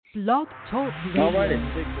Blog Talk Radio. All right,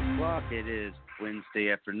 at 6 o'clock, it is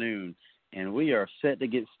Wednesday afternoon, and we are set to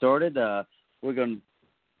get started. We're going to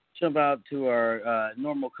jump out to our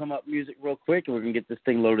normal come-up music real quick, and we're going to get this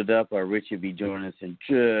thing loaded up. Richie will be joining us in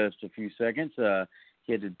just a few seconds.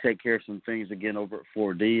 He had to take care of some things again over at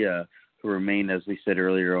 4D, who remain, as we said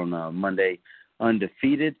earlier, on Monday,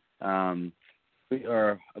 undefeated. We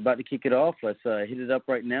are about to kick it off. Let's hit it up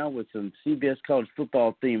right now with some CBS college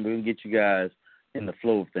football theme. We're going to get you guys in the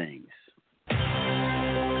flow of things.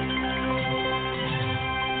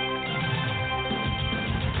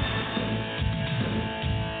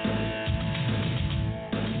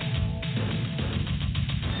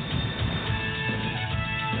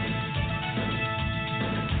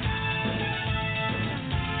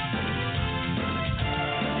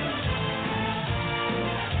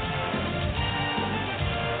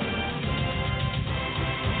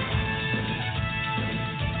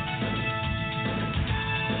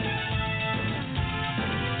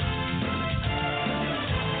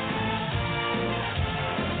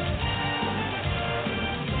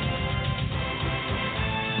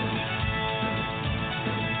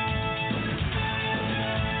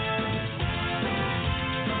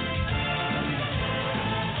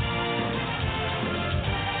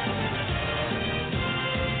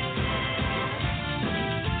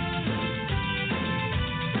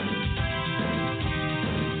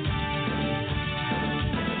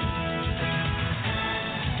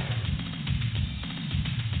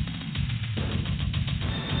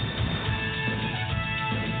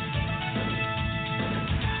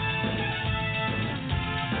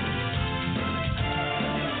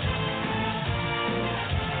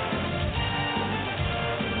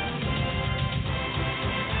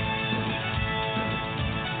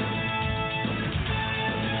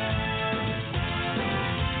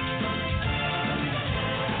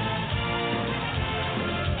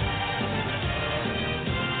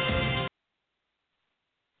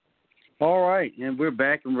 All right, and we're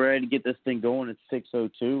back and we're ready to get this thing going. It's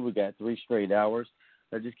 6:02. We got 3 straight hours.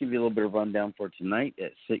 I'll just give you a little bit of rundown for tonight.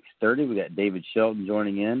 At 6:30, we got David Shelton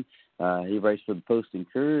joining in. He writes for the Post and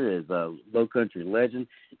Courier, is a Low Country legend.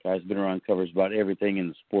 Guy's been around, covers about everything in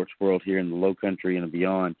the sports world here in the Low Country and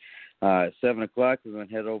beyond. At 7 o'clock, we're going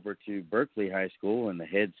to head over to Berkeley High School, and the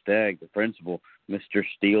head stag, the principal, Mr.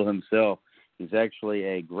 Steele himself. He's actually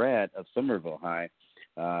a grad of Somerville High.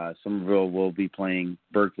 Somerville will be playing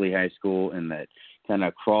Berkeley High School in that kind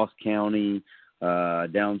of cross-county,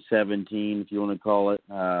 down 17, if you want to call it,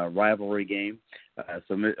 rivalry game.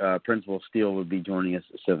 So Principal Steele will be joining us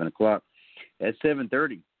at 7 o'clock. At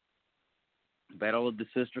 7:30, Battle of the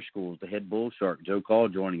Sister Schools, the head bull shark, Joe Call,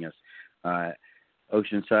 joining us.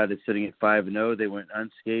 Oceanside is sitting at 5-0. They went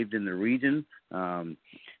unscathed in the region.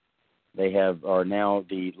 They are now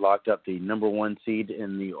locked up the number 1 seed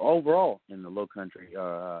in the overall in the Low Country,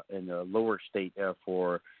 in the lower state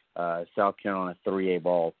for South Carolina 3A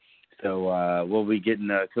ball. So we'll be getting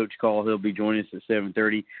Coach Call. He'll be joining us at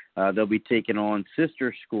 7:30. They'll be taking on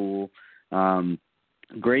sister school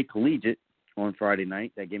Gray Collegiate on Friday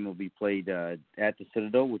night. That game will be played at the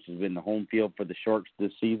Citadel, which has been the home field for the Sharks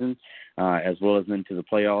this season, as well as into the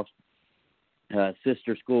playoffs.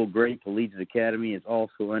 Sister school Gray Collegiate Academy is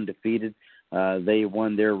also undefeated. They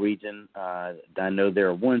won their region. I know they're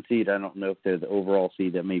a 1 seed. I don't know if they're the overall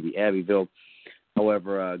seed. That may be Abbeville.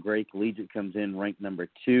 However, Gray Collegiate comes in ranked number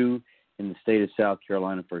 2 in the state of South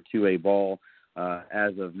Carolina for 2A ball.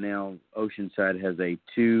 As of now, Oceanside has a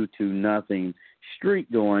 2-0 streak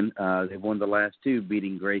going. They've won the last 2,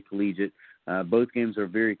 beating Gray Collegiate. Both games are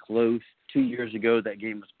very close. 2 years ago, that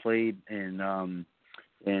game was played in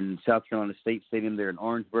South Carolina State Stadium there in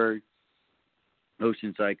Orangeburg.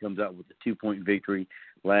 Oceanside comes out with a 2-point victory.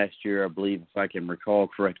 Last year, I believe, if I can recall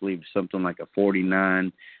correctly, it was something like a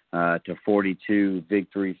 49-42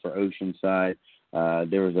 victory for Oceanside.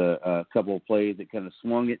 There was a couple of plays that kind of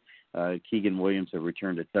swung it. Keegan Williams had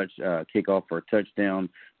returned a kickoff for a touchdown,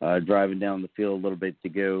 driving down the field a little bit to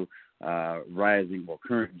go.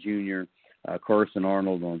 Current junior Carson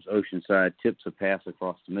Arnold on Oceanside tips a pass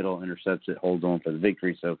across the middle, intercepts it, holds on for the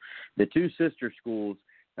victory. So the 2 sister schools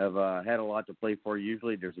have had a lot to play for.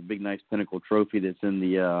 Usually there's a big, nice Pinnacle trophy that's in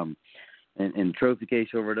the in trophy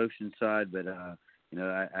case over at Oceanside. But,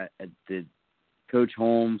 the Coach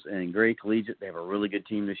Holmes and Gray Collegiate, they have a really good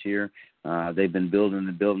team this year. They've been building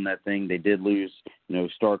that thing. They did lose,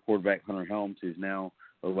 star quarterback Hunter Holmes, who's now,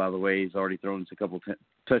 by the way, he's already thrown a couple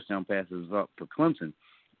touchdown passes up for Clemson.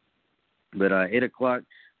 But 8 o'clock,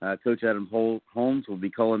 Coach Adam Holmes will be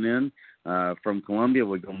calling in from Columbia.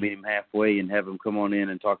 We're going to meet him halfway and have him come on in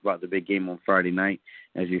and talk about the big game on Friday night.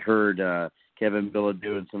 As you heard, Kevin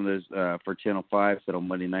Bilodeau and some of those for Channel 5 said on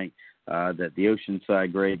Monday night that the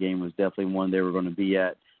Oceanside Gray game was definitely one they were going to be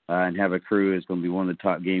at and have a crew. Is going to be one of the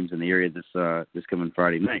top games in the area this coming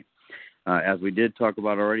Friday night. As we did talk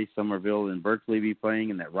about already, Somerville and Berkeley be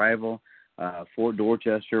playing in that rival. Fort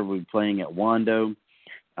Dorchester will be playing at Wando.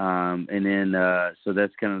 And then so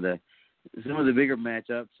that's kind of some of the bigger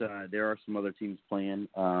matchups. There are some other teams playing.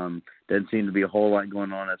 Doesn't seem to be a whole lot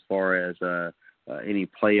going on as far as any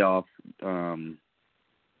playoff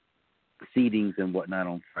seedings and whatnot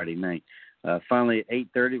on Friday night. Finally, at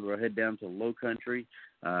 8:30, we'll head down to Low Country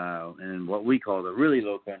and what we call the really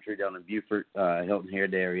Low Country down in Beaufort, Hilton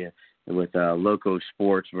Head area with Lowcou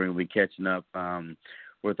Sports. We're going to be catching up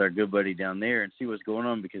with our good buddy down there and see what's going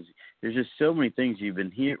on, because there's just so many things we've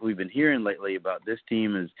been hearing lately about this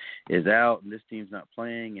team is out and this team's not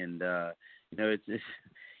playing, and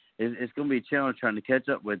it's going to be a challenge trying to catch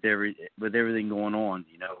up with everything going on.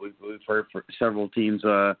 We've heard for several teams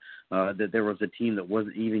that there was a team that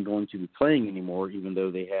wasn't even going to be playing anymore, even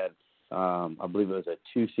though they had I believe it was a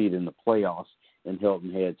 2 seed in the playoffs in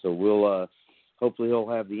Hilton Head. So we'll hopefully he'll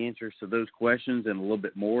have the answers to those questions and a little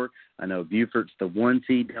bit more. I know Beaufort's the 1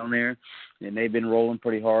 seed down there, and they've been rolling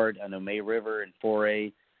pretty hard. I know May River and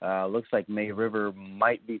 4A. Looks like May River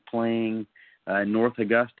might be playing North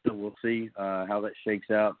Augusta. We'll see how that shakes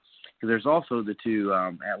out. Because there's also the 2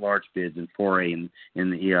 at-large bids in 4A in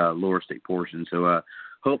the lower state portion. So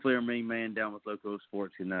hopefully our main man down with Lowcou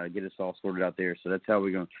Sports can get us all sorted out there. So that's how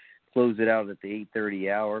we're going to close it out at the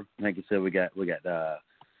 8:30 hour. Like I said, we got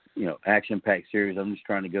action-packed series. I'm just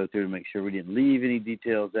trying to go through to make sure we didn't leave any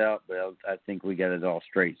details out, but I think we got it all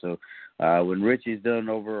straight. So when Richie's done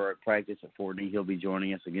over at practice at 4D, he'll be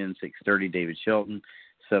joining us again, 6:30, David Shelton,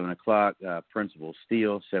 7 o'clock, Principal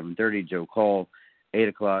Steele, 7:30, Joe Call, 8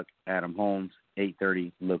 o'clock, Adam Holmes,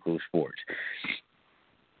 8:30, Lowcou Sports.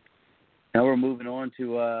 Now we're moving on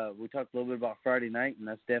to, we talked a little bit about Friday night, and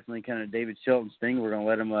that's definitely kind of David Shelton's thing. We're going to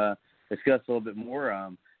let him discuss a little bit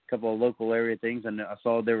more. Couple of local area things. I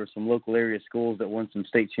saw there were some local area schools that won some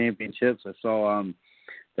state championships. I saw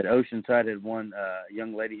that Oceanside had won. A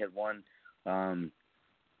young lady had won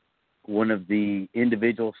one of the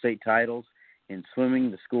individual state titles in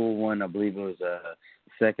swimming. The school won, I believe it was a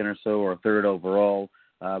second or so or third overall.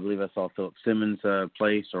 I believe I saw Philip Simmons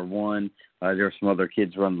place or won. There were some other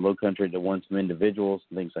kids around the Low Country that won some individuals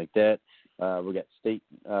and things like that. We got state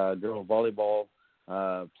girl volleyball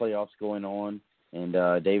playoffs going on. And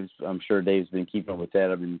I'm sure Dave's been keeping up with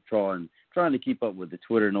that. I've been trying to keep up with the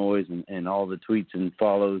Twitter noise and all the tweets and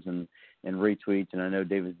follows and retweets. And I know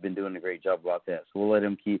David's been doing a great job about that. So we'll let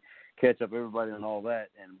him catch up everybody on all that,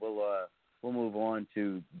 and we'll move on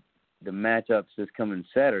to the matchups this coming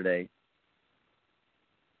Saturday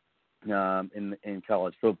in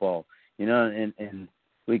college football. And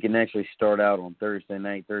we can actually start out on Thursday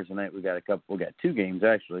night. Thursday night we got 2 games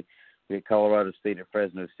actually. We got Colorado State at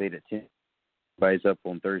Fresno State at 10. Everybody's up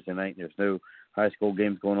on Thursday night. There's no high school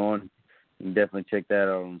games going on. You can definitely check that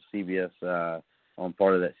out on CBS, on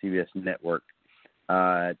part of that CBS network.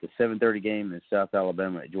 At the 7:30 game in South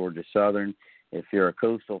Alabama at Georgia Southern. If you're a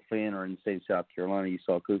Coastal fan or in the state of South Carolina, you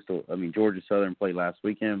saw Georgia Southern play last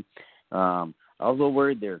weekend. I was a little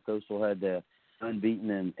worried there. Coastal had the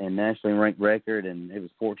unbeaten and nationally ranked record, and it was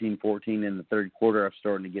 14-14 in the third quarter. I'm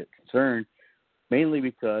starting to get concerned, mainly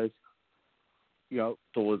because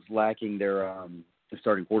so was lacking their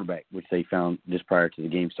starting quarterback, which they found just prior to the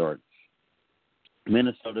game start.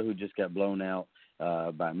 Minnesota, who just got blown out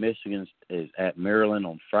by Michigan, is at Maryland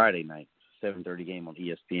on Friday night, 7:30 game on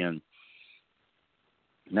ESPN.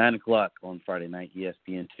 9 o'clock on Friday night,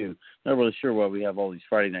 ESPN2. Not really sure why we have all these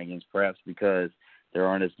Friday night games, perhaps because there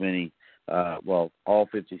aren't as many, all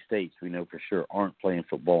 50 states we know for sure aren't playing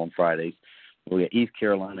football on Fridays. We got East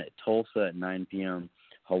Carolina at Tulsa at 9 p.m.,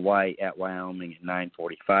 Hawaii at Wyoming at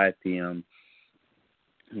 9:45 p.m.,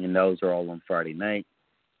 and those are all on Friday night.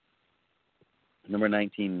 Number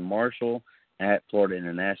 19, Marshall at Florida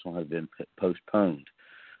International has been postponed.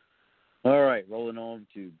 All right, rolling on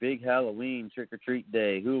to Big Halloween trick-or-treat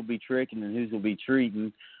day. Who will be tricking and who will be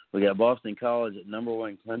treating? We got Boston College at number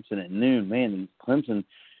 1 Clemson at noon. Man, Clemson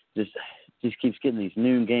just keeps getting these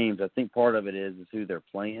noon games. I think part of it is who they're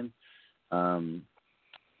playing.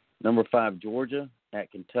 Number 5, Georgia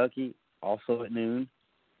at Kentucky, also at noon.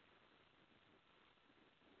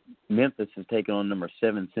 Memphis is taking on number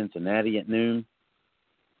 7, Cincinnati at noon.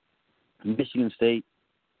 Michigan State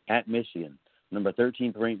at Michigan, number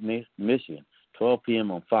 13th ranked Michigan, 12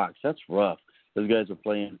 p.m. on Fox. That's rough. Those guys are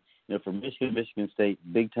playing, for Michigan State,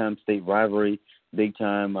 big-time state rivalry,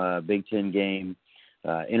 big-time Big Ten game.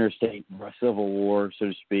 interstate civil war, so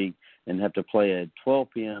to speak, and have to play at 12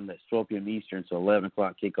 p.m. That's 12 p.m. Eastern, so 11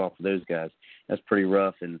 o'clock kickoff for those guys. That's pretty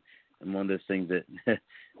rough, and one of those things that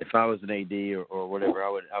if I was an AD or whatever,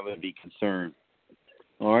 I would be concerned.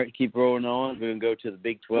 All right, keep rolling on. We're going to go to the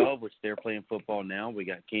Big 12, which they're playing football now. We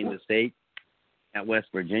got Kansas State at West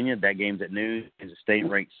Virginia. That game's at noon. Kansas State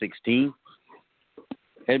ranked 16.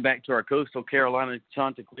 Head back to our Coastal Carolina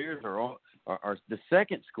Chanticleers, are the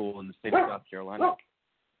second school in the state of South Carolina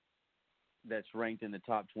that's ranked in the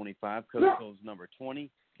top 25. Coastal's number 20.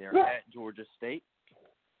 They're at Georgia State.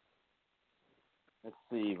 Let's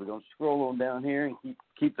see. We're going to scroll on down here and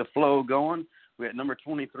keep the flow going. We got number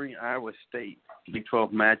 23, Iowa State. Big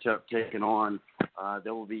 12 matchup taking on.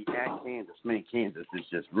 They will be at Kansas. Man, Kansas is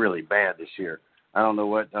just really bad this year. I don't know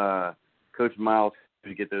what Coach Miles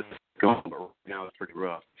to get this going, but right now it's pretty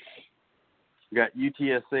rough. We got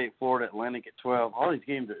UTSA at Florida Atlantic at 12. All these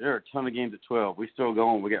games, there are a ton of games at 12. We still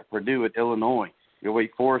going. We got Purdue at Illinois. We got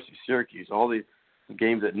Wake Forest at Syracuse. All these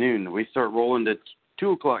games at noon. We start rolling to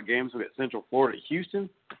 2 o'clock games. We got Central Florida at Houston.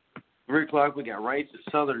 3 o'clock, we got Rice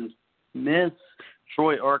at Southern Miss.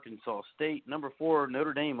 Troy, Arkansas State. Number 4,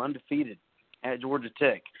 Notre Dame, undefeated at Georgia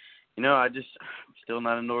Tech. You know, I'm still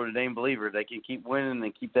not a Notre Dame believer. They can keep winning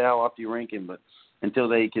and keep the hell off your ranking, but until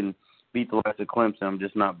they can beat the likes of Clemson, I'm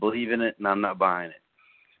just not believing it, and I'm not buying it.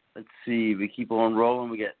 Let's see. We keep on rolling.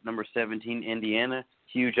 We got number 17, Indiana.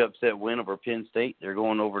 Huge upset win over Penn State. They're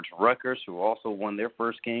going over to Rutgers, who also won their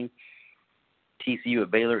first game. TCU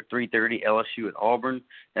at Baylor at 3:30. LSU at Auburn.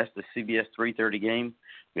 That's the CBS 3:30 game.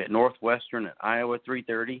 We got Northwestern at Iowa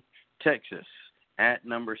 3:30. Texas at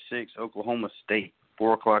number 6, Oklahoma State,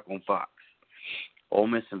 4 o'clock on Fox. Ole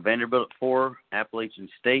Miss and Vanderbilt at 4. Appalachian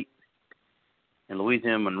State and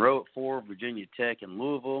Louisiana Monroe at 4, Virginia Tech and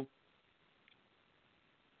Louisville.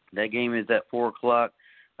 That game is at 4 o'clock.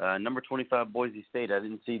 Number 25, Boise State. I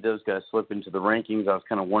didn't see those guys slip into the rankings. I was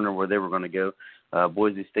kind of wondering where they were going to go.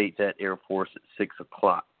 Boise State's at Air Force at 6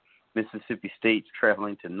 o'clock. Mississippi State's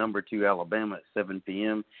traveling to number 2, Alabama at 7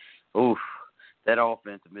 p.m. Oof, that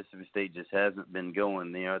offense at Mississippi State just hasn't been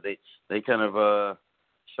going. You know, they kind of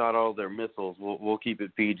shot all their missiles. We'll keep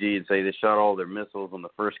it PG and say they shot all their missiles on the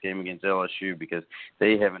first game against LSU because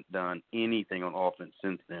they haven't done anything on offense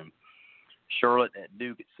since then. Charlotte at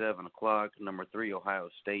Duke at 7 o'clock. Number 3, Ohio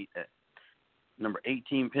State at number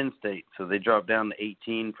 18, Penn State. So they dropped down to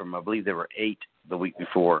 18 from, I believe they were 8 the week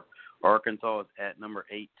before. Arkansas is at number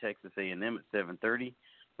 8, Texas A&M at 7:30.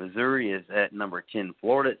 Missouri is at number 10,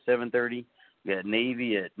 Florida at 7:30. We got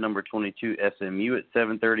Navy at number 22, SMU at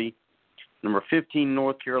 7:30. Number 15,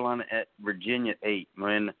 North Carolina at Virginia at 8.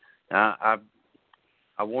 Man,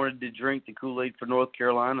 I wanted to drink the Kool-Aid for North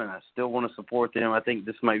Carolina, and I still want to support them. I think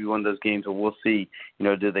this might be one of those games where we'll see, you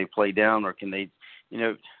know, do they play down or can they, you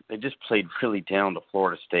know, they just played really down to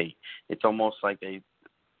Florida State. It's almost like they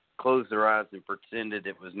closed their eyes and pretended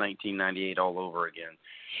it was 1998 all over again.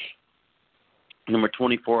 Number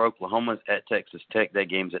 24, Oklahoma's at Texas Tech. That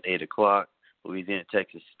game's at 8 o'clock. Louisiana,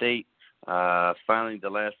 Texas State. Finally, the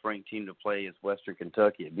last ranked team to play is Western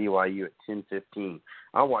Kentucky at BYU at 10:15.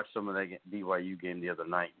 I watched some of that BYU game the other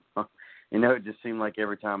night. You know, it just seemed like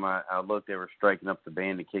every time I looked, they were striking up the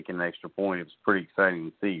band and kicking an extra point. It was pretty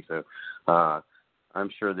exciting to see. So I'm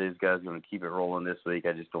sure these guys are going to keep it rolling this week.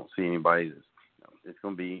 I just don't see anybody that's, you know, it's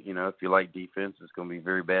going to be, you know, if you like defense, it's going to be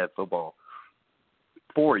very bad football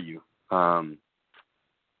for you. Let's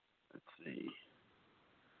see.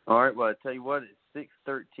 All right, well, I tell you what, it's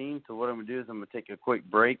 6:13, so what I'm going to do is I'm going to take a quick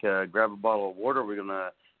break, grab a bottle of water. We're going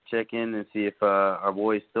to check in and see if our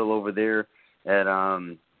boy's still over there at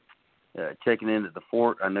checking in at the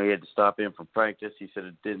fort. I know he had to stop in for practice. He said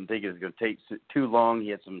it didn't think it was going to take too long. He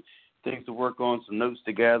had some things to work on, some notes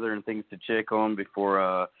to gather, and things to check on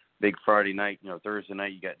before big Friday night. You know, Thursday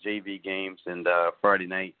night you got JV games, and Friday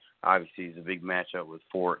night obviously is a big matchup with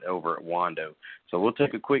Fort over at Wando. So we'll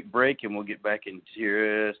take a quick break, and we'll get back in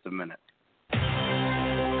just a minute.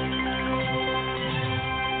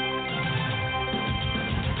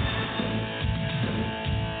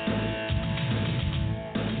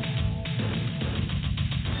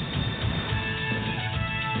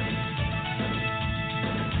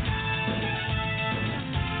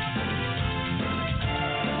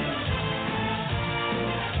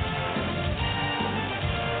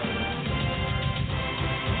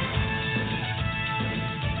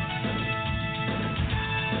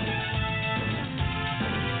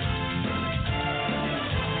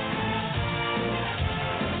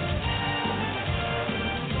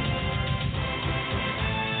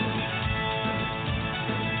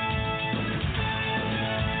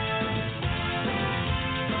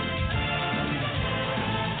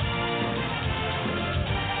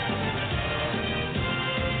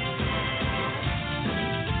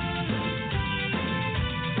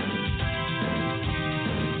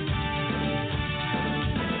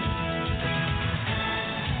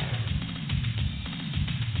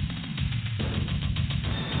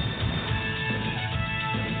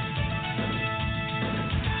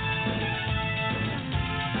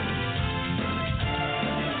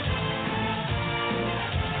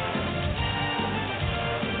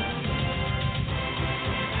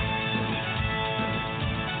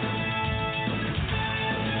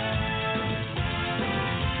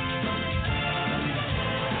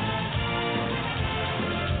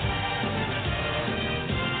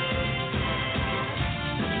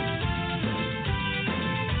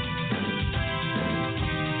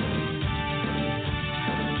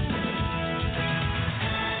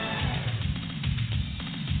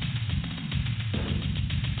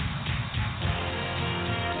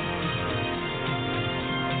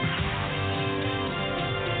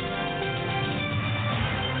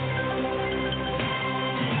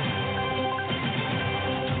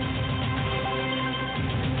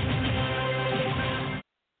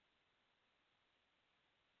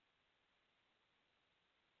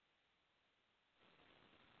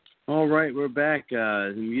 All right, we're back.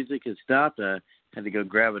 The music has stopped. I had to go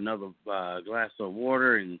grab another glass of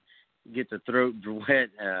water and get the throat wet.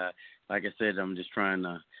 Like I said, I'm just trying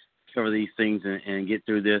to cover these things and get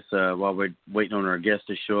through this while we're waiting on our guest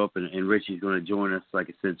to show up. And Richie's going to join us, like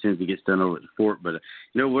I said, as soon as he gets done over at the fort. But,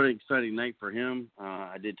 what an exciting night for him.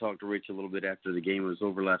 I did talk to Rich a little bit after the game was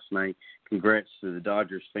over last night. Congrats to the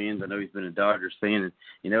Dodgers fans. I know he's been a Dodgers fan. And,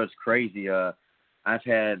 it's crazy. I've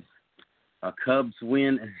had a Cubs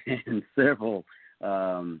win and several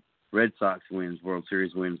Red Sox wins, World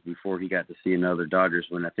Series wins, before he got to see another Dodgers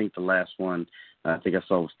win. I think the last one I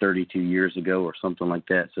saw was 32 years ago or something like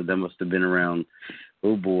that. So that must have been around,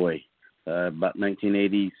 about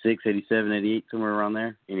 1986, 87, 88, somewhere around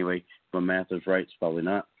there. Anyway, if my math is right, it's probably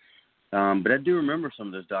not. But I do remember some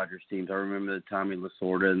of those Dodgers teams. I remember the Tommy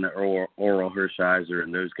Lasorda and the Oral Hershiser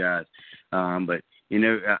and those guys. But,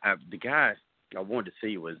 the guy I wanted to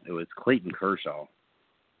see was Clayton Kershaw.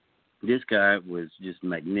 This guy was just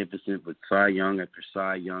magnificent with Cy Young after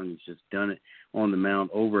Cy Young. He's just done it on the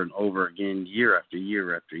mound over and over again, year after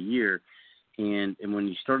year after year. And when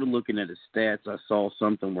you started looking at his stats, I saw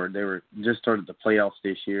something where they were just started the playoffs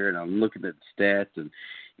this year, and I'm looking at the stats, and,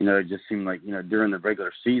 it just seemed like, during the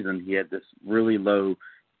regular season, he had this really low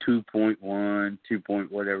 2.1, 2 point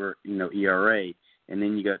whatever, ERA. And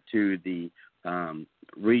then you got to the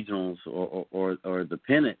regionals or the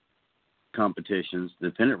pennant competitions,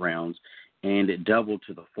 the pennant rounds, and it doubled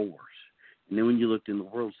to the 4s. And then when you looked in the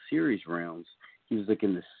World Series rounds, he was like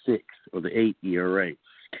in the 6 or the 8 ERA.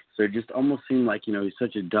 So it just almost seemed like, he's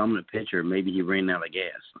such a dominant pitcher, maybe he ran out of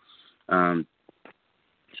gas.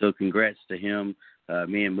 So congrats to him.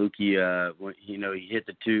 Me and Mookie, he hit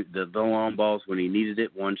the long balls when he needed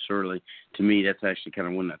it. One, surely, to me, that's actually kind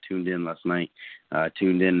of when I tuned in last night. I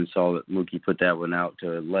tuned in and saw that Mookie put that one out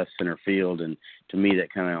to left center field. And to me,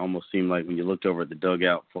 that kind of almost seemed like when you looked over at the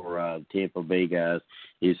dugout for Tampa Bay guys,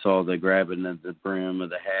 you saw the grabbing of the brim of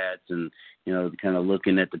the hats and, kind of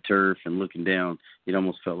looking at the turf and looking down. It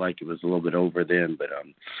almost felt like it was a little bit over then. But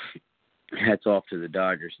hats off to the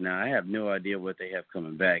Dodgers. Now, I have no idea what they have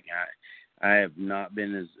coming back. I have not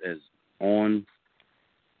been as on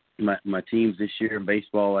my teams this year in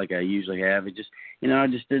baseball like I usually have. It just, I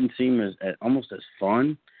just didn't seem as almost as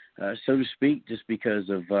fun, so to speak, just because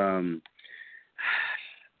of,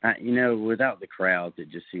 without the crowds, it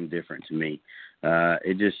just seemed different to me.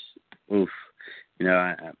 It just,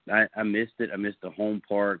 I missed it. I missed the home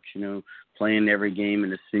parks, playing every game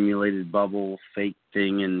in a simulated bubble, fake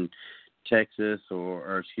thing in Texas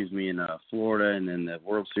or in Florida, and then the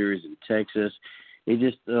World Series in Texas. It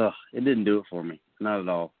just it didn't do it for me, not at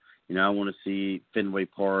all. I want to see Fenway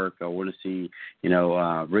Park. I want to see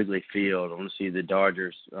Wrigley Field. I want to see the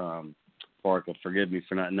Dodgers Park. Forgive me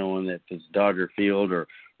for not knowing that it's Dodger Field or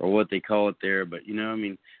what they call it there, but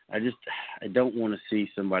I don't want to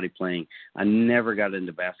see somebody playing. I never got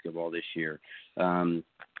into basketball this year.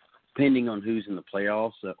 Depending on who's in the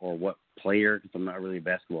playoffs or what player, because I'm not really a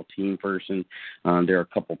basketball team person. There are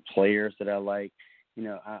a couple players that I like.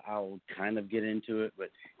 I'll kind of get into it, but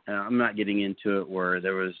I'm not getting into it where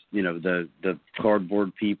there was, the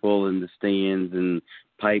cardboard people in the stands and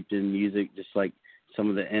piped in music, just like some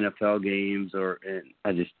of the NFL games.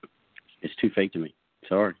 It's too fake to me.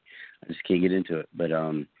 Sorry, I just can't get into it. But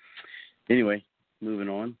anyway, moving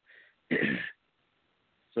on.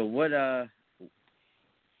 So what?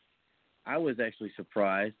 I was actually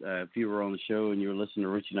surprised. If you were on the show and you were listening to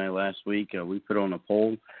Rich and I last week, we put on a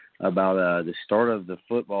poll about the start of the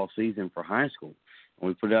football season for high school. And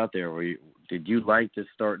we put it out there. Did you like to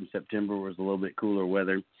start in September where it was a little bit cooler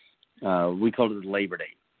weather? We called it Labor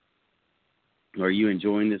Day. Are you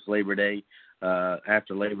enjoying this Labor Day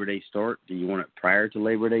after Labor Day start? Do you want it prior to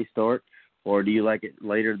Labor Day start? Or do you like it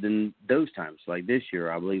later than those times? Like this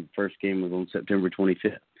year, I believe the first game was on September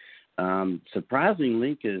 25th.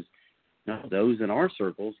 Surprisingly, because those in our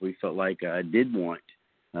circles, we felt like did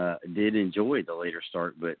enjoy the later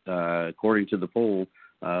start. But according to the poll,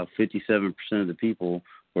 57% of the people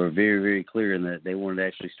were very, very clear in that they wanted to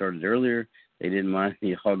actually start it earlier. They didn't mind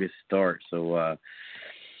the August start. So I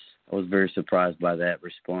was very surprised by that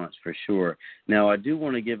response for sure. Now, I do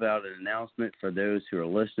want to give out an announcement for those who are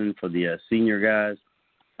listening, for the senior guys.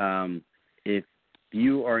 If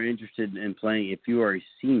you are interested in playing, if you are a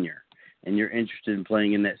senior, and you're interested in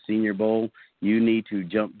playing in that Senior Bowl, you need to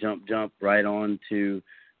jump right on to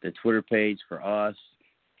the Twitter page for us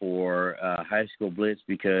for High School Blitz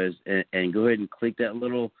and go ahead and click that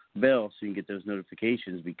little bell so you can get those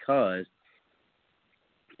notifications, because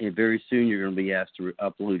very soon you're going to be asked to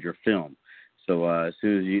upload your film. So as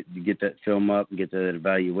soon as you get that film up and get that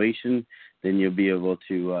evaluation, then you'll be able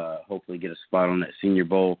to hopefully get a spot on that Senior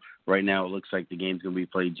Bowl. Right now, it looks like the game's going to be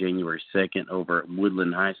played January 2nd over at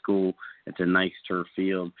Woodland High School. It's a nice turf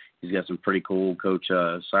field. He's got some pretty cool. Coach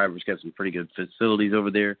Cyber's got some pretty good facilities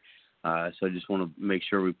over there. So I just want to make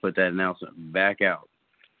sure we put that announcement back out.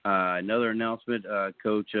 Another announcement,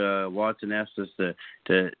 Coach Watson asked us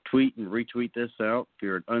to tweet and retweet this out. If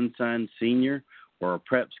you're an unsigned senior or a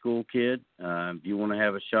prep school kid, if you want to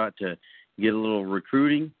have a shot to get a little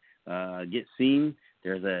recruiting, get seen,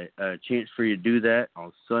 there's a chance for you to do that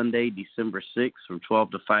on Sunday, December 6th from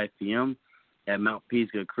 12 to 5 p.m. at Mount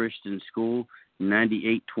Pisgah Christian School,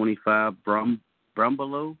 9825 Brumbelow,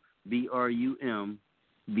 Brumbelow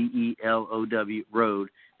Road,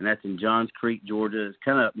 and that's in Johns Creek, Georgia. It's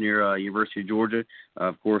kind of up near University of Georgia.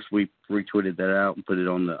 Of course, we retweeted that out and put it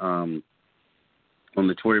on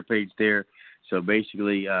the Twitter page there. So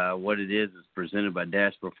basically, what it is presented by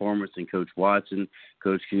Dash Performance and Coach Watson.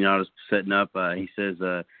 Coach Kenyatta's setting up. He says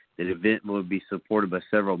the event will be supported by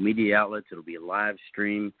several media outlets. It'll be a live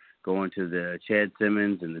stream going to the Chad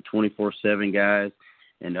Simmons and the 24/7 guys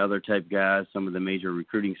and other type guys, some of the major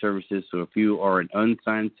recruiting services. So if you are an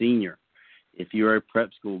unsigned senior, if you're a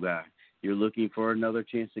prep school guy, you're looking for another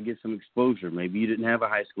chance to get some exposure. Maybe you didn't have a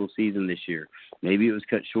high school season this year. Maybe it was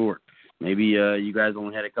cut short. Maybe you guys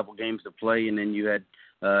only had a couple games to play and then you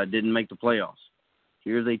didn't make the playoffs.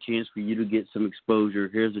 Here's a chance for you to get some exposure.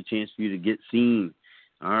 Here's a chance for you to get seen.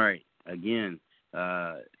 All right, again,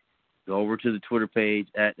 go over to the Twitter page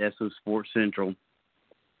at SO Sports Central.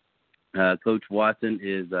 Coach Watson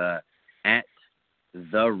is at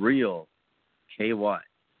The Real K Watt,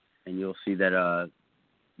 and you'll see that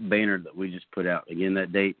banner that we just put out. Again,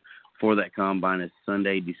 that date for that combine is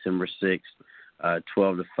Sunday, December 6th,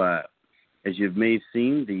 12 to 5. As you may have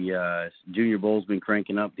seen, the Junior Bowl's been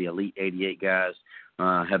cranking up. The Elite 88 guys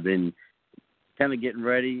have been kind of getting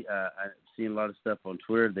ready. I've seen a lot of stuff on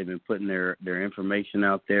Twitter. They've been putting their information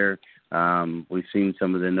out there. We've seen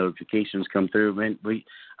some of the notifications come through. Man,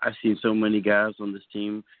 I've seen so many guys on this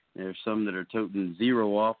team. There's some that are toting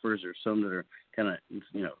 0 offers. There's some that are kind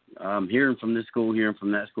of, hearing from this school, hearing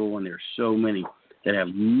from that school, and there's so many that have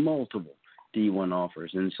multiple D1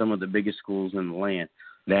 offers in some of the biggest schools in the land.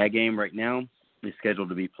 That game right now is scheduled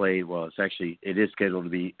to be played. Well, it is scheduled to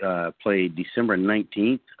be played December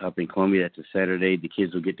 19th up in Columbia. That's a Saturday. The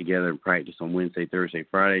kids will get together and practice on Wednesday, Thursday,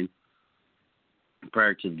 Friday.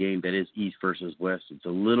 Prior to the game, that is East versus West. It's a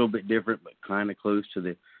little bit different, but kind of close to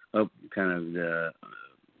the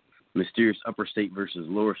mysterious upper state versus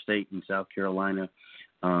lower state in South Carolina.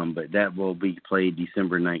 But that will be played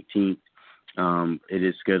December 19th. It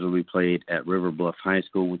is scheduled to be played at River Bluff High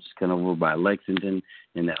School, which is kind of over by Lexington,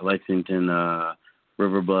 in that Lexington,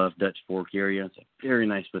 River Bluff, Dutch Fork area. It's a very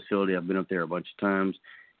nice facility. I've been up there a bunch of times.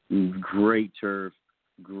 Great turf,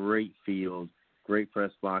 great field, great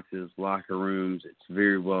press boxes, locker rooms. It's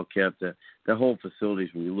very well kept. The whole facilities,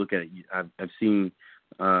 when you look at it, I've seen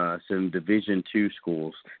some Division II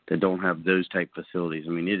schools that don't have those type facilities.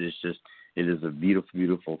 I mean, it is a beautiful,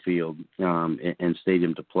 beautiful field and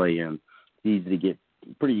stadium to play in.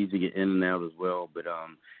 Pretty easy to get in and out as well, but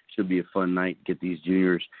should be a fun night. Get these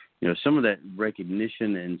juniors, some of that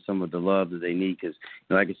recognition and some of the love that they need. Because,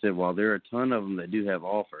 like I said, while there are a ton of them that do have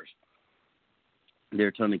offers, there are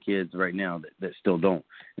a ton of kids right now that still don't.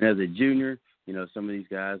 And as a junior, some of these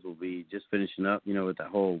guys will be just finishing up, with that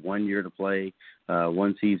whole 1 year to play,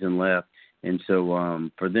 1 season left. And so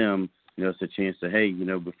for them, it's a chance to, hey,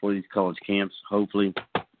 before these college camps, hopefully,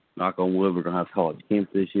 knock on wood, we're going to have college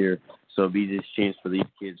camps this year. So it'll be this chance for these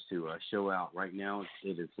kids to show out. Right now,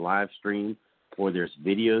 it is live stream, or there's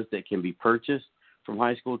videos that can be purchased from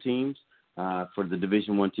high school teams for the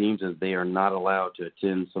Division I teams, as they are not allowed to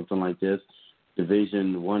attend something like this.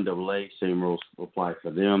 Division I AA, same rules apply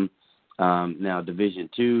for them. Now, Division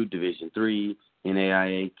II, Division III,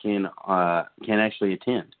 NAIA can actually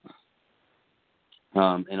attend.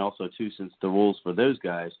 And also, too, since the rules for those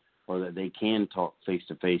guys or that they can talk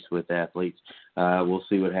face-to-face with athletes. We'll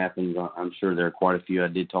see what happens. I'm sure there are quite a few. I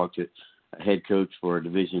did talk to a head coach for a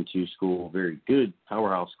Division II school, very good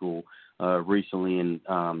powerhouse school, recently, and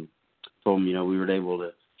told him, we were able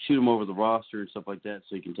to shoot them over the roster and stuff like that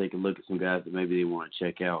so you can take a look at some guys that maybe they want to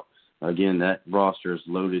check out. Again, that roster is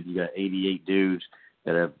loaded. You got 88 dudes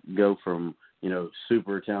that go from,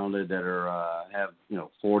 super talented that are have,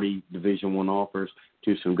 40 Division I offers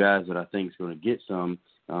to some guys that I think is going to get some.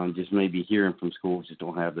 Just maybe hearing from schools that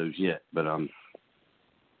don't have those yet. But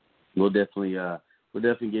we'll definitely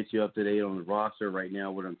get you up to date on the roster. Right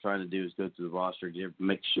now, what I'm trying to do is go through the roster,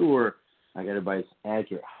 make sure I got everybody's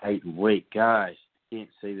accurate height and weight. Guys, can't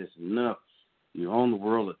say this enough. you own the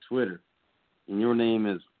world of Twitter, and your name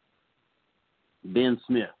is Ben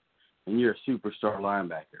Smith, and you're a superstar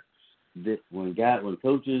linebacker. When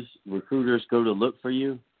coaches, recruiters go to look for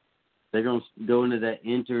you, they're going to go into that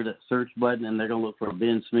search button, and they're going to look for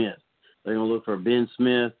Ben Smith. They're going to look for Ben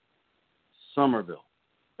Smith, Somerville.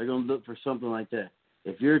 They're going to look for something like that.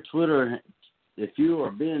 If you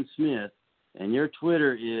are Ben Smith and your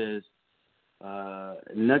Twitter is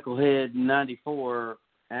Knucklehead94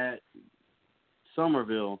 at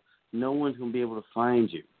Somerville, no one's going to be able to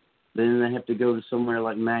find you. Then they have to go to somewhere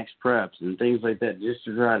like Max Preps and things like that just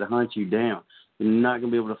to try to hunt you down. They're not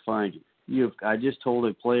going to be able to find you. I just told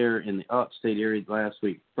a player in the upstate area last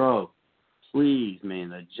week, bro, please,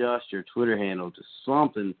 man, adjust your Twitter handle to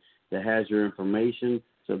something that has your information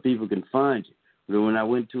so people can find you. But when I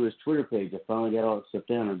went to his Twitter page, I finally got all that stuff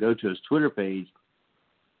down. I go to his Twitter page.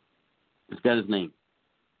 It's got his name.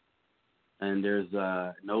 And there's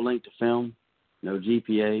no link to film, no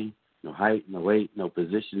GPA, no height, no weight, no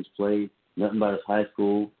positions played, nothing about his high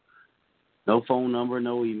school, no phone number,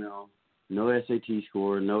 no email, no SAT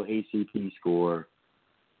score, no ACT score,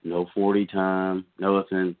 no 40 time,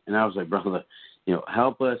 nothing. And I was like, brother,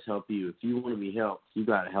 help us help you. If you want to be helped, you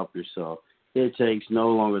got to help yourself. It takes no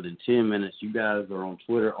longer than 10 minutes. You guys are on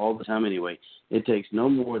Twitter all the time anyway. It takes no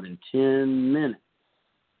more than 10 minutes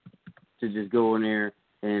to just go in there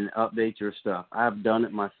and update your stuff. I've done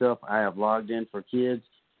it myself. I have logged in for kids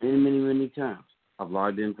many, many, many times. I've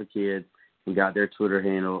logged in for kids and got their Twitter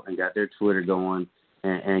handle and got their Twitter going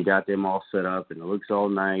and got them all set up, and it looks all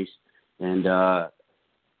nice. And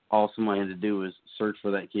all somebody had to do is search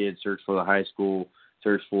for that kid, search for the high school,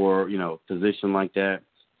 search for, position like that.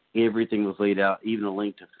 Everything was laid out, even a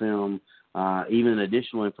link to film, even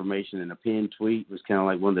additional information in a pinned tweet was kind of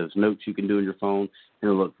like one of those notes you can do on your phone,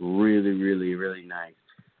 and it looked really, really, really nice.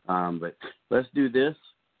 But let's do this.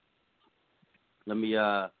 I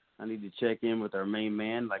need to check in with our main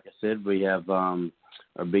man. Like I said, we have our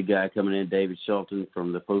big guy coming in, David Shelton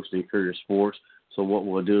from the Post and Courier Sports. So what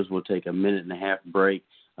we'll do is we'll take a 1.5-minute break.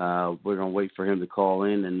 We're going to wait for him to call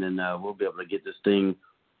in, and then we'll be able to get this thing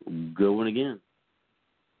going again.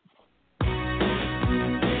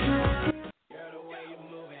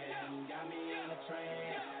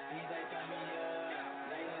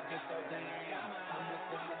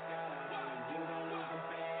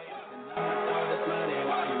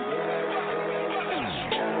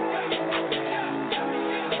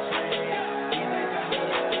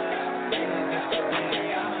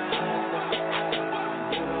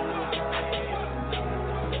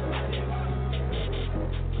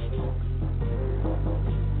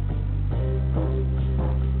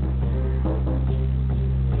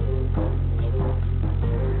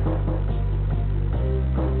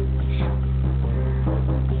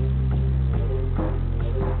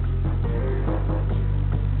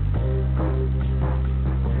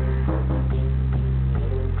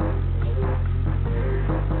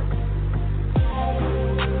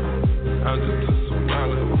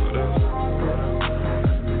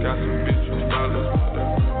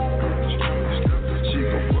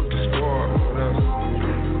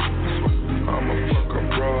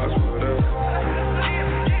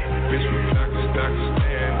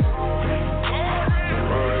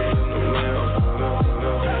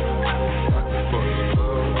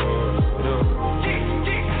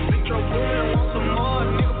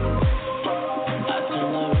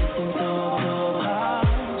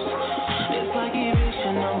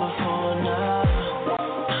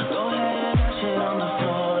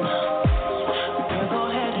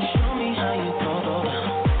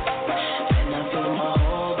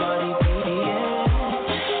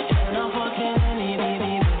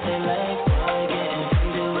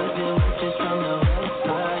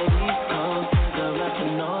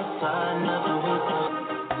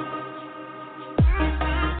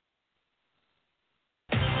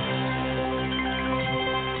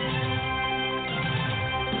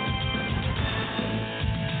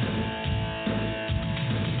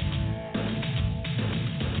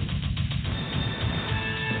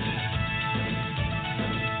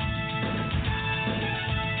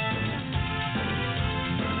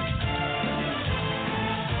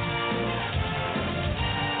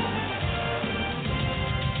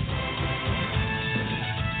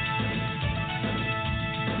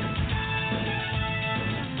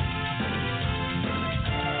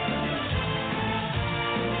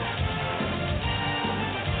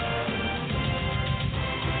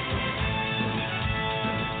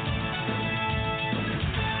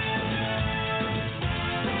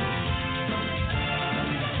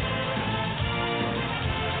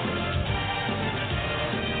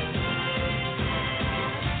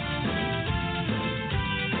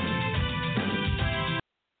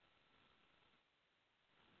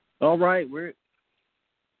 All right,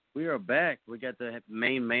 we are back. We got the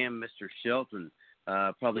main man, Mr. Shelton,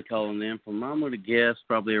 probably calling in from, I'm going to guess,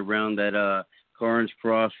 probably around that Carnes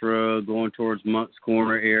Crossroad, going towards Moncks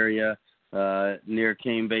Corner area, near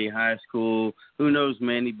Cane Bay High School. Who knows,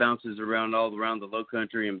 man? He bounces around all around the Low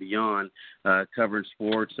Country and beyond, covering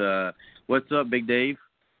sports. What's up, Big Dave?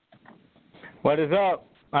 What is up?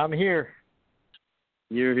 I'm here.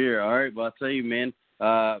 You're here. All right. Well, I'll tell you, man,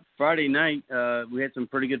 Friday night, we had some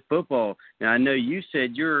pretty good football. Now, I know you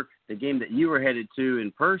said the game that you were headed to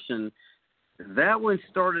in person, that one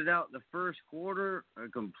started out the first quarter, a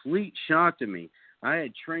complete shock to me. I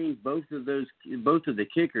had trained both of the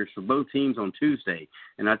kickers for both teams on Tuesday,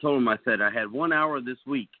 and I told them, I said, I had 1 hour this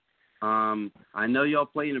week. I know y'all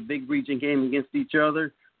playing a big region game against each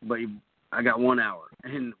other, but I got 1 hour,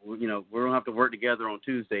 and we're gonna have to work together on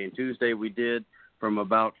Tuesday. And Tuesday we did from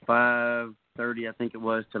about 5:30, I think it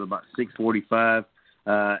was, till about 6:45.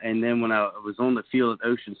 And then when I was on the field at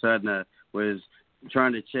Oceanside and I was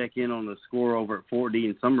trying to check in on the score over at Fort D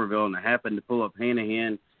in Somerville, and I happened to pull up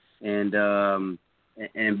Hanahan and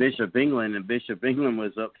Bishop England, and Bishop England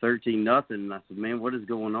was up 13-0. And I said, man, what is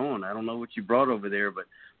going on? I don't know what you brought over there, but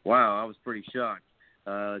wow, I was pretty shocked.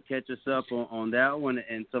 Catch us up on that one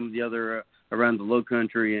and some of the other around the Low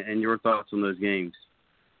Country and your thoughts on those games.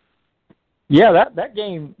 Yeah, that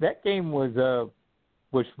game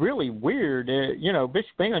was really weird.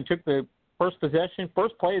 Bishop England took the first possession,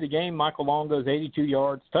 first play of the game. Michael Long goes 82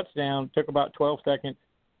 yards, touchdown, took about 12 seconds,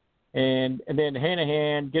 and then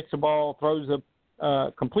Hanahan gets the ball,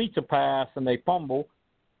 completes a pass, and they fumble.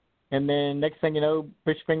 And then next thing you know,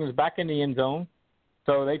 Bishop England's back in the end zone.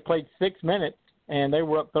 So they played 6 minutes, and they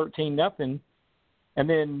were up 13-0. And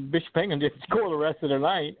then Bishop England didn't score the rest of the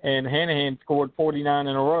night, and Hanahan scored 49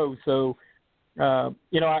 in a row. So,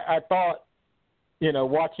 I thought,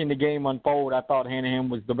 watching the game unfold, I thought Hanahan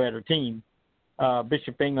was the better team.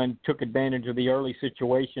 Bishop England took advantage of the early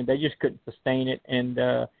situation. They just couldn't sustain it. And,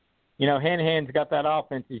 Hanahan's got that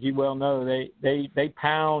offense, as you well know. They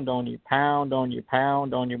pound on you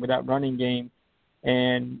with that running game.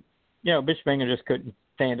 And, Bishop England just couldn't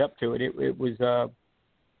stand up to it.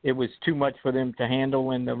 It was too much for them to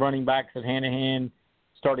handle, and the running backs at Hanahan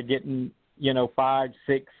started getting, 5,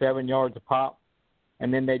 6, 7 yards a pop,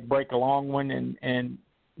 and then they'd break a long one, and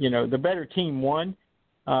the better team won,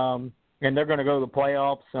 and they're going to go to the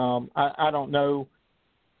playoffs. I don't know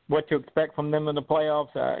what to expect from them in the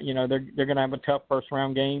playoffs. They're going to have a tough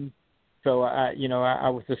first-round game, so I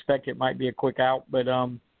would suspect it might be a quick out, but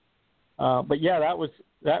yeah,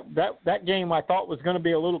 that game I thought was going to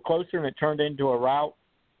be a little closer, and it turned into a rout.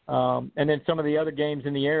 And then some of the other games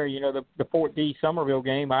in the area, the Fort D Somerville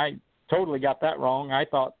game, I totally got that wrong. I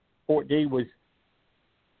thought Fort D was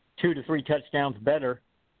 2 to 3 touchdowns better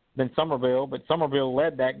than Somerville, but Somerville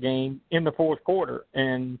led that game in the fourth quarter.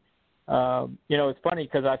 And, it's funny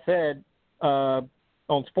because I said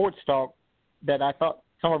on Sports Talk that I thought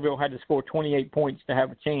Somerville had to score 28 points to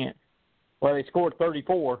have a chance. Well, they scored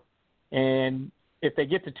 34, and if they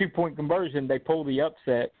get the 2-point conversion, they pull the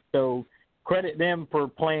upset. So credit them for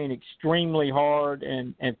playing extremely hard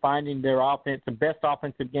and finding their offense, the best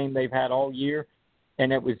offensive game they've had all year,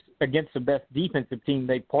 and it was against the best defensive team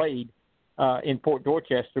they played in Fort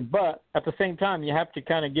Dorchester. But at the same time, you have to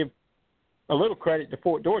kind of give a little credit to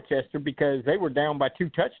Fort Dorchester because they were down by 2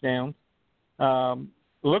 touchdowns,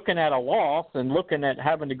 looking at a loss and looking at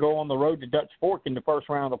having to go on the road to Dutch Fork in the first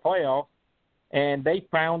round of the playoffs, and they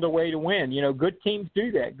found a way to win. Good teams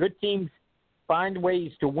do that. Good teams find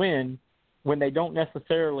ways to win when they don't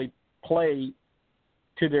necessarily play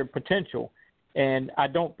to their potential. And I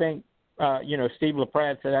don't think, Steve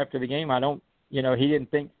LaPrade said after the game, he didn't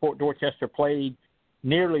think Fort Dorchester played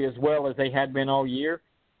nearly as well as they had been all year.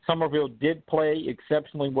 Somerville did play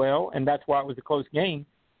exceptionally well, and that's why it was a close game.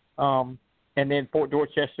 And then Fort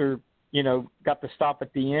Dorchester, got the stop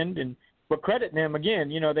at the end. But credit them again,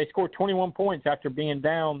 they scored 21 points after being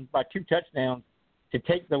down by 2 touchdowns to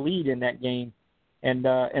take the lead in that game. And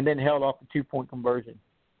then held off the 2-point conversion.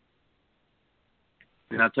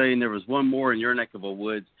 And I'll tell you, there was one more in your neck of the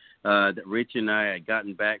woods that Rich and I had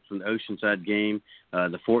gotten back from the Oceanside game.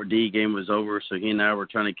 The Fort D game was over, so he and I were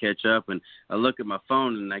trying to catch up. And I look at my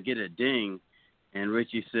phone, and I get a ding, and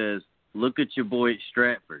Richie says, "Look at your boy at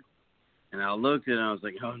Stratford." And I looked at it, and I was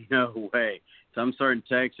like, oh, no way. So I'm starting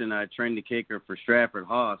texting. I trained the kicker for Stratford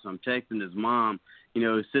Haas. I'm texting his mom,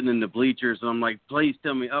 sitting in the bleachers. And I'm like, please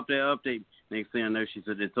tell me, update. Next thing I know, she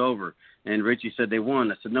said, it's over. And Richie said they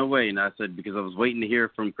won. I said, no way. And I said, because I was waiting to hear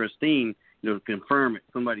from Christine, to confirm it.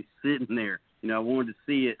 Somebody sitting there. I wanted to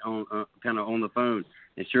see it on kind of on the phone.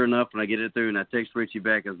 And sure enough, when I get it through and I text Richie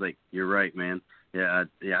back, I was like, you're right, man. I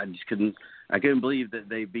just couldn't believe that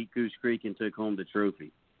they beat Goose Creek and took home the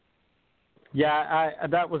trophy. Yeah,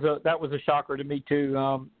 that was a shocker to me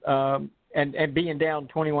too. And being down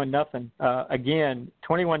 21-0 again,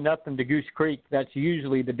 21-0 to Goose Creek. That's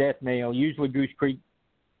usually the death nail. Usually Goose Creek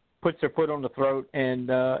puts their foot on the throat and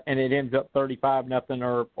it ends up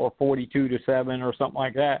 35-0 or 42-7 or something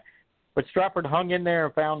like that. But Stratford hung in there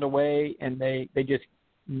and found a way, and they just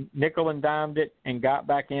nickel and dimed it and got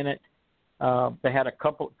back in it.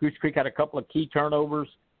 Goose Creek had a couple of key turnovers.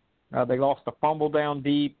 They lost a fumble down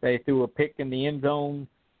deep. They threw a pick in the end zone,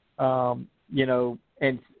 and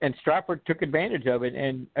Stratford took advantage of it.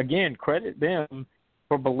 And, again, credit them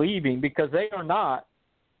for believing, because they are not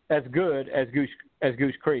as good as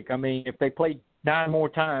Goose Creek. I mean, if they played 9 more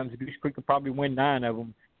times, Goose Creek would probably win 9 of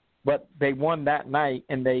them. But they won that night,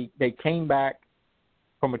 and they came back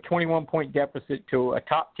from a 21-point deficit to a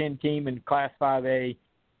top 10 team in Class 5A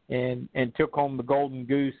and took home the Golden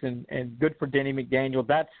Goose, and good for Denny McDaniel.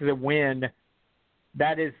 That's the win.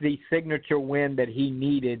 That is the signature win that he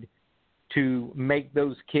needed to make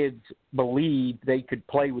those kids believe they could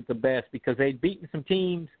play with the best, because they'd beaten some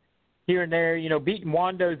teams here and there. Beating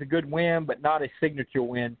Wando is a good win, but not a signature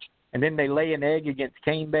win. And then they lay an egg against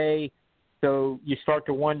Cane Bay, so you start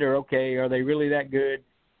to wonder, okay, are they really that good?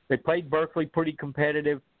 They played Berkeley pretty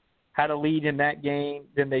competitive, had a lead in that game,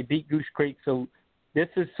 then they beat Goose Creek. So this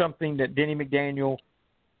is something that Denny McDaniel,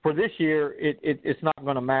 for this year, it's not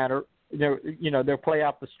going to matter. They'll play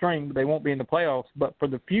out the string, but they won't be in the playoffs. But for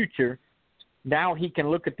the future, now he can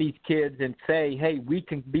look at these kids and say, hey, we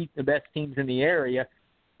can beat the best teams in the area,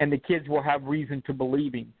 and the kids will have reason to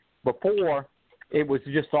believe him. Before, it was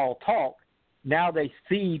just all talk. Now they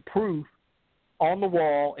see proof on the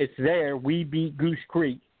wall. It's there. We beat Goose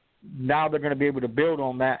Creek. Now they're going to be able to build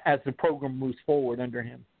on that as the program moves forward under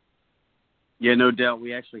him. Yeah, no doubt.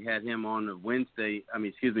 We actually had him on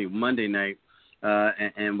Monday night,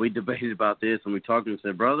 and we debated about this, and we talked to him and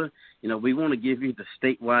said, brother, we want to give you the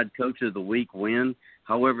statewide Coach of the Week win.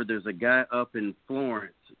 However, there's a guy up in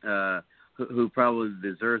Florence who probably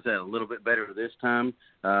deserves that a little bit better this time,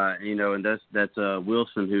 and that's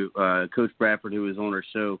Wilson, who Coach Bradford, who was on our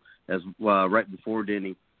show as right before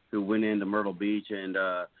Denny, who went into Myrtle Beach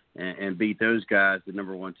and beat those guys, the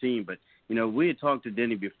number 1 team. But we had talked to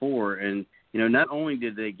Denny before, and not only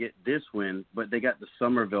did they get this win, but they got the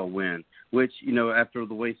Somerville win, which, after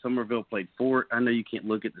the way Somerville played Fort, I know you can't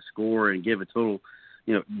look at the score and give a total,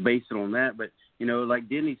 based it on that. But, like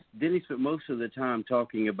Denny spent most of the time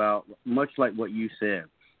talking about, much like what you said,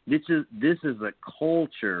 this is a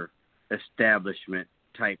culture establishment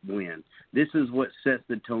type win. This is what sets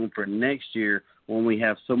the tone for next year when we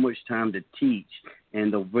have so much time to teach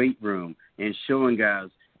and the weight room and showing guys,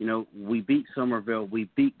 we beat Somerville, we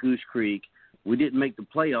beat Goose Creek. We didn't make the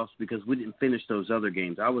playoffs because we didn't finish those other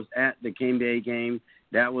games. I was at the Cane Bay game.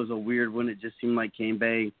 That was a weird one. It just seemed like Cane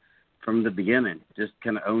Bay from the beginning just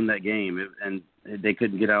kind of owned that game, and they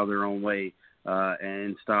couldn't get out of their own way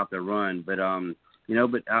and stop their run. But,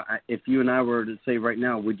 if you and I were to say right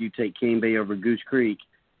now, would you take Cane Bay over Goose Creek?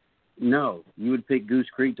 No, you would pick Goose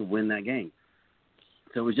Creek to win that game.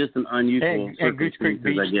 So it was just an unusual circumstance,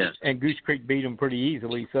 I guess. And Goose Creek beat them pretty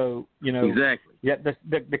easily. So, Exactly. Yeah,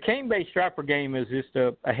 the Cane Bay Stratford game is just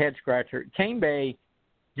a head scratcher. Cane Bay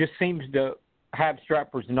just seems to have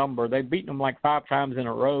Stratford's number. They've beaten them like 5 times in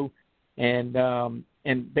a row, and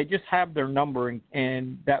they just have their number.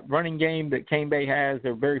 And that running game that Cane Bay has,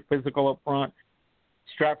 they're very physical up front.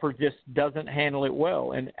 Stratford just doesn't handle it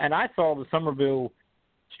well. And I saw the Somerville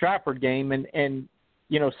Stratford game, and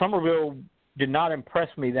Somerville did not impress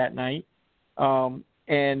me that night.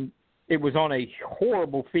 And it was on a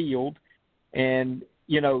horrible field. And,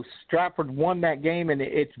 Stratford won that game, and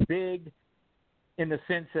it's big in the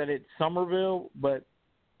sense that it's Somerville, but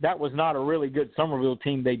that was not a really good Somerville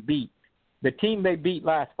team they beat. The team they beat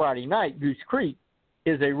last Friday night, Goose Creek,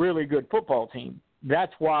 is a really good football team.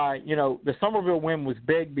 That's why, the Somerville win was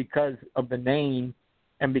big because of the name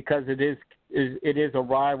and because it is a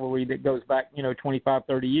rivalry that goes back, 25,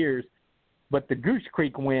 30 years. But the Goose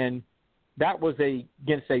Creek win, that was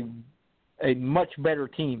against a much better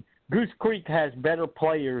team. Goose Creek has better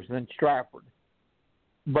players than Stratford,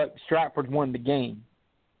 but Stratford won the game,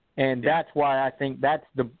 and that's why I think that's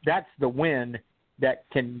the win that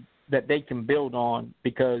they can build on,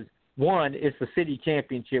 because one, it's the city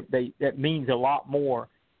championship. That means a lot more,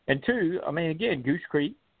 and two, again, Goose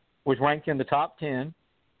Creek was ranked in the top 10,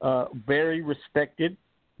 very respected,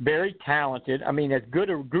 very talented. As good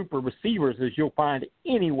a group of receivers as you'll find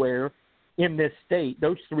anywhere in this state.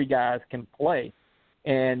 Those 3 guys can play.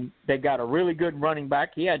 And they got a really good running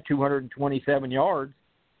back. He had 227 yards.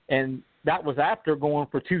 And that was after going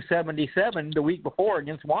for 277 the week before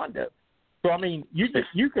against Wando. So, I mean,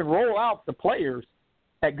 you can roll out the players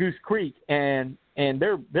at Goose Creek, and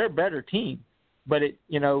they're a better team. But,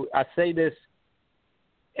 I say this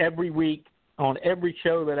every week on every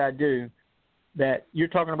show that I do, that you're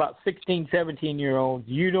talking about 16, 17-year-olds.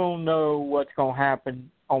 You don't know what's going to happen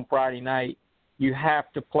on Friday night. You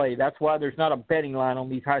have to play. That's why there's not a betting line on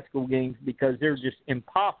these high school games, because they're just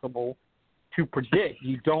impossible to predict.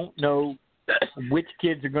 You don't know which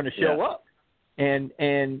kids are going to show up. And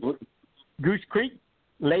Goose Creek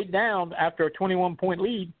laid down after a 21-point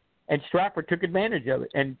lead, and Stratford took advantage of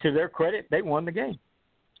it. And to their credit, they won the game.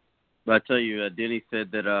 But I tell you, Denny said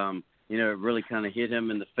that it really kind of hit him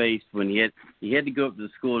in the face when he had to go up to the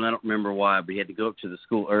school, and I don't remember why, but he had to go up to the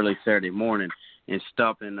school early Saturday morning and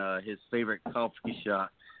stop in his favorite coffee shop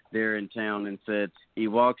there in town, and said he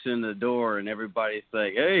walks in the door and everybody's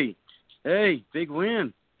like, hey, big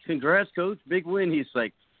win. Congrats, Coach, big win. He's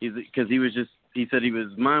like, because he said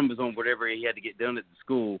his mind was on whatever he had to get done at the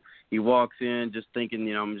school. He walks in just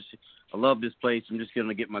thinking, I love this place. I'm just going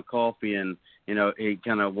to get my coffee. And, he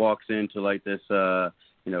kind of walks into like this,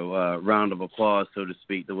 round of applause, so to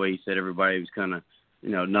speak, the way he said everybody was kind of,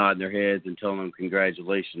 nodding their heads and telling him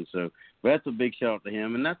congratulations. So that's a big shout out to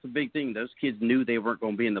him. And that's a big thing. Those kids knew they weren't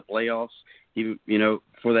going to be in the playoffs, even,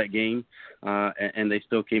 for that game, and they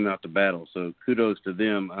still came out to battle. So kudos to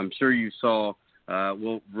them. I'm sure you saw,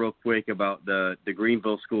 real quick about the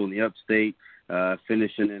Greenville school in the upstate,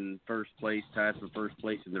 finishing in first place, tied for first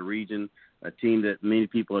place in the region, a team that many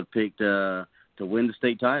people had picked to win the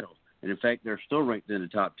state title. And, in fact, they're still ranked in the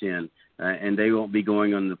top 10, and they won't be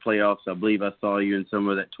going on the playoffs. I believe I saw you in some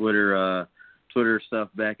of that Twitter stuff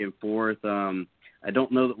back and forth. I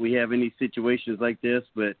don't know that we have any situations like this,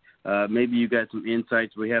 but maybe you got some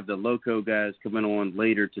insights. We have the Lowcou guys coming on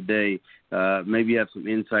later today. Maybe you have some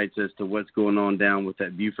insights as to what's going on down with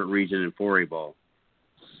that Beaufort region in 4A ball.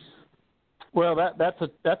 Well, that's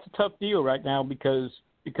a tough deal right now because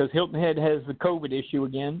Hilton Head has the COVID issue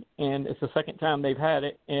again, and it's the second time they've had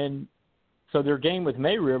it. And so their game with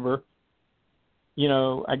May River,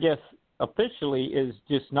 I guess officially is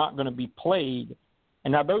just not going to be played.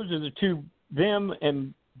 And now those are the two, them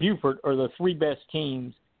and Beaufort are the three best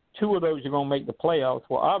teams. Two of those are going to make the playoffs.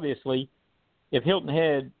 Well, obviously, if Hilton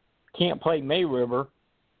Head can't play May River,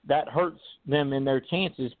 that hurts them in their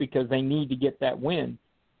chances because they need to get that win.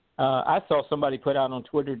 I saw somebody put out on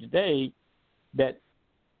Twitter today that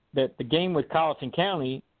the game with Colleton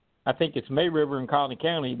County, I think it's May River and Colleton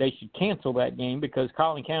County, they should cancel that game because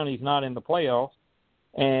Colleton County is not in the playoffs,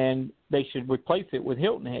 and they should replace it with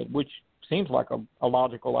Hilton Head, which seems like a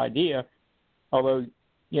logical idea, although,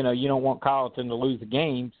 you don't want Colleton to lose the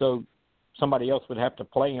game, so somebody else would have to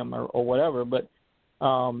play them or whatever. But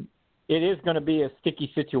it is going to be a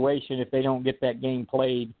sticky situation if they don't get that game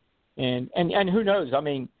played. And who knows? I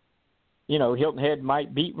mean, Hilton Head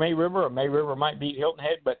might beat May River or May River might beat Hilton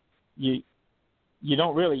Head, but you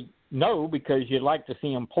don't really know because you'd like to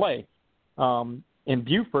see them play. And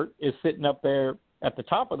Beaufort is sitting up there at the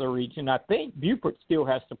top of the region. I think Beaufort still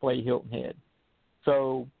has to play Hilton Head.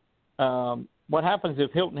 So what happens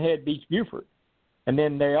if Hilton Head beats Beaufort? And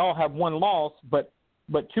then they all have one loss, but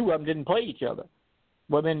two of them didn't play each other.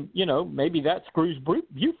 Well, then, maybe that screws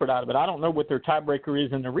Beaufort out of it. I don't know what their tiebreaker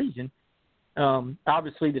is in the region.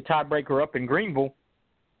 Obviously, the tiebreaker up in Greenville,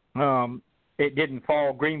 it didn't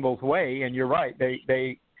fall Greenville's way, and you're right.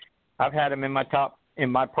 I've had them in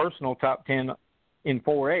my personal top 10 in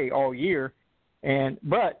 4A all year,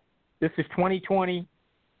 but this is 2020.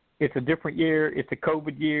 It's a different year. It's a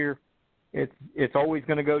COVID year. It's always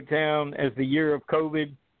going to go down as the year of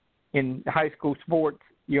COVID in high school sports.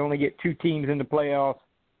 You only get two teams in the playoffs.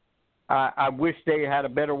 I wish they had a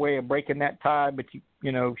better way of breaking that tie, but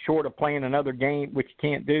short of playing another game, which you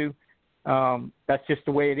can't do. That's just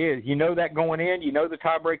the way it is. That going in, the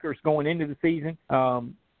tiebreaker is going into the season,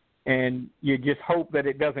 and you just hope that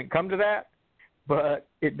it doesn't come to that, but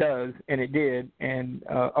it does, and it did. And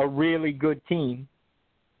a really good team,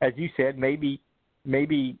 as you said, maybe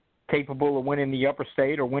capable of winning the upper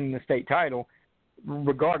state or winning the state title.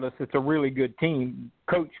 Regardless, it's a really good team,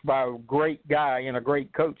 coached by a great guy and a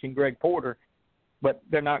great coach in Greg Porter, but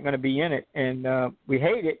they're not going to be in it, and we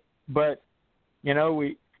hate it. But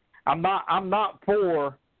I'm not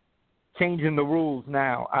for changing the rules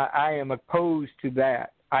now. I am opposed to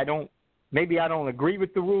that. I don't agree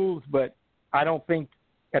with the rules, but I don't think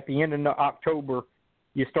at the end of October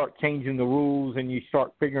you start changing the rules and you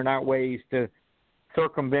start figuring out ways to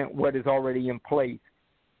circumvent what is already in place.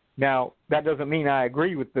 Now, that doesn't mean I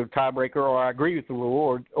agree with the tiebreaker or I agree with the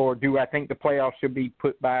rule or do I think the playoffs should be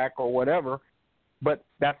put back or whatever. but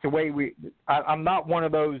that's the way I'm not one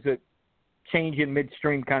of those that change in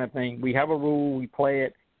midstream kind of thing. We have a rule, we play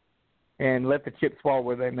it, and let the chips fall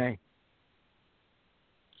where they may.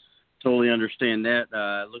 Totally understand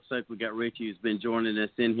that. Looks like we got Richie who's been joining us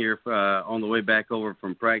in here on the way back over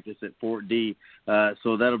from practice at Fort D.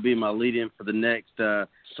 So that'll be my lead-in for the next.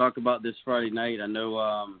 Talk about this Friday night. I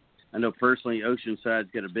know personally Oceanside's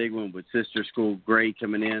got a big one with sister school Gray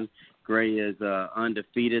coming in. Gray is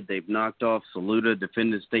undefeated. They've knocked off Saluda,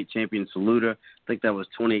 defending state champion Saluda. I think that was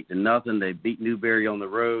 28-0. They beat Newberry on the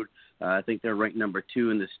road. I think they're ranked number 2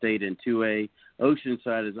 in the state in 2A.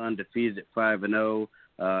 Oceanside is undefeated at 5-0.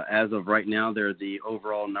 As of right now, they're the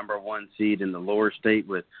overall number 1 seed in the lower state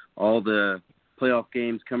with all the playoff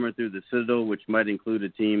games coming through the Citadel, which might include a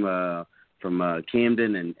team from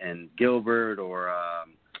Camden and Gilbert or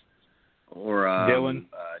Dillon,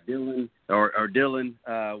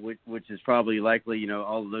 which is probably likely. You know,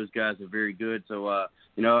 all of those guys are very good. So,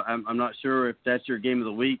 I'm not sure if that's your game of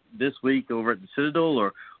the week this week over at the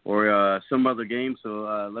Citadel or some other game.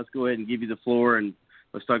 So let's go ahead and give you the floor and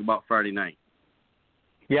let's talk about Friday night.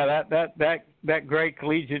 Yeah, that great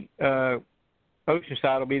Collegiate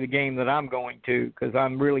Oceanside will be the game that I'm going to because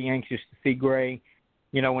I'm really anxious to see Gray.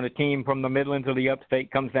 You know, when a team from the Midlands or the Upstate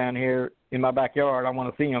comes down here in my backyard, I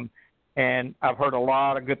want to see them. And I've heard a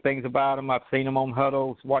lot of good things about them. I've seen them on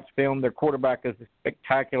huddles, watched film. Their quarterback is a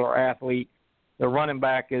spectacular athlete. Their running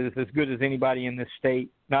back is as good as anybody in this state.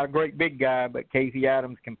 Not a great big guy, but Casey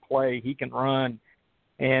Adams can play. He can run.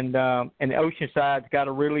 And Oceanside's got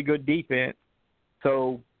a really good defense.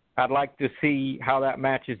 So I'd like to see how that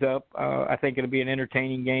matches up. I think it'll be an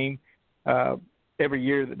entertaining game. Every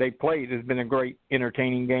year that they played has been a great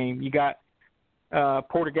entertaining game. You got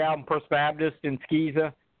Portugal and First Baptist in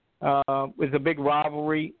Skeeza. Is a big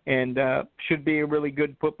rivalry and should be a really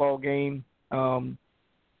good football game. Then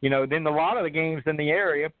a lot of the games in the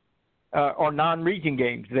area are non-region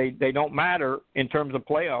games. They don't matter in terms of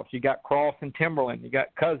playoffs. You got Cross and Timberland. You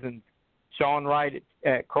got Cousins. Sean Wright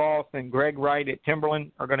at Cross and Greg Wright at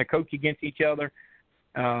Timberland are going to coach against each other.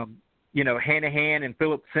 Hanahan and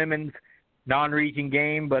Philip Simmons, non-region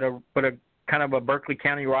game, but a kind of a Berkeley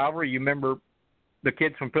County rivalry. You remember the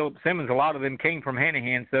kids from Philip Simmons, a lot of them came from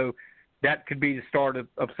Hanahan, so that could be the start of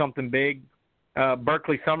something big.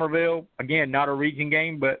 Berkeley-Somerville, again, not a region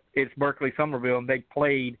game, but it's Berkeley-Somerville, and they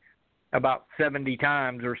played about 70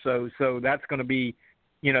 times or so. So that's going to be,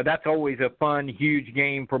 that's always a fun, huge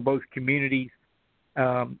game for both communities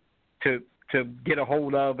to get a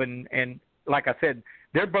hold of. And like I said,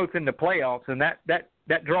 they're both in the playoffs, and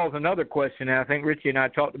that draws another question. And I think Richie and I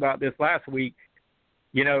talked about this last week.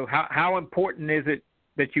 How important is it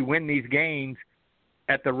that you win these games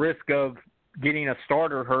at the risk of getting a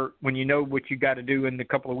starter hurt when you know what you got to do in a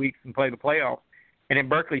couple of weeks and play the playoffs? And in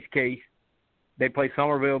Berkeley's case, they play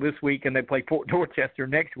Somerville this week and they play Fort Dorchester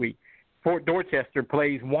next week. Fort Dorchester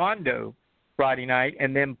plays Wando Friday night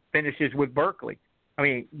and then finishes with Berkeley. I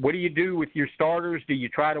mean, what do you do with your starters? Do you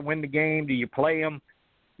try to win the game? Do you play them?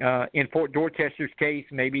 In Fort Dorchester's case,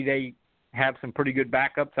 maybe they have some pretty good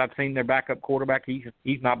backups. I've seen their backup quarterback.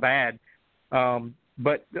 He's not bad.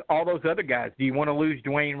 But all those other guys, do you want to lose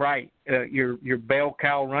Dwayne Wright, your bell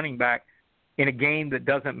cow running back, in a game that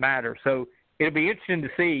doesn't matter? So it'll be interesting to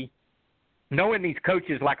see. Knowing these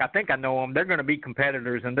coaches, like I think I know them, they're going to be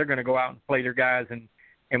competitors, and they're going to go out and play their guys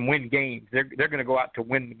and win games. They're going to go out to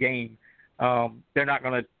win the game. They're not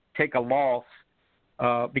going to take a loss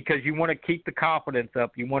because you want to keep the confidence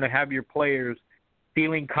up. You want to have your players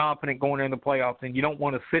feeling confident going into the playoffs, and you don't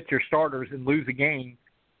want to sit your starters and lose a game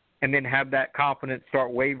and then have that confidence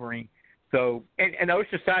start wavering. So, and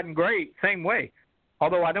Oceanside and Gray, same way.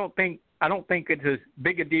 Although I don't think it's as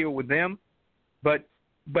big a deal with them, but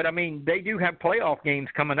I mean, they do have playoff games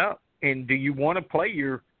coming up, and do you want to play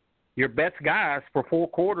your best guys for 4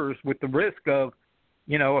 quarters with the risk of,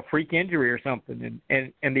 a freak injury or something?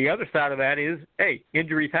 And the other side of that is, hey,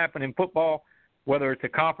 injuries happen in football, whether it's a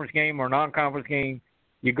conference game or a non-conference game.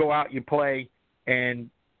 You go out, you play, and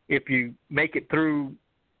if you make it through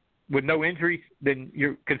with no injuries, then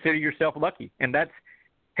you consider yourself lucky. And that's,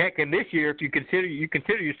 heck, in this year, if you consider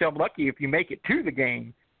yourself lucky if you make it to the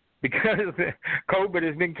game, because COVID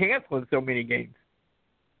has been canceling so many games.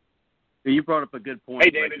 You brought up a good point.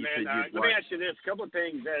 Hey, David, man, let me ask you this. A couple of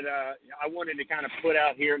things that I wanted to kind of put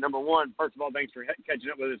out here. Number one, first of all, thanks for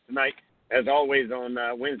catching up with us tonight, as always, on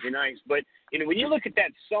Wednesday nights. But, when you look at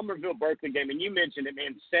that Somerville-Berkeley game, and you mentioned it,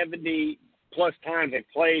 man, 70-plus times they've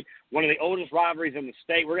played, one of the oldest rivalries in the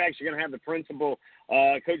state. We're actually going to have the principal,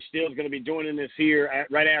 Coach Steele, is going to be joining us here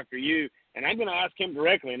right after you. And I'm going to ask him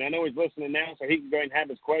directly, and I know he's listening now, so he can go ahead and have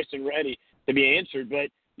his question ready to be answered.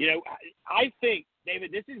 But, I think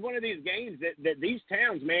David, this is one of these games that these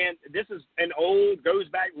towns, man, this is an goes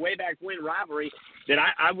back way back when rivalry that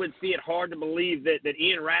I would see it hard to believe that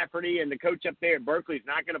Ian Rafferty and the coach up there at Berkeley is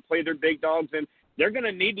not going to play their big dogs, and they're going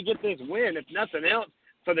to need to get this win, if nothing else,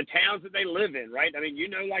 for the towns that they live in, right? I mean, you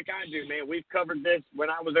know, like I do, man, we've covered this when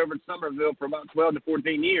I was over at Somerville for about 12 to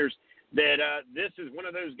 14 years, that this is one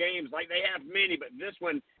of those games, like they have many, but this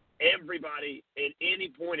one, everybody at any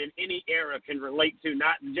point in any era can relate to,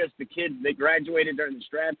 not just the kids that graduated during the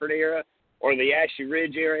Stratford era or the Ashley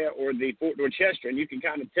Ridge area or the Fort Dorchester, and you can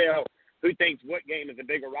kind of tell who thinks what game is a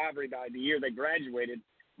bigger rivalry by the year they graduated.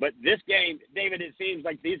 But this game, David, it seems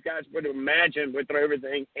like these guys would imagine with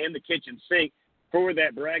everything and the kitchen sink for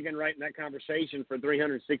that bragging right in that conversation for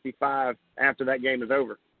 365 after that game is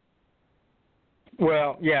over.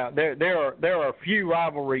 Well, yeah, there are a few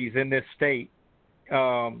rivalries in this state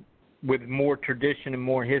with more tradition and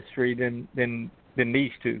more history than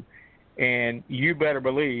these two, and you better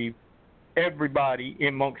believe everybody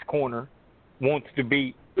in Moncks Corner wants to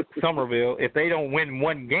beat Somerville. If they don't win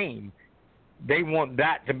one game, they want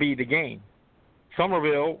that to be the game.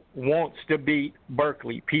 Somerville wants to beat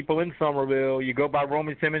Berkeley. People in Somerville, you go by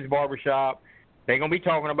Roman Simmons Barbershop, they're going to be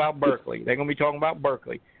talking about Berkeley. They're going to be talking about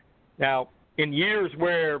Berkeley. Now, in years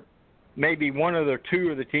where maybe one of the two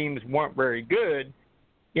of the teams weren't very good,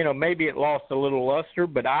 you know, maybe it lost a little luster.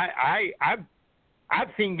 But I've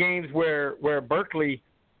seen games where Berkeley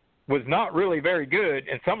was not really very good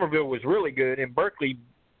and Somerville was really good, and Berkeley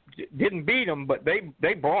didn't beat them, but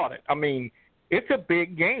they brought it. I mean, it's a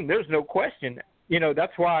big game. There's no question. You know,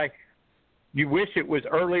 that's why you wish it was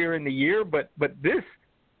earlier in the year, but this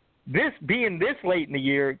being this late in the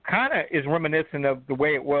year kind of is reminiscent of the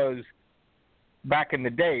way it was back in the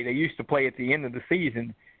day. They used to play at the end of the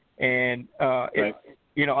season, and right.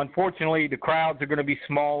 You know, unfortunately, the crowds are going to be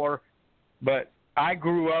smaller. But I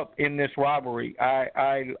grew up in this rivalry.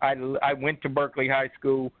 I went to Berkeley High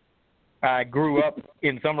School. I grew up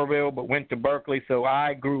in Somerville, but went to Berkeley, so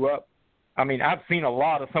I grew up. I mean, I've seen a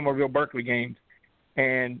lot of Somerville-Berkeley games,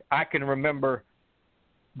 and I can remember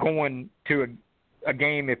going to a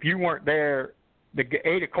game. If you weren't there, the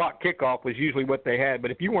 8 o'clock kickoff was usually what they had,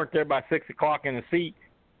 but if you weren't there by 6 o'clock in a seat,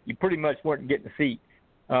 you pretty much weren't getting a seat.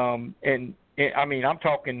 I mean, I'm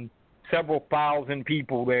talking several thousand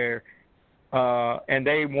people there, and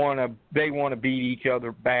they want to beat each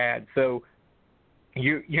other bad. So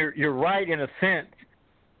you're right in a sense,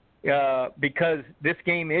 because this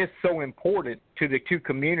game is so important to the two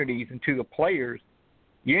communities and to the players.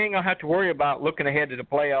 You ain't gonna have to worry about looking ahead to the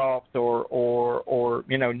playoffs or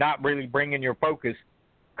you know, not really bringing your focus,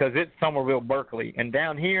 because it's Somerville Berkeley, and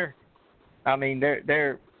down here, I mean,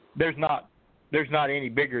 there's not any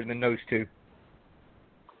bigger than those two.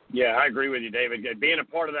 Yeah, I agree with you, David. Being a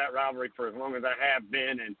part of that rivalry for as long as I have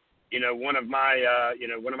been, and you know, one of my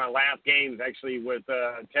last games actually with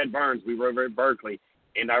Ted Burns, we were over at Berkeley,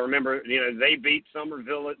 and I remember, you know, they beat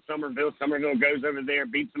Somerville at Somerville. Somerville goes over there,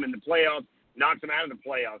 beats them in the playoffs, knocks them out of the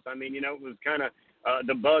playoffs. I mean, you know, it was kind of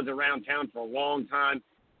the buzz around town for a long time.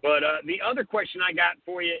 But the other question I got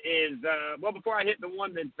for you is, well, before I hit the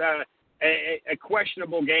one that's a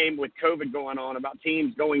questionable game with COVID going on, about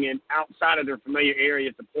teams going in outside of their familiar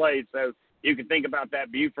area to play. So you can think about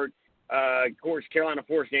that Beaufort, of course, Carolina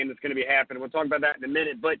Force game that's going to be happening. We'll talk about that in a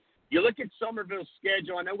minute. But you look at Somerville's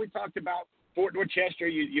schedule. I know we talked about Fort Dorchester.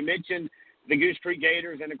 You mentioned the Goose Creek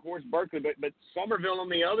Gators and, of course, Berkeley. But Somerville on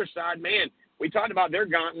the other side, man, we talked about their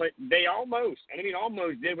gauntlet. They almost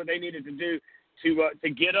did what they needed to do to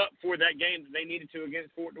get up for that game that they needed to against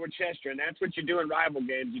Fort Dorchester. And that's what you do in rival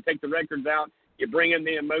games. You take the records out, you bring in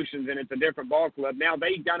the emotions, and it's a different ball club. Now they're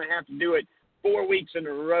going to have to do it 4 weeks in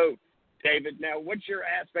a row, David. Now, what's your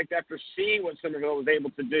aspect after seeing what Somerville was able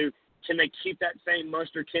to do? Can they keep that same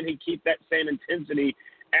muster? Can he keep that same intensity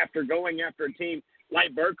after going after a team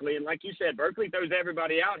like Berkeley? And like you said, Berkeley throws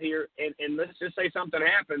everybody out here, and let's just say something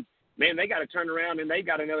happens. Man, they got to turn around, and they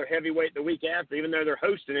got another heavyweight the week after, even though they're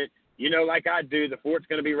hosting it. You know, like I do, the Fort's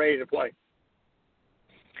going to be ready to play.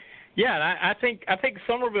 Yeah, and I think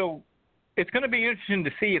Somerville, it's going to be interesting to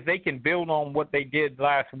see if they can build on what they did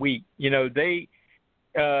last week. You know, they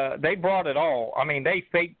brought it all. I mean, they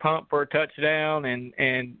fake punt for a touchdown,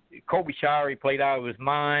 and Colby Shirey played out of his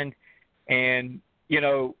mind. And, you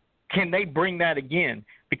know, can they bring that again?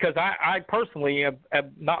 Because I personally have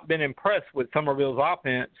not been impressed with Somerville's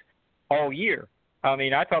offense all year. I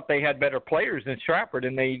mean, I thought they had better players than Stratford,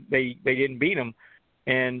 and they didn't beat them.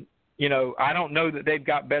 And, you know, I don't know that they've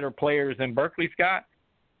got better players than Berkeley's got,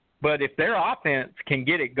 but if their offense can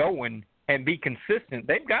get it going and be consistent,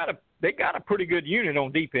 they've got a pretty good unit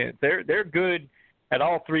on defense. They're good at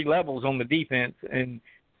all three levels on the defense. And,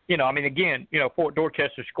 again, Fort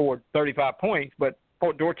Dorchester scored 35 points, but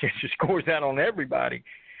Fort Dorchester scores that on everybody.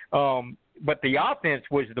 But the offense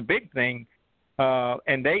was the big thing,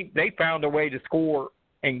 and they found a way to score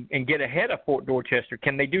and get ahead of Fort Dorchester.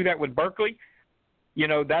 Can they do that with Berkeley?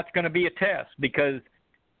 That's going to be a test, because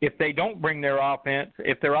if they don't bring their offense,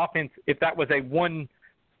 if that was a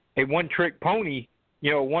one-trick pony,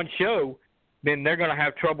 one show, then they're going to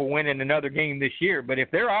have trouble winning another game this year. But if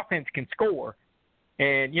their offense can score,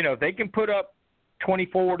 and if they can put up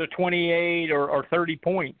 24 to 28 or 30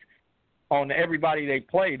 points on everybody they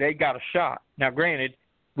play, they got a shot. Now, granted,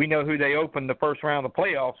 we know who they opened the first round of the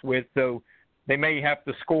playoffs with, so they may have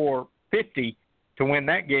to score 50 to win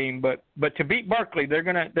that game. But to beat Berkeley, they're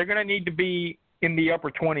gonna need to be in the upper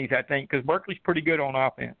 20s, I think, because Berkeley's pretty good on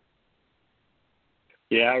offense.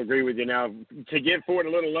 Yeah, I agree with you. Now, to give Ford a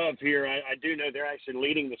little love here, I do know they're actually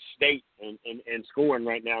leading the state in scoring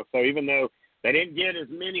right now. So even though they didn't get as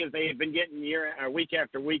many as they had been getting week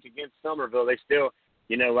after week against Somerville, they still,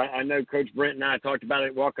 I know Coach Brent and I talked about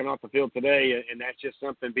it walking off the field today, and that's just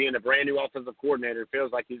something, being a brand-new offensive coordinator, it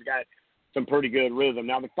feels like he's got some pretty good rhythm.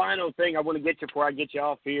 Now, the final thing I want to get to before I get you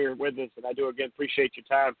off here with us, and I do, again, appreciate your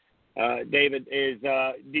time, David, is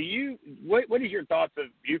what is your thoughts of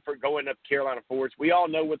Buford going up to Carolina Forest? We all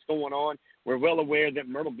know what's going on. We're well aware that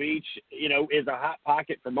Myrtle Beach, is a hot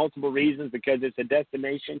pocket for multiple reasons, because it's a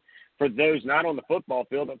destination for those not on the football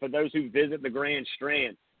field, but for those who visit the Grand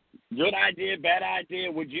Strand. Good idea, bad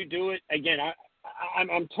idea? Would you do it? Again,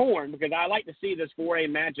 I'm torn, because I like to see this 4A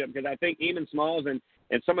matchup, because I think Eamon Smalls and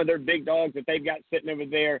some of their big dogs that they've got sitting over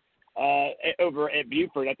there over at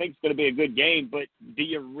Buford, I think it's going to be a good game. But do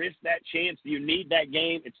you risk that chance? Do you need that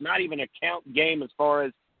game? It's not even a count game as far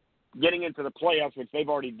as getting into the playoffs, which they've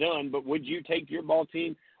already done. But would you take your ball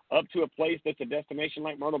team up to a place that's a destination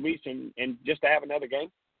like Myrtle Beach and just to have another game?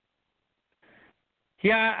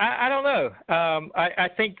 Yeah, I don't know. I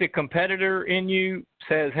think the competitor in you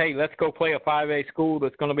says, hey, let's go play a 5A school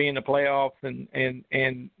that's going to be in the playoffs,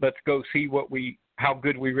 and let's go see how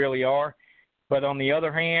good we really are. But on the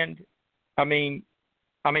other hand, I mean,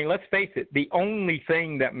 let's face it, the only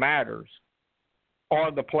thing that matters are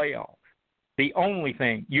the playoffs. The only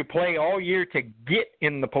thing. You play all year to get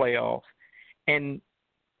in the playoffs, and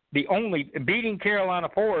beating Carolina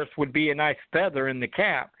Forest would be a nice feather in the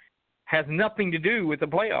cap. Has nothing to do with the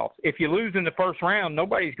playoffs. If you lose in the first round,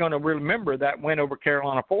 nobody's going to remember that win over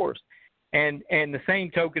Carolina Forest. And the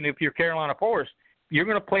same token, if you're Carolina Forest, you're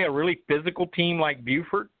going to play a really physical team like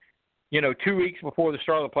Buford, 2 weeks before the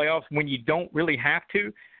start of the playoffs, when you don't really have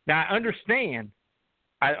to. Now, I understand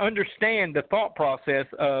the thought process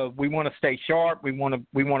of we want to stay sharp, we want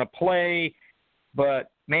to play,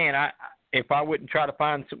 but man, if I wouldn't try to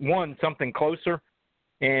find something closer,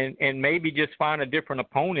 and maybe just find a different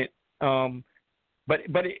opponent.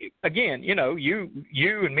 But again, you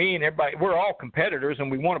and me and everybody, we're all competitors,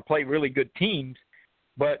 and we want to play really good teams.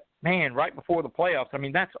 But man, right before the playoffs, I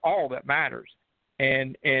mean, that's all that matters.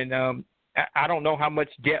 And I don't know how much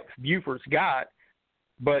depth Buford's got,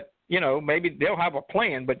 but maybe they'll have a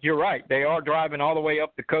plan. But you're right, they are driving all the way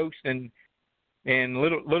up the coast, and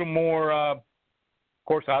little more. Of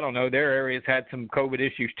course, I don't know. Their area's had some COVID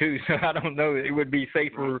issues too, so I don't know. It would be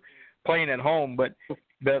safer playing at home, but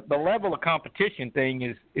the level of competition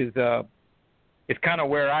thing is kind of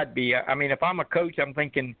where I'd be. I mean, if I'm a coach, I'm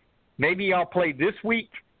thinking maybe I'll play this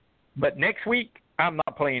week, but next week I'm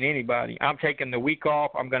not playing anybody. I'm taking the week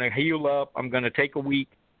off. I'm going to heal up. I'm going to take a week,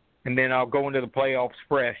 and then I'll go into the playoffs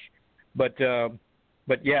fresh. But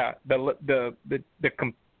yeah, the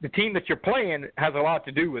team that you're playing has a lot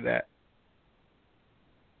to do with that.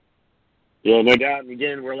 Yeah, no doubt. And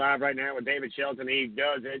again, we're live right now with David Shelton. He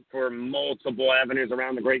does it for multiple avenues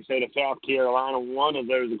around the great state of South Carolina. One of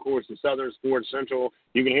those, of course, is Southern Sports Central.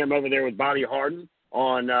 You can hear him over there with Bobby Harden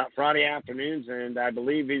on Friday afternoons, and I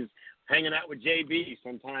believe he's hanging out with JB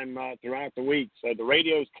sometime throughout the week. So the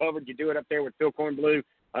radio's covered. You do it up there with Phil Kornblue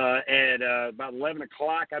at about 11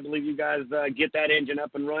 o'clock. I believe you guys get that engine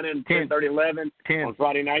up and running, 10:30, 11 on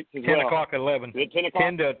Friday nights as 10 well. 10 o'clock at 11. 10 o'clock?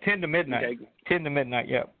 10 to midnight. Okay. 10 to midnight,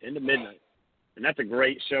 yeah. 10 to midnight. And that's a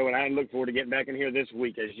great show, and I look forward to getting back in here this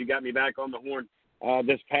week, as you got me back on the horn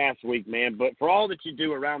this past week, man. But for all that you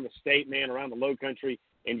do around the state, man, around the low country,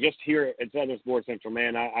 and just here at Southern Sports Central,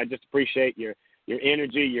 man, I just appreciate your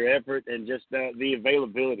energy, your effort, and just the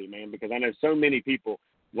availability, man, because I know so many people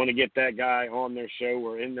want to get that guy on their show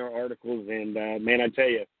or in their articles. And, man, I tell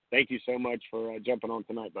you, thank you so much for jumping on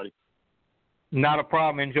tonight, buddy. Not a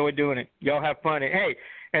problem. Enjoy doing it. Y'all have fun. Hey,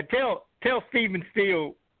 and tell Stephen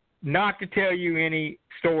Steele not to tell you any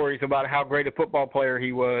stories about how great a football player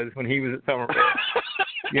he was when he was at Somerville.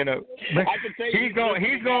 I can tell you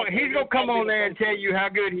he's gonna come on there and tell you how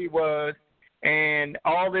good he was and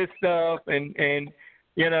all this stuff and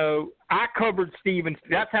you know, I covered Steven.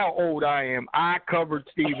 That's how old I am. I covered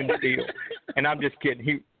Steven Steele, and I'm just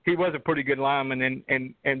kidding. He was a pretty good lineman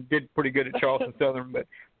and did pretty good at Charleston Southern,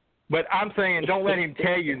 but I'm saying don't let him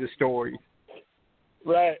tell you the stories.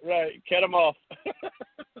 Right. Cut him off.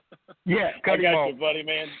 Yeah, cut him off. I got you, buddy,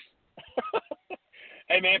 man.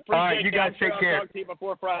 Hey, man, appreciate all right, you guys take care. I'll talk to you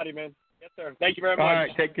before Friday, man. Yes, sir. Thank you very much. All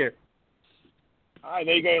right, take care. All right,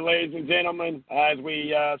 there you go, ladies and gentlemen, as we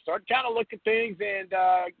start to kind of look at things and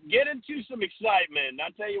get into some excitement. I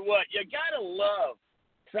tell you what, you got to love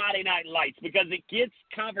Friday Night Lights because it gets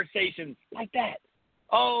conversations like that.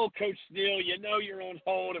 Oh, Coach Steele, you know you're on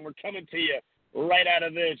hold, and we're coming to you right out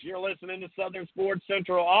of this. You're listening to Southern Sports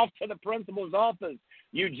Central, off to the principal's office.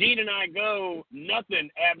 Eugene and I go, nothing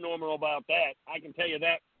abnormal about that. I can tell you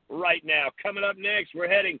that right now. Coming up next, we're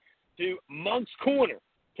heading to Moncks Corner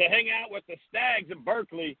to hang out with the Stags of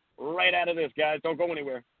Berkeley right out of this, guys. Don't go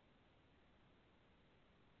anywhere.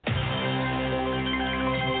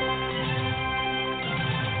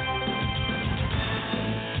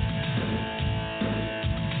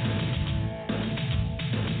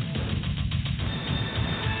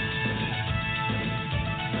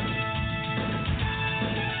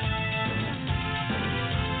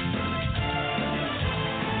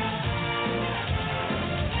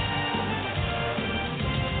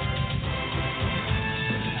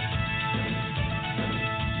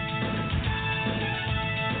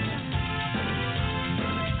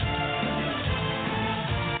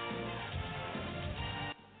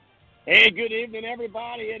 Hey, good evening,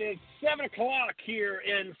 everybody. It is 7 o'clock here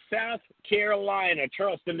in South Carolina,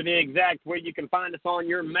 Charleston to be exact, where you can find us on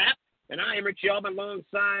your map. And I am Richie Alban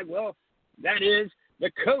alongside, well, that is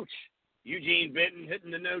the coach, Eugene Benton,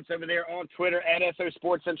 hitting the notes over there on Twitter at SO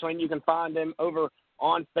Sports Central, and you can find them over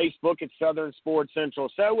on Facebook at Southern Sports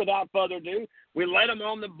Central. So without further ado, we let them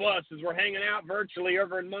on the bus as we're hanging out virtually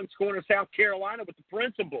over in Moncks Corner, South Carolina with the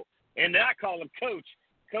principal. And I call him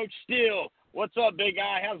Coach Steele. What's up, big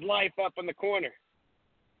guy? How's life up in the corner?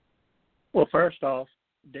 Well, first off,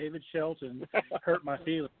 David Shelton hurt my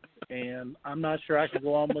feelings, and I'm not sure I can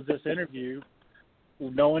go on with this interview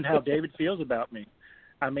knowing how David feels about me.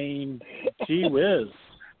 I mean, gee whiz.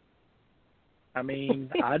 I mean,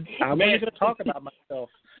 I'm only going to talk about myself.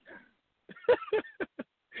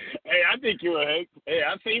 Hey, I think you were. Hey,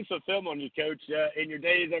 I've seen some film on you, Coach, in your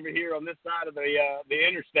days over here on this side of the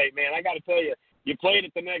interstate, man. I got to tell you, you played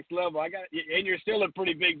at the next level. And you're still a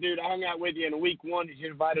pretty big dude. I hung out with you in week one as you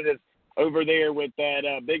invited us over there with that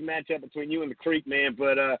big matchup between you and the Creek, man.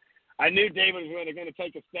 But I knew David was going to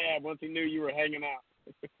take a stab once he knew you were hanging out.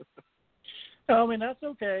 I mean, that's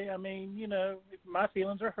okay. I mean, you know, my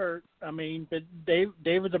feelings are hurt. I mean, but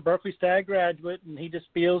David's a Berkeley Stag graduate, and he just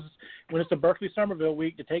feels when it's a Berkeley Somerville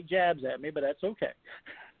week to take jabs at me, but that's okay.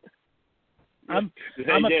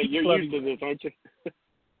 You're used to this, aren't you?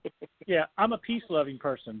 Yeah, I'm a peace-loving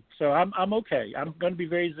person, so I'm okay. I'm going to be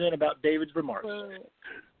very zen about David's remarks.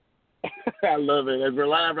 I love it. As we're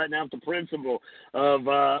live right now with the principal of,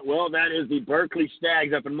 that is the Berkeley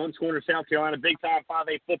Stags up in Moncks Corner, South Carolina. Big-time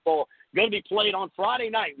 5A football going to be played on Friday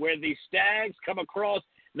night where the Stags come across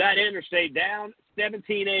that interstate down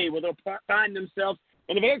 17A where they'll find themselves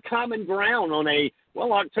in a very common ground on a,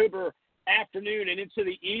 October afternoon and into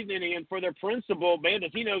the evening. And for their principal, man,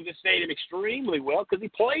 does he know this stadium extremely well because he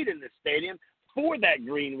played in this stadium for that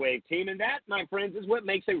Green Wave team. And that, my friends, is what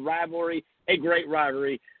makes a rivalry a great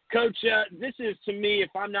rivalry. Coach, this is, to me, if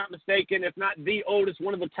I'm not mistaken, if not the oldest,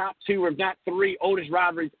 one of the top two, or if not three oldest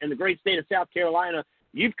rivalries in the great state of South Carolina.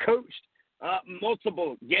 You've coached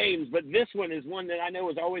multiple games, but this one is one that I know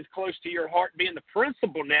is always close to your heart. Being the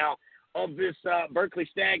principal now of this Berkeley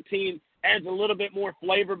Stag team adds a little bit more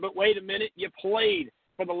flavor. But wait a minute, you played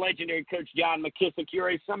for the legendary Coach John McKissick.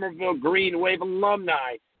 You're a Somerville Green Wave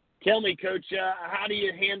alumni. Tell me, Coach, how do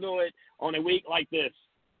you handle it on a week like this?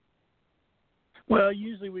 Well,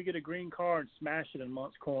 usually we get a green car and smash it in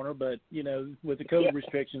Moncks Corner, but, you know, with the COVID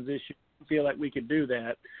restrictions this year, I feel like we could do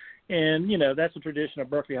that. And, you know, that's a tradition of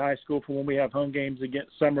Berkeley High School for when we have home games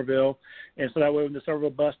against Somerville. And so that way when the Somerville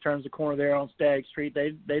bus turns the corner there on Stagg Street,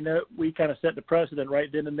 they know we kind of set the precedent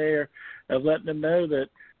right then and there of letting them know that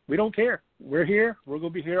we don't care. We're here. We're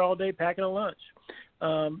going to be here all day packing a lunch.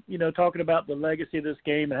 You know, talking about the legacy of this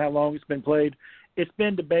game and how long it's been played, it's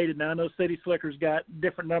been debated. Now, I know City Slicker's got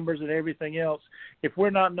different numbers and everything else. If we're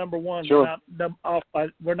not number one, sure,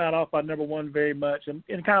 we're not off by number one very much. And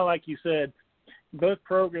kind of like you said, both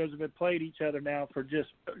programs have been played each other now for just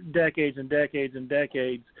decades and decades and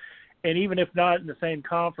decades. And even if not in the same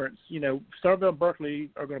conference, Somerville and Berkeley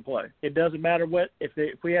are going to play. It doesn't matter if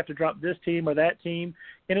we have to drop this team or that team.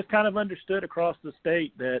 And it's kind of understood across the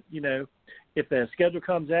state that, if the schedule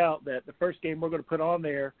comes out, that the first game we're going to put on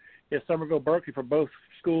there is Somerville Berkeley for both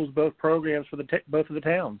schools, both programs for both of the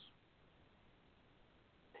towns.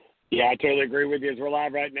 Yeah, I totally agree with you. As we're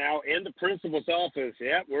live right now in the principal's office.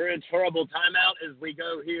 Yeah, we're in trouble. Timeout as we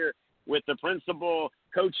go here with the principal,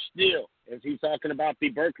 Coach Steele, as he's talking about the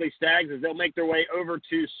Berkeley Stags as they'll make their way over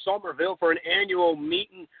to Somerville for an annual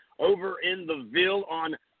meeting over in the Ville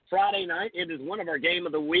on Friday night. It is one of our game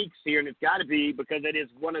of the weeks here, and it's got to be because it is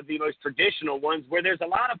one of the most traditional ones where there's a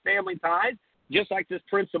lot of family ties, just like this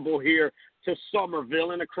principal here to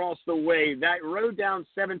Somerville and across the way. That road down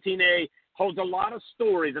 17A holds a lot of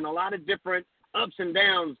stories and a lot of different ups and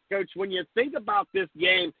downs. Coach, when you think about this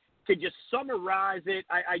game, could you summarize it,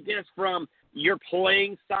 I guess, from your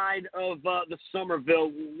playing side of the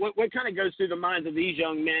Somerville? What kind of goes through the minds of these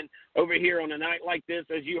young men over here on a night like this?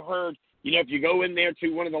 As you heard, if you go in there to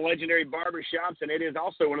one of the legendary barbershops, and it is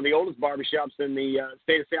also one of the oldest barbershops in the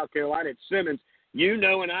state of South Carolina at Simmons,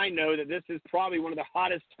 and I know that this is probably one of the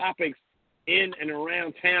hottest topics in and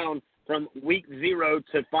around town from week 0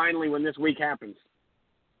 to finally when this week happens.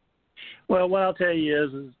 Well, what I'll tell you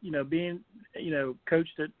is being,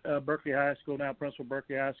 coached at Berkeley High School, now principal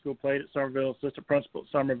Berkeley High School, played at Somerville, assistant principal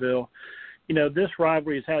at Somerville. This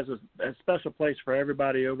rivalry has a special place for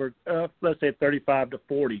everybody over, let's say, 35 to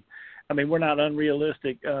 40. I mean, we're not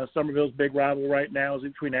unrealistic. Somerville's big rival right now is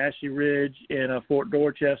between Ashley Ridge and Fort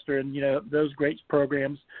Dorchester, and, those great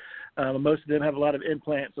programs. Most of them have a lot of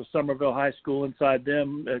implants of Somerville High School inside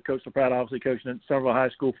them. Coach LaProud obviously coaching at Somerville High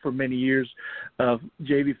School for many years.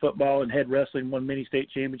 JV football and head wrestling, won many state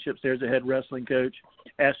championships there as a head wrestling coach.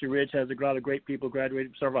 Ashley Ridge has a lot of great people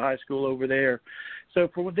graduated from Somerville High School over there. So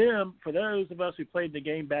for those of us who played the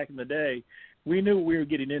game back in the day, we knew what we were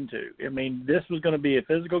getting into. I mean, this was going to be a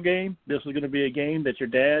physical game. This was going to be a game that your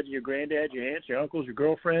dad, your granddad, your aunts, your uncles, your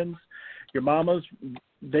girlfriends, your mamas,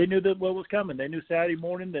 they knew that what was coming. They knew Saturday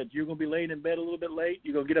morning that you're going to be laying in bed a little bit late.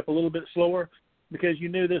 You're going to get up a little bit slower because you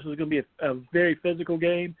knew this was going to be a very physical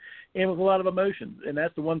game and with a lot of emotions. And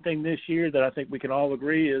that's the one thing this year that I think we can all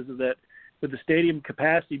agree is that with the stadium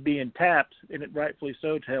capacity being tapped, and it rightfully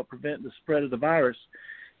so to help prevent the spread of the virus,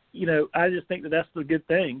 I just think that that's the good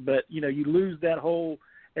thing. But, you lose that whole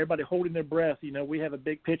everybody holding their breath. We have a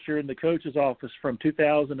big picture in the coach's office from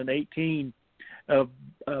 2018 of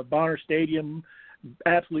Bonner Stadium,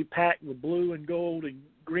 absolutely packed with blue and gold and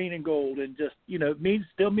green and gold, and just,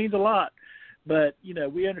 still means a lot. But,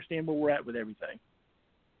 we understand where we're at with everything.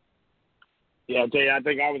 Yeah, I'll tell you, I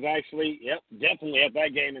think I was actually, definitely at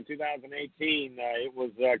that game in 2018. It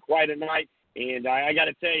was quite a night. And I got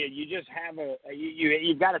to tell you, you just have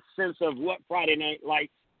you've got a sense of what Friday Night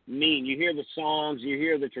Lights mean. You hear the songs, you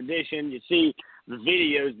hear the tradition, you see the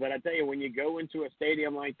videos. But I tell you, when you go into a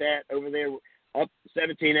stadium like that over there up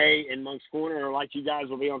 17A in Moncks Corner, or like you guys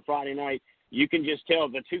will be on Friday night, you can just tell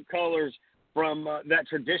the two colors from that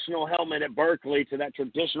traditional helmet at Berkeley to that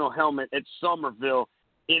traditional helmet at Somerville.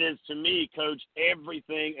 It is, to me, Coach,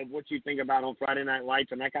 everything of what you think about on Friday Night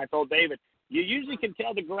Lights. And like I told David, you usually can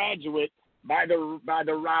tell the graduate by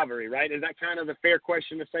the rivalry, right? Is that kind of the fair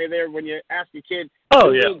question to say there when you ask a kid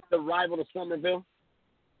who's the rival to Somerville?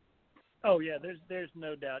 Oh yeah, there's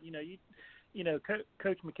no doubt.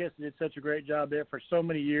 Coach McKissick did such a great job there for so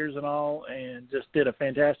many years and all, and just did a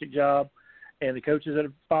fantastic job. And the coaches that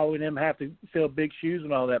are following him have to fill big shoes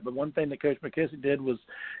and all that. But one thing that Coach McKissick did was,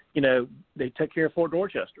 they took care of Fort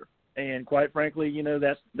Dorchester. And quite frankly,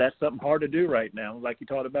 that's something hard to do right now. Like you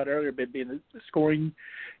talked about earlier, being the scoring,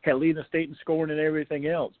 leading the state in scoring and everything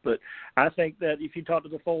else. But I think that if you talk to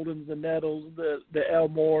the Foldens, the Nettles, the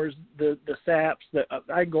Elmores, the Saps,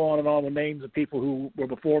 I can go on and on with names of people who were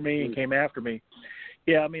before me and came after me.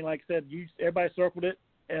 Yeah, I mean, like I said, everybody circled it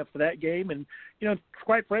for that game. And,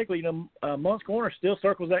 quite frankly, Moncks Corner still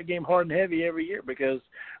circles that game hard and heavy every year because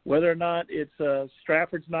whether or not it's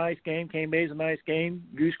Stratford's a nice game, Cane Bay's a nice game,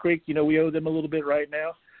 Goose Creek, we owe them a little bit right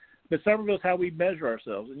now. But Somerville's how we measure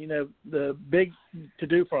ourselves. And, the big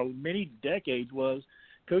to-do for many decades was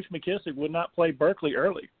Coach McKissick would not play Berkeley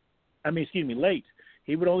late.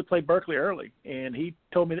 He would only play Berkeley early. And he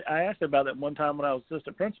told me, I asked him about that one time when I was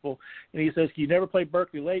assistant principal, and he says, you never play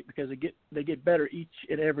Berkeley late because they get better each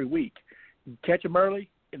and every week. You catch them early,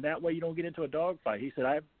 and that way you don't get into a dogfight. He said,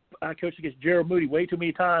 I coached against Gerald Moody way too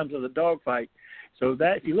many times as a dogfight. So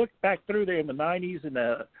that if you look back through there in the 90s and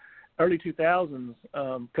the early 2000s,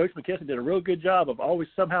 Coach McKissick did a real good job of always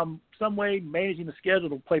somehow, some way managing the schedule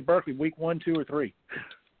to play Berkeley week 1, 2, or 3.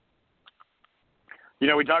 You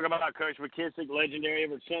know, we talk about Coach McKissick, legendary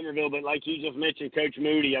over at Somerville, but like you just mentioned, Coach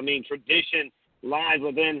Moody, I mean, tradition lies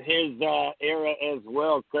within his era as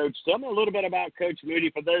well. Coach, tell me a little bit about Coach Moody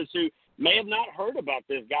for those who may have not heard about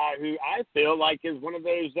this guy who I feel like is one of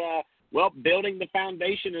those, building the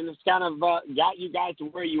foundation and has kind of got you guys to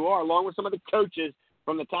where you are, along with some of the coaches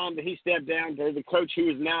from the time that he stepped down to the coach who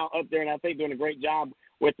is now up there and I think doing a great job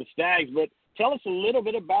with the Stags. But tell us a little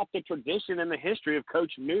bit about the tradition and the history of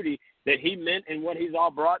Coach Moody that he meant and what he's all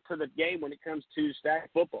brought to the game when it comes to Stag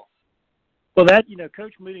football. Well, that,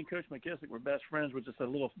 Coach Moody and Coach McKissick were best friends, which is a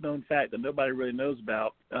little known fact that nobody really knows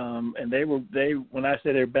about. And they when I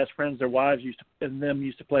say they're best friends, their wives used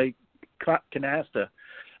to play canasta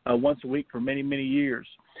once a week for many, many years.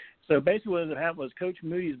 So basically what happened was Coach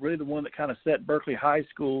Moody is really the one that kind of set Berkeley High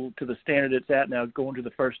School to the standard it's at now, going to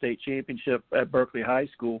the first state championship at Berkeley High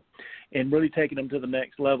School and really taking them to the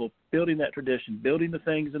next level, building that tradition, building the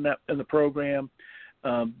things in the program,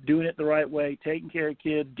 doing it the right way, taking care of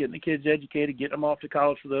kids, getting the kids educated, getting them off to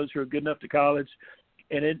college for those who are good enough to college.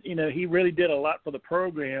 And, he really did a lot for the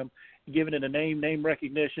program, giving it a name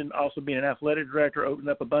recognition, also being an athletic director, opening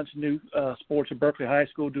up a bunch of new sports at Berkeley High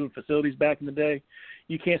School, doing facilities back in the day.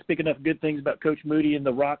 You can't speak enough good things about Coach Moody and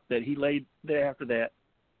the rock that he laid there after that.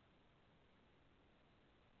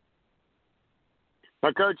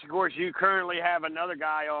 But, Coach, of course, you currently have another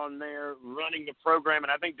guy on there running the program,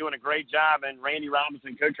 and I think doing a great job, and Randy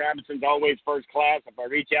Robinson. Coach Robinson's always first class. If I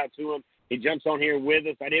reach out to him, he jumps on here with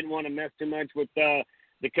us. I didn't want to mess too much with the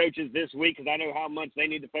coaches this week because I know how much they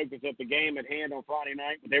need to focus at the game at hand on Friday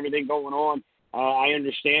night with everything going on. I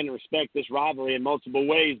understand and respect this rivalry in multiple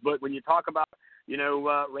ways, but when you talk about,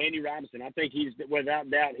 Randy Robinson, I think he's, without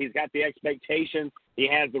doubt, he's got the expectation. He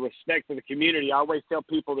has the respect for the community. I always tell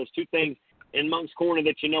people there's two things in Moncks Corner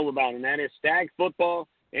that you know about, and that is Stag football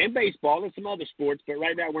and baseball and some other sports, but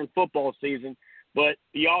right now we're in football season. But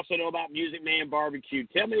you also know about Music Man Barbecue.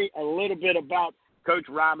 Tell me a little bit about Coach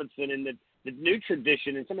Robinson and the new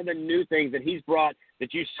tradition and some of the new things that he's brought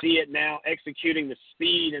that you see it now executing the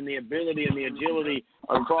speed and the ability and the agility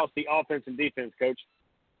across the offense and defense, Coach.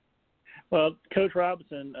 Well, Coach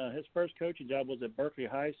Robinson, his first coaching job was at Berkeley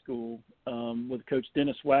High School with Coach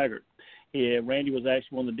Dennis Swaggart. Randy was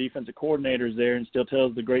actually one of the defensive coordinators there and still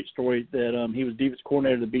tells the great story that he was defensive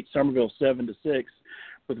coordinator to beat Somerville 7-6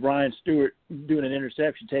 with Ryan Stewart doing an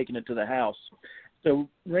interception, taking it to the house. So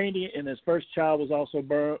Randy and his first child was also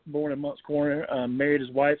born in Moncks Corner, married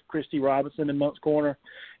his wife, Christy Robinson, in Moncks Corner.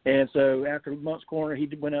 And so after Moncks Corner, he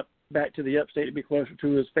went up back to the upstate to be closer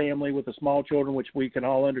to his family with the small children, which we can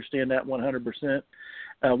all understand that 100%.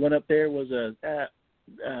 Went up there, was a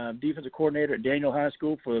defensive coordinator at Daniel High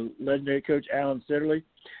School for legendary coach Alan Sitterly.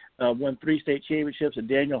 Won 3 state championships at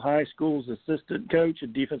Daniel High School as assistant coach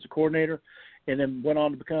and defensive coordinator, and then went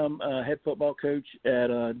on to become head football coach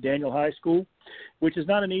at Daniel High School, which is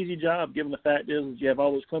not an easy job given the fact is you have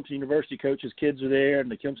all those Clemson University coaches, kids are there, and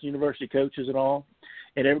the Clemson University coaches and all,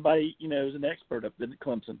 and everybody, is an expert up at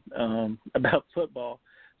Clemson about football.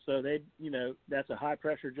 So that's a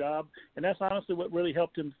high-pressure job, and that's honestly what really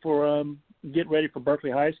helped him for get ready for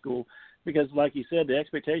Berkeley High School because, like you said, the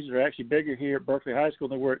expectations are actually bigger here at Berkeley High School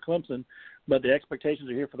than were at Clemson, but the expectations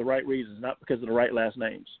are here for the right reasons, not because of the right last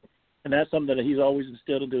names. And that's something that he's always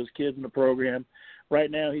instilled into his kids in the program.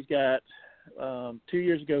 Right now he's got 2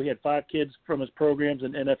 years ago he had 5 kids from his programs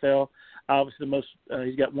in NFL. Obviously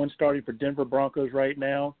he's got one starting for Denver Broncos right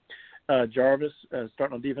now. Jarvis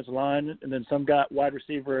starting on defensive line, and then some guy wide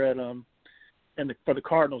receiver at for the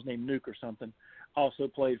Cardinals named Nuke or something also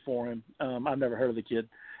played for him. I've never heard of the kid,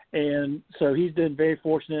 and so he's been very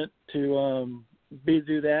fortunate to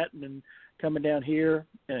do that. And then coming down here,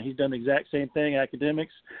 he's done the exact same thing.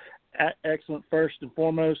 Academics, excellent first and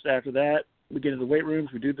foremost. After that, we get into the weight rooms.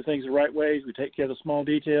 We do the things the right ways. We take care of the small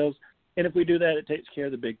details, and if we do that, it takes care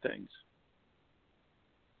of the big things.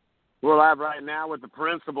 We're live right now with the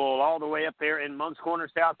principal all the way up there in Moncks Corner,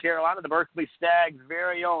 South Carolina, the Berkeley Stags'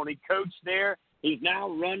 very own. He coached there. He's now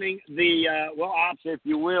running the, ops, if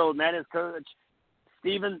you will, and that is Coach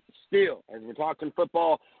Steele, as we're talking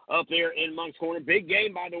football up there in Moncks Corner. Big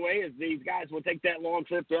game, by the way, as these guys will take that long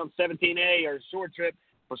trip down 17A or short trip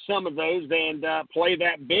for some of those and play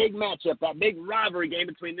that big matchup, that big rivalry game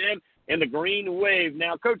between them and the Green Wave.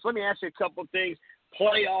 Now, Coach, let me ask you a couple of things.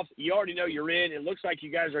 Playoffs, you already know you're in. It looks like you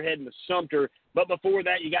guys are heading to Sumter. But before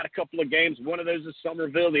that, you got a couple of games. One of those is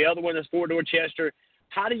Somerville. The other one is Fort Dorchester.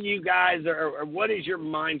 How do you guys, or what is your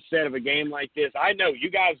mindset of a game like this? I know you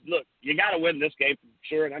guys, look, you got to win this game for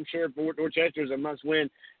sure. And I'm sure Fort Dorchester is a must-win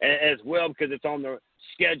as well because it's on the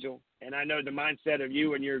schedule. And I know the mindset of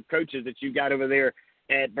you and your coaches that you got over there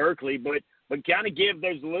at Berkeley. But but kind of give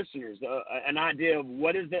those listeners an idea of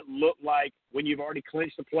what does it look like when you've already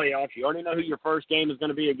clinched the playoffs. You already know who your first game is going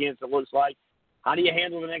to be against, it looks like. How do you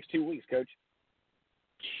handle the next 2 weeks, Coach?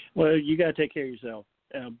 Well, you got to take care of yourself.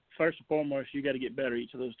 First and foremost, you got to get better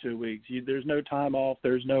each of those 2 weeks. There's no time off.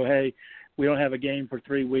 There's no, hey, we don't have a game for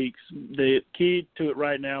 3 weeks. The key to it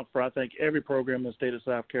right now for, I think, every program in the state of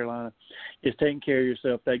South Carolina is taking care of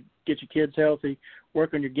yourself. Get your kids healthy,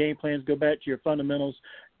 work on your game plans, go back to your fundamentals.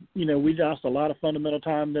 We lost a lot of fundamental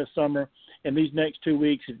time this summer. And these next 2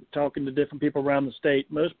 weeks, talking to different people around the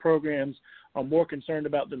state, most programs are more concerned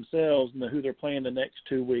about themselves than who they're playing the next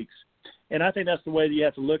 2 weeks. And I think that's the way that you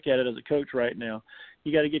have to look at it as a coach right now.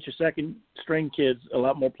 You got to get your second-string kids a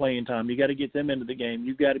lot more playing time. You got to get them into the game.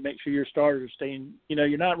 You got to make sure your starters are staying.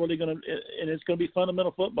 You're not really going to – and it's going to be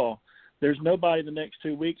fundamental football. There's nobody the next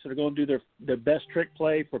 2 weeks that are going to do their best trick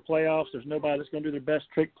play for playoffs. There's nobody that's going to do their best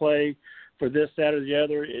trick play for this, that, or the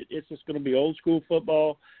other. It's just going to be old-school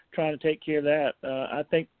football, trying to take care of that. I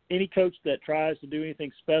think any coach that tries to do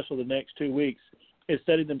anything special the next 2 weeks is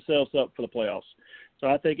setting themselves up for the playoffs. So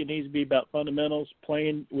I think it needs to be about fundamentals,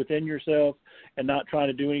 playing within yourself, and not trying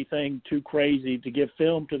to do anything too crazy to give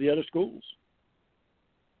film to the other schools.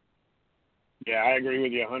 Yeah, I agree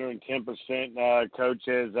with you 110%,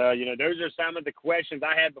 coaches. Those are some of the questions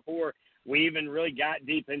I had before we even really got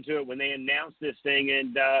deep into it when they announced this thing.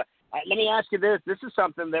 And let me ask you this. This is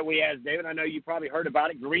something that we asked David. I know you probably heard about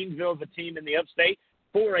it. Greenville's a team in the upstate.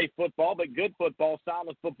 4A football, but good football,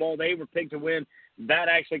 solid football. They were picked to win that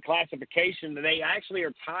actually classification. They actually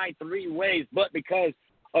are tied 3 ways, but because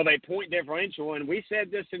of a point differential. And we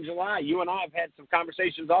said this in July. You and I have had some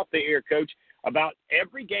conversations off the air, Coach, about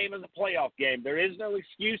every game is a playoff game. There is no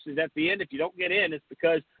excuses at the end. If you don't get in, it's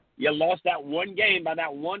because you lost that one game by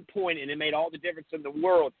that 1 point, and it made all the difference in the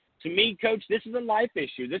world. To me, Coach, this is a life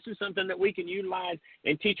issue. This is something that we can utilize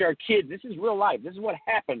and teach our kids. This is real life. This is what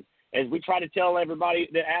happens. As we try to tell everybody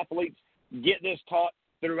that athletes get this taught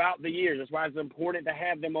throughout the years. That's why it's important to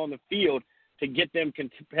have them on the field to get them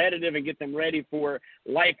competitive and get them ready for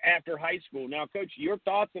life after high school. Now, Coach, your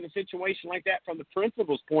thoughts in a situation like that from the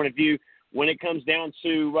principal's point of view when it comes down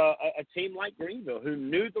to a team like Greenville who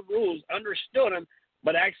knew the rules, understood them,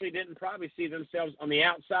 but actually didn't probably see themselves on the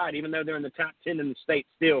outside, even though they're in the top 10 in the state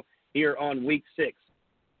still here on week 6.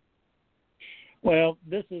 Well,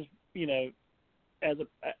 this is,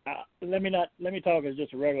 let me talk as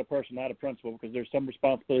just a regular person, not a principal, because there's some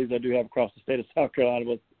responsibilities I do have across the state of South Carolina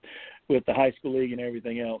with the high school league and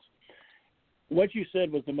everything else. What you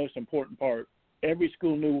said was the most important part. Every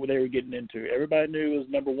school knew what they were getting into. Everybody knew it was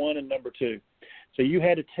number 1 and number 2. So you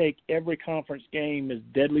had to take every conference game as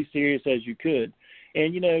deadly serious as you could.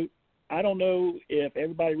 And, I don't know if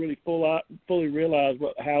everybody really fully realized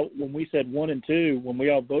how when we said 1 and 2, when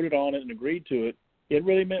we all voted on it and agreed to it, it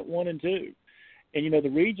really meant 1 and 2. And, the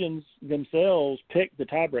regions themselves pick the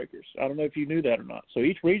tiebreakers. I don't know if you knew that or not. So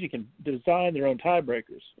each region can design their own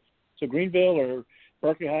tiebreakers. So Greenville or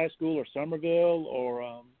Berkeley High School or Somerville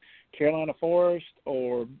or Carolina Forest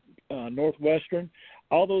or Northwestern,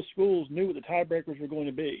 all those schools knew what the tiebreakers were going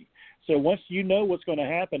to be. So once you know what's going to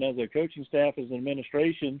happen as a coaching staff, as an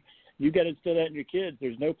administration, you got to instill that in your kids.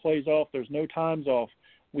 There's no plays off. There's no times off.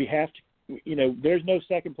 We have to, there's no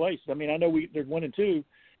second place. I mean, I know there's 1 and 2.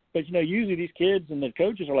 But, usually these kids and the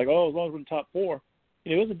coaches are like, oh, as long as we're in the top 4.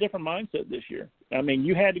 It was a different mindset this year. I mean,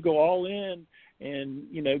 you had to go all in,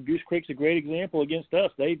 and, Goose Creek's a great example against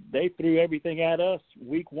us. They threw everything at us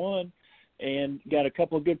week 1 and got a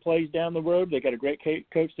couple of good plays down the road. They got a great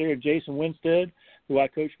coach there, Jason Winstead, who I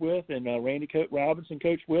coached with, and Randy Robinson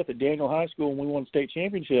coached with at Daniel High School when we won the state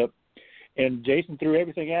championship. And Jason threw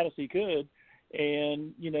everything at us he could.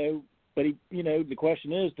 And, but the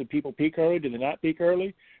question is, do people peak early? Do they not peak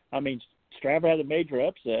early? I mean, Stratford had a major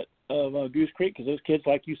upset of Goose Creek because those kids,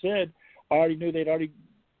 like you said, already knew they'd already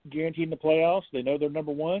guaranteed in the playoffs. They know they're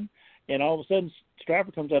number 1. And all of a sudden,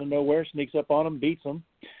 Stratford comes out of nowhere, sneaks up on them, beats them,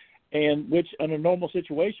 and which in a normal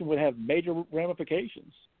situation would have major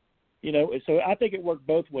ramifications. So I think it worked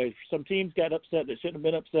both ways. Some teams got upset that shouldn't have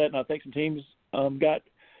been upset, and I think some teams got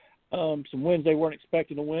some wins they weren't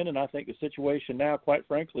expecting to win. And I think the situation now, quite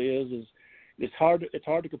frankly, is it's hard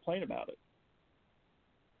to complain about it.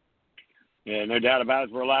 Yeah, no doubt about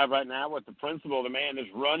it. We're live right now with the principal. The man is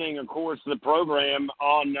running, of course, the program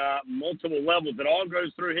on multiple levels. It all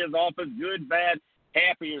goes through his office, good, bad,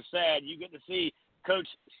 happy, or sad. You get to see Coach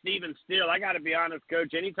Stephen Steele. I got to be honest,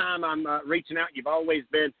 Coach, anytime I'm reaching out, you've always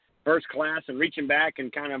been first class and reaching back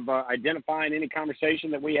and kind of identifying any conversation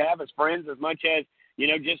that we have as friends as much as,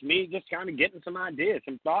 just me just kind of getting some ideas,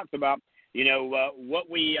 some thoughts about, what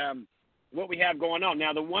we what we have going on.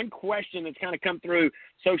 Now, the one question that's kind of come through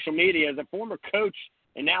social media as a former coach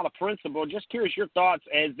and now the principal, just curious your thoughts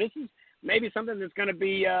as this is maybe something that's going to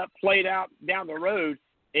be played out down the road,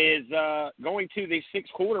 is going to the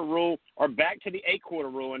 6-quarter rule or back to the 8-quarter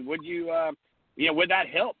rule. And would you, would that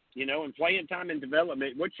help, in playing time and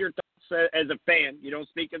development? What's your thoughts as a fan? You don't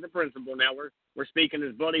speak as a principal now. We're speaking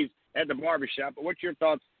as buddies at the barbershop. But what's your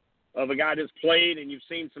thoughts of a guy that's played and you've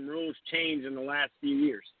seen some rules change in the last few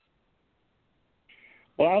years?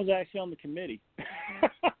 Well, I was actually on the committee.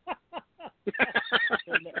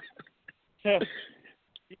 So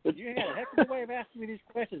you had a heck of a way of asking me these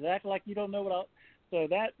questions, acting like you don't know what So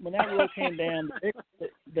that when that rule came down,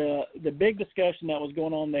 the big discussion that was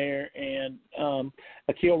going on there, and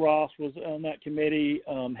Akil Ross was on that committee,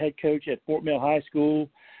 head coach at Fort Mill High School,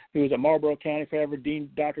 who was at Marlboro County forever.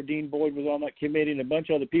 Dr. Dean Boyd was on that committee, and a bunch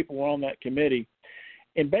of other people were on that committee.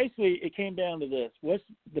 And basically, it came down to this: what's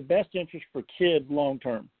the best interest for kids long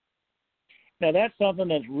term? Now, that's something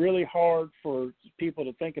that's really hard for people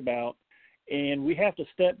to think about, and we have to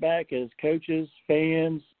step back as coaches,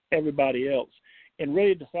 fans, everybody else, and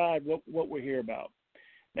really decide what we're here about.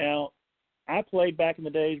 Now, I played back in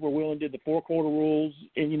the days where Willen did the 4-quarter rules,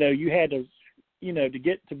 and, you had to, to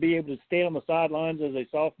get to be able to stand on the sidelines as a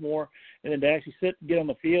sophomore and then to actually sit and get on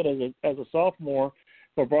the field as a sophomore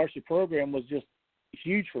for a varsity program was just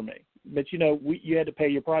huge for me. But, you had to pay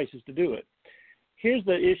your prices to do it. Here's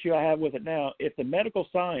the issue I have with it now. If the medical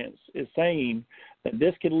science is saying that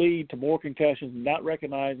this could lead to more concussions and not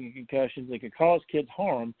recognizing concussions that could cause kids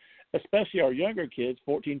harm, especially our younger kids,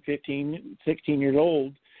 14, 15, 16 years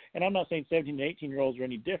old, and I'm not saying 17 and 18-year-olds are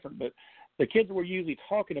any different, but the kids that we're usually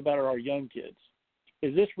talking about are our young kids.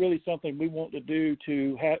 Is this really something we want to do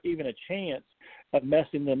to have even a chance of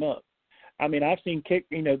messing them up? I mean, I've seen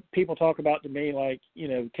people talk about to me like,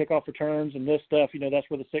 kickoff returns and this stuff, that's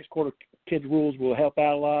where the 6-quarter kids rules will help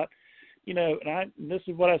out a lot. And this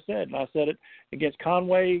is what I said, and I said it against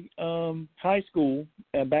Conway High School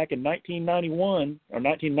back in 1991 or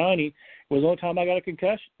 1990 was the only time I got a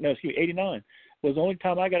concussion. No, excuse me, 89 was the only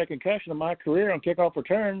time I got a concussion in my career on kickoff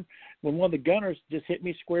return when one of the gunners just hit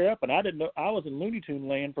me square up, and I didn't know I was in Looney Tune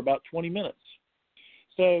land for about 20 minutes.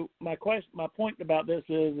 So my point about this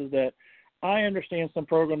is that I understand some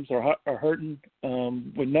programs are hurting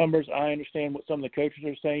with numbers. I understand what some of the coaches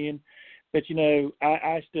are saying. But,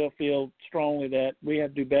 I still feel strongly that we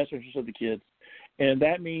have to do best interest of the kids. And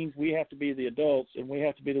that means we have to be the adults, and we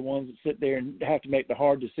have to be the ones that sit there and have to make the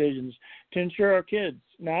hard decisions to ensure our kids.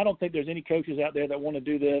 Now, I don't think there's any coaches out there that want to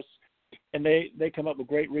do this, and they come up with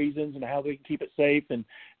great reasons and how we can keep it safe. And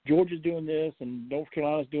Georgia's doing this, and North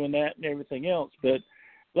Carolina's doing that, and everything else. But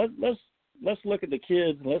let's look at the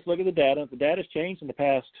kids, and let's look at the data. The data's changed in the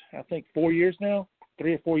past, I think, 4 years now,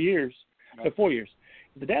 3 or 4 years. No, 4 years.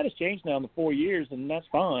 The data's changed now in the 4 years, and that's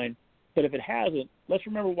fine. But if it hasn't, let's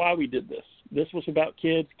remember why we did this. This was about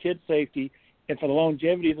kids safety, and for the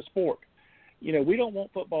longevity of the sport. We don't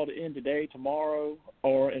want football to end today, tomorrow,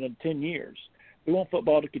 or in 10 years. We want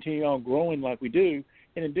football to continue on growing like we do,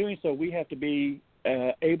 and in doing so, we have to be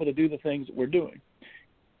able to do the things that we're doing.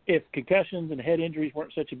 If concussions and head injuries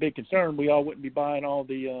weren't such a big concern, we all wouldn't be buying all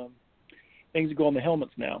the things that go on the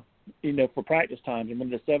helmets now, for practice times and when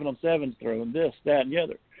the 7-on-7s throw and this, that, and the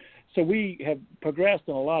other. So we have progressed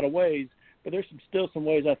in a lot of ways, but there's still some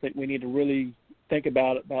ways I think we need to really think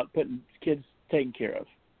about putting kids taken care of.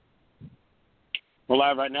 We're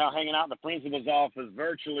live right now, hanging out in the principal's office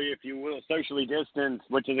virtually, if you will, socially distanced,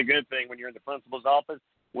 which is a good thing when you're in the principal's office,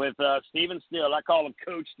 with Steele. I call him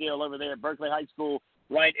Coach Steele over there at Berkeley High School,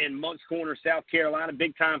 right in Moncks Corner, South Carolina.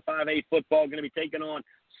 Big-time 5A football going to be taking on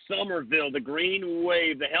Summerville, the Green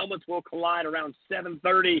Wave. The helmets will collide around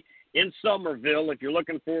 7:30 in Summerville. If you're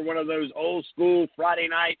looking for one of those old-school Friday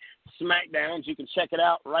night smackdowns, you can check it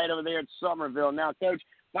out right over there at Summerville. Now, Coach,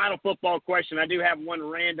 final football question. I do have one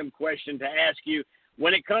random question to ask you.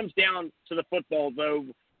 When it comes down to the football, though,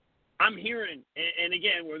 I'm hearing, and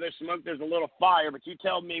again, where there's smoke, there's a little fire, but you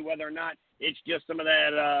tell me whether or not it's just some of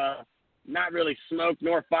that not really smoke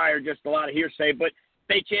nor fire, just a lot of hearsay, but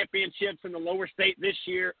state championships in the lower state this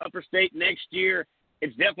year, upper state next year.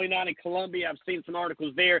 It's definitely not in Columbia. I've seen some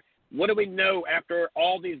articles there. What do we know after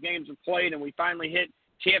all these games are played and we finally hit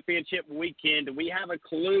championship weekend? Do we have a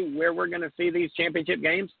clue where we're going to see these championship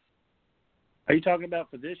games? Are you talking about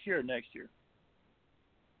for this year or next year?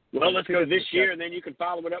 Well, let's go this year, and then you can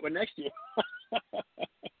follow it up with next year.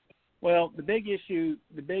 Well, the big issue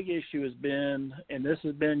has been, and this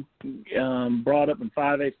has been brought up in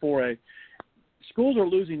 5A, 4A, schools are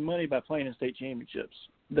losing money by playing in state championships.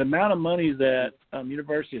 the amount of money that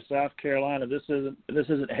University of South Carolina, this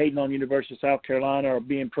isn't hating on University of South Carolina or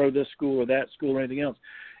being pro this school or that school or anything else,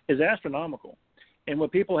 is astronomical. And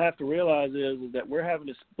what people have to realize is that we're having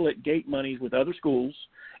to split gate monies with other schools,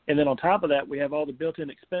 and then on top of that, we have all the built-in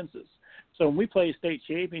expenses. So when we play a state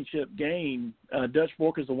championship game, Dutch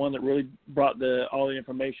Fork is the one that really brought all the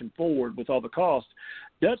information forward with all the costs.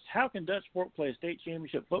 How can Dutch Fork play a state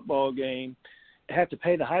championship football game, have to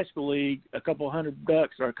pay the high school league a couple $100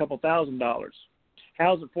 or a couple $1,000?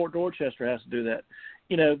 How's it Fort Dorchester has to do that?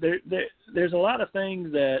 There's a lot of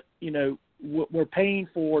things that, we're paying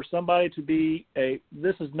for somebody to be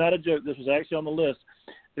this is not a joke, this was actually on the list.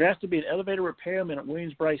 There has to be an elevator repairman at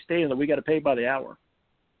Williams-Brice Stadium that we got to pay by the hour.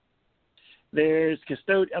 There's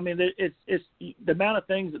it's the amount of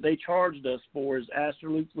things that they charged us for is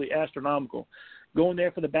absolutely astronomical. Going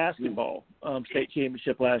there for the basketball state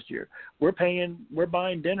championship last year, we're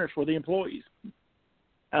buying dinners for the employees.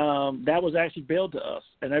 That was actually billed to us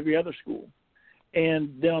and every other school.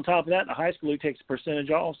 And then on top of that, the high school league takes a percentage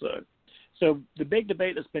also. So the big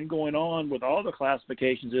debate that's been going on with all the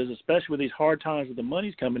classifications is, especially with these hard times with the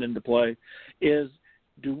money's coming into play, is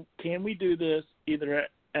can we do this either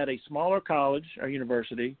at a smaller college or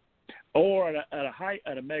university or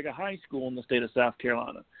at a mega high school in the state of South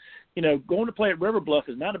Carolina? Going to play at River Bluff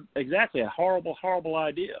is not exactly a horrible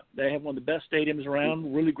idea. They have one of the best stadiums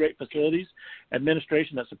around, really great facilities,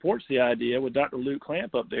 administration that supports the idea with Dr. Luke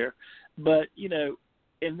Clamp up there. But,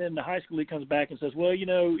 and then the high school league comes back and says, well,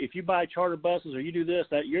 if you buy charter buses or you do this,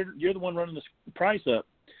 that you're the one running the price up.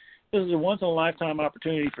 This is a once-in-a-lifetime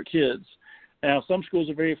opportunity for kids. Now, some schools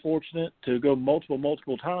are very fortunate to go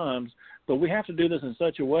multiple times, but we have to do this in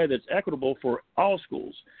such a way that's equitable for all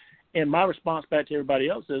schools. And my response back to everybody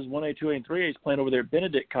else is 1A, 2A, and 3A is playing over there at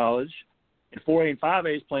Benedict College, and 4A and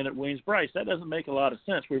 5A is playing at Williams-Brice. That doesn't make a lot of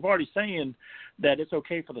sense. We've already saying that it's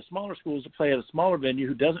okay for the smaller schools to play at a smaller venue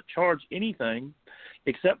who doesn't charge anything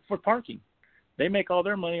except for parking. They make all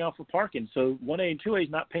their money off of parking. So 1A and 2A is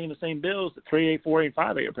not paying the same bills that 3A, 4A, and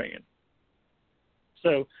 5A are paying.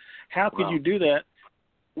 So how could you do that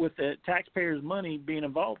with the taxpayers' money being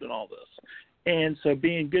involved in all this? And so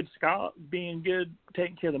being good,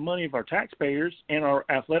 taking care of the money of our taxpayers and our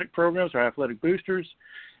athletic programs, our athletic boosters,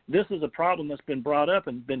 this is a problem that's been brought up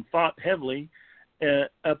and been fought heavily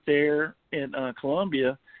up there in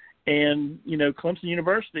Columbia. And, Clemson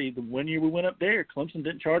University, the one year we went up there, Clemson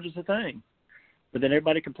didn't charge us a thing. But then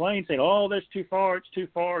everybody complained, saying, oh, that's too far, it's too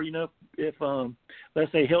far. If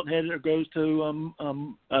let's say Hilton Head goes to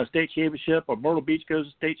a state championship or Myrtle Beach goes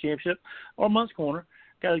to state championship or Moncks Corner,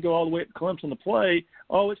 got to go all the way to Clemson to play,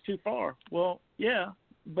 oh, it's too far. Well, yeah,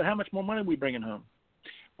 but how much more money are we bringing home?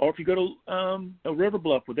 Or if you go to River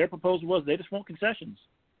Bluff, what their proposal was, they just want concessions.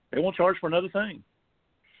 They won't charge for another thing.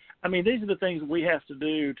 I mean, these are the things we have to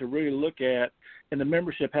do to really look at, and the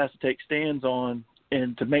membership has to take stands on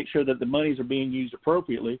and to make sure that the monies are being used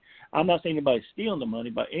appropriately. I'm not saying anybody's stealing the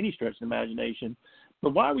money by any stretch of the imagination,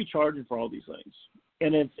 but why are we charging for all these things?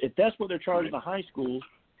 And if that's what they're charging the high schools,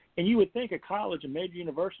 and you would think a college, a major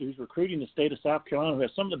university who's recruiting the state of South Carolina, who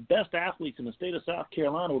has some of the best athletes in the state of South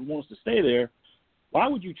Carolina, would want us to stay there, why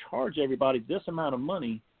would you charge everybody this amount of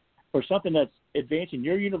money for something that's advancing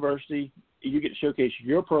your university? You get to showcase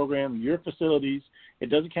your program, your facilities. It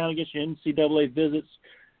doesn't count against your NCAA visits.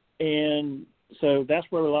 And so that's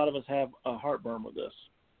where a lot of us have a heartburn with this.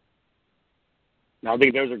 I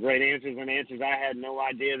think those are great answers, and answers I had no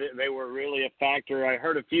idea that they were really a factor. I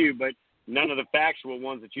heard a few, but none of the factual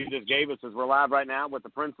ones that you just gave us, as we're live right now with the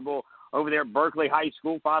principal over there at Berkeley High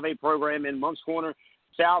School, 5A program in Moncks Corner,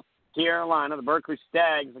 South Carolina, the Berkeley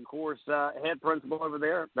Stags, of course, head principal over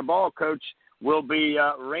there. The ball coach will be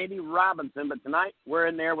Randy Robinson, but tonight we're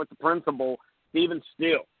in there with the principal, Stephen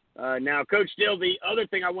Steele. Now, Coach Steele, the other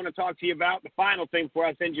thing I want to talk to you about, the final thing before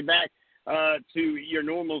I send you back to your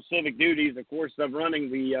normal civic duties, of course, of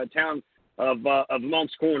running the town of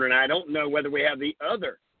Moncks Corner. And I don't know whether we have the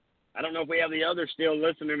other. I don't know if we have the other still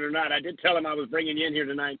listening or not. I did tell him I was bringing you in here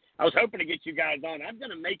tonight. I was hoping to get you guys on. I'm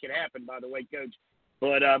going to make it happen, by the way, Coach.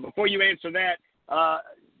 But before you answer that,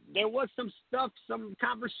 there was some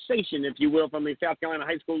conversation, if you will, from the South Carolina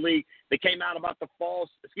High School League that came out about the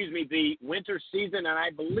winter season, and I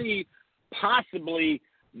believe possibly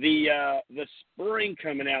the spring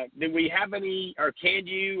coming out. Did we have any, or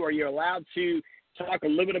are you allowed to talk a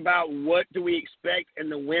little bit about what do we expect in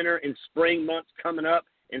the winter and spring months coming up,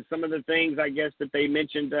 and some of the things, I guess, that they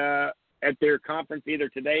mentioned at their conference either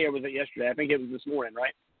today or was it yesterday? I think it was this morning,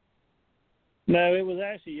 right? No, it was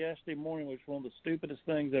actually yesterday morning, which was one of the stupidest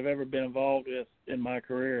things I've ever been involved with in my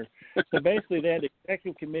career. So basically, they had an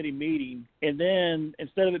executive committee meeting, and then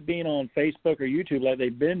instead of it being on Facebook or YouTube like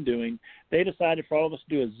they've been doing, they decided for all of us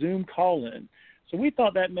to do a Zoom call-in. So we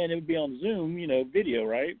thought that meant it would be on Zoom, video,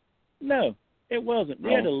 right? No, it wasn't.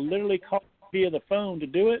 We had to literally call via the phone to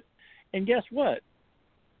do it, and guess what?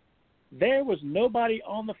 There was nobody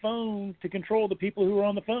on the phone to control the people who were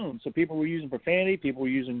on the phone. So people were using profanity, people were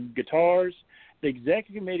using guitars. The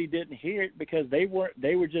executive committee didn't hear it because they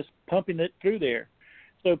were just pumping it through there.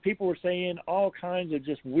 So people were saying all kinds of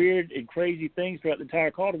just weird and crazy things throughout the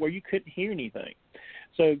entire call to where you couldn't hear anything.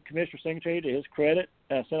 So Commissioner Singletary, to his credit,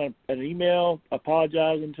 sent an email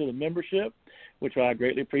apologizing to the membership, which I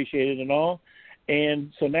greatly appreciated and all.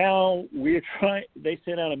 And so now they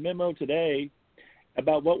sent out a memo today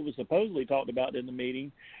about what was supposedly talked about in the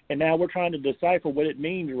meeting, and now we're trying to decipher what it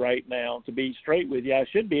means right now. To be straight with you, I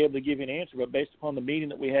should be able to give you an answer, but based upon the meeting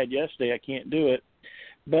that we had yesterday, I can't do it.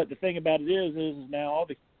 But the thing about it is now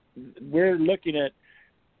we're looking at,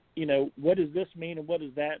 what does this mean and what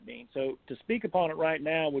does that mean? So to speak upon it right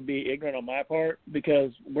now would be ignorant on my part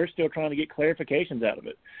because we're still trying to get clarifications out of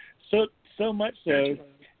it. So much so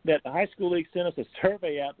that the high school league sent us a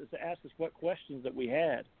survey out to ask us what questions that we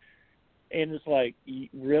had. And it's like,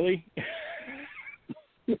 really?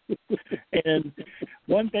 And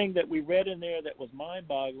one thing that we read in there that was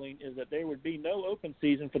mind-boggling is that there would be no open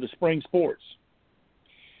season for the spring sports.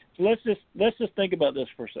 So let's just think about this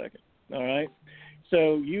for a second, all right?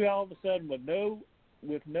 So you all of a sudden with no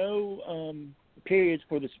periods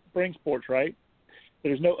for the spring sports, right?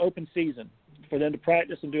 There's no open season for them to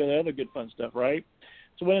practice and do the other good fun stuff, right?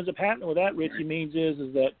 So what ends up happening with that, Richie, means is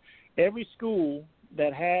that every school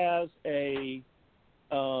that has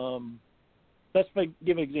let's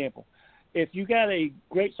give an example. If you got a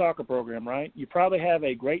great soccer program, right, you probably have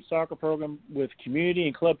a great soccer program with community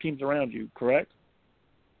and club teams around you, correct?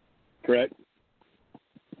 Correct.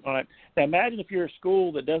 All right. Now imagine if you're a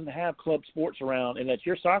school that doesn't have club sports around and that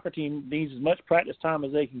your soccer team needs as much practice time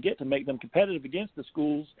as they can get to make them competitive against the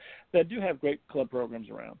schools that do have great club programs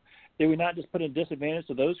around. Did we not just put a disadvantage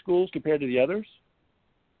to those schools compared to the others?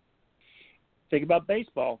 Think about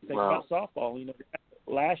baseball. Think about softball.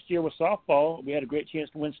 Last year with softball, we had a great chance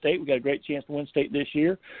to win state. We got a great chance to win state this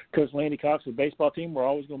year. Coach Landy Cox's baseball team, we're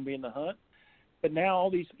always going to be in the hunt. But now all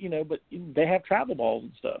these, but they have travel balls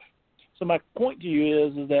and stuff. So my point to you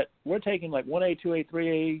is that we're taking like 1A, 2A,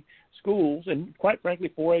 3A schools, and quite frankly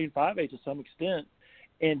 4A and 5A to some extent,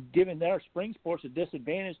 and giving their spring sports a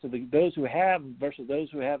disadvantage to those who have versus those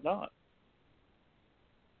who have not.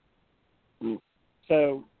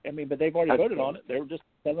 So, but they've already voted on it. They were just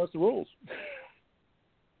telling us the rules.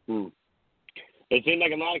 It seemed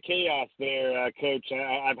like a lot of chaos there, Coach.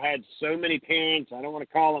 I've had so many parents, I don't want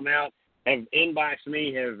to call them out, have inboxed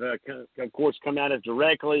me, have, of course, come at us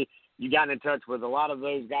directly. You got in touch with a lot of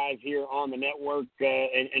those guys here on the network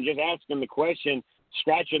and just asking the question,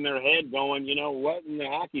 scratching their head going, what in the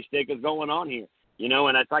hockey stick is going on here?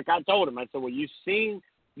 And it's like I told them. I said, well, you've seen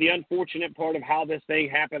the unfortunate part of how this thing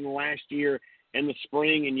happened last year in the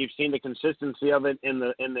spring, and you've seen the consistency of it in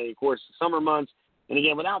the of course, summer months. And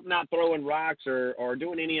again, without not throwing rocks or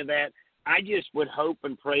doing any of that, I just would hope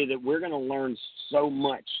and pray that we're going to learn so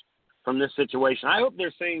much from this situation. I hope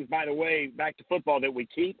there's things, by the way, back to football that we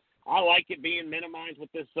keep. I like it being minimized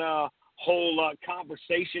with this whole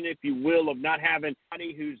conversation, if you will, of not having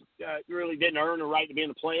anybody who's really didn't earn a right to be in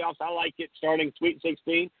the playoffs. I like it starting Sweet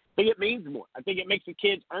 16. I think it means more. I think it makes the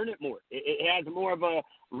kids earn it more. It has more of a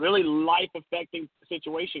really life-affecting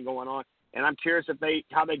situation going on, and I'm curious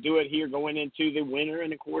how they do it here going into the winter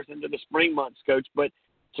and, of course, into the spring months, Coach. But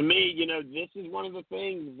to me, this is one of the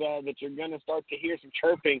things that you're going to start to hear some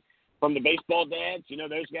chirping from the baseball dads.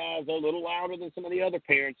 Those guys are a little louder than some of the other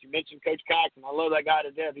parents. You mentioned Coach Cox, and I love that guy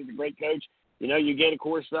to death. He's a great coach. You get, of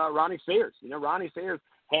course, Ronnie Sears. Ronnie Sears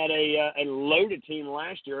had a loaded team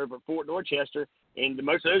last year over at Fort Dorchester, and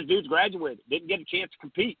most of those dudes graduated, didn't get a chance to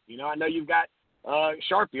compete. I know you've got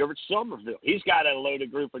Sharpie over at Somerville. He's got a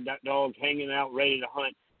loaded group of dogs hanging out ready to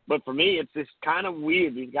hunt. But for me, it's just kind of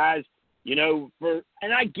weird. These guys,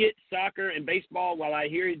 and I get soccer and baseball. While I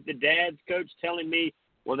hear the dads, Coach, telling me,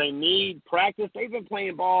 well, they need practice. They've been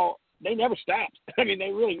playing ball. They never stopped. They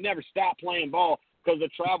really never stopped playing ball because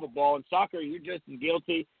of travel ball. And soccer, you're just as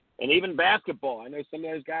guilty. And even basketball. I know some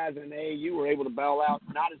of those guys in the AAU were able to bail out,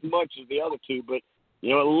 not as much as the other two, but,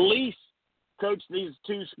 at least, Coach, these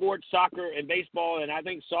two sports, soccer and baseball, and I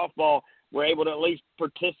think softball, were able to at least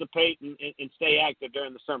participate and stay active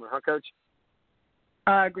during the summer. Huh, Coach?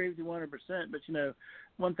 I agree with you 100%. But,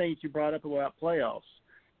 one thing that you brought up about playoffs,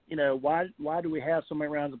 why do we have so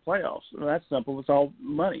many rounds of playoffs? Well, that's simple. It's all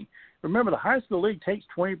money. Remember, the high school league takes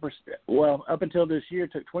 20%. Well, up until this year,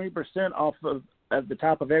 took 20% off of at the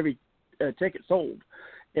top of every ticket sold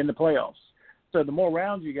in the playoffs. So the more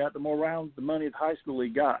rounds you got, the more rounds the money the high school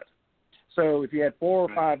league got. So if you had 4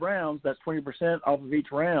 or 5 rounds, that's 20% off of each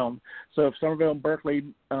round. So if Somerville and Berkeley,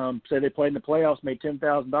 say they played in the playoffs, made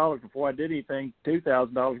 $10,000 before I did anything,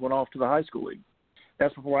 $2,000 went off to the high school league.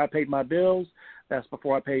 That's before I paid my bills. That's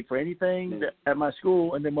before I paid for anything at my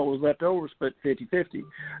school, and then what was left over split 50-50.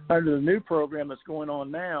 Under the new program that's going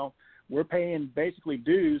on now, we're paying basically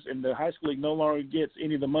dues, and the high school league no longer gets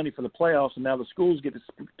any of the money for the playoffs, and now the schools get to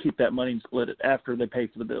keep that money and split it after they pay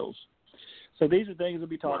for the bills. So these are things that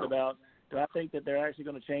we talked about. Do I think that they're actually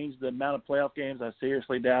going to change the amount of playoff games? I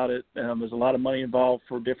seriously doubt it. There's a lot of money involved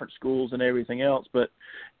for different schools and everything else, but,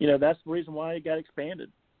 that's the reason why it got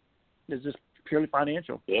expanded. It's just purely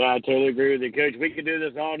financial. Yeah, I totally agree with you, Coach. We could do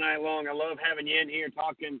this all night long. I love having you in here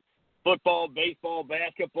talking football, baseball,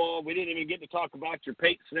 basketball. We didn't even get to talk about your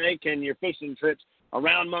bait snake and your fishing trips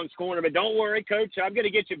around Moncks Corner. But don't worry, Coach. I'm going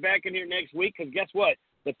to get you back in here next week because guess what?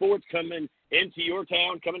 The Ford's coming into your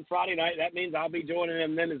town coming Friday night. That means I'll be joining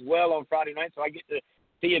them then as well on Friday night. So I get to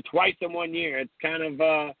see you twice in 1 year. It's kind of,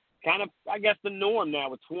 I guess, the norm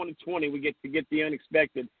now with 2020. We get to get the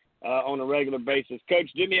unexpected on a regular basis.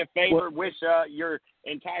 Coach, do me a favor. Wish your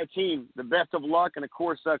entire team the best of luck, and, of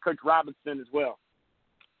course, Coach Robinson as well.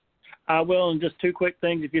 I will, and just 2 quick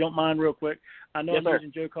things, if you don't mind, real quick. I know Yes, I'm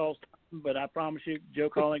using Joe Call's time, but I promise you, Joe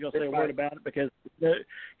Call ain't going to say a word about it because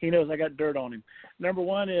he knows I got dirt on him. Number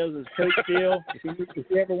one is Coach Steele. If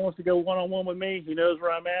he ever wants to go one-on-one with me, he knows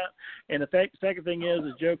where I'm at. And the second thing is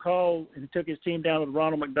Joe Call took his team down to the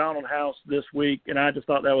Ronald McDonald House this week, and I just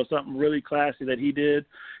thought that was something really classy that he did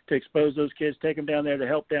to expose those kids, take them down there to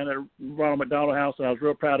help down at Ronald McDonald House, and I was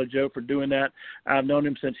real proud of Joe for doing that. I've known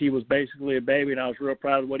him since he was basically a baby, and I was real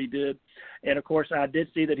proud of what he did. And, of course, I did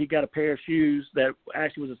see that he got a pair of shoes that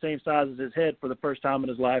actually was the same size as his head for the first time in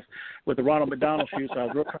his life with the Ronald McDonald shoes, so I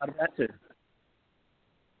was real proud of that, too.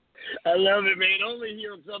 I love it, man. Only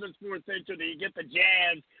here on Southern Sports Central do you get the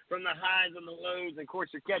jabs from the highs and the lows. And, of course,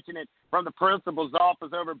 you're catching it from the principal's office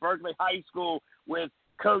over at Berkeley High School with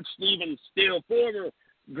Coach Stephen Steele, former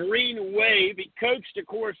Green Wave. He coached, of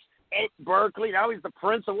course, at Berkeley. Now he's the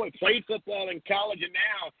principal. He played football in college, and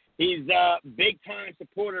now he's a big-time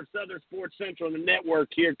supporter of Southern Sports Central and the network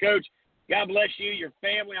here. Coach, God bless you, your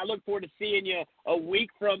family. I look forward to seeing you a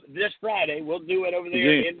week from this Friday. We'll do it over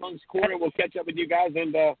there in Moncks Corner. We'll catch up with you guys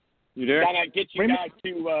and you there? Kind of get you guys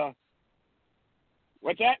to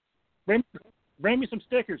what's that? Bring me some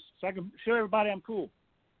stickers so I can show everybody I'm cool.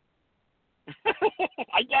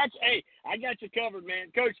 I got you. Hey, I got you covered, man.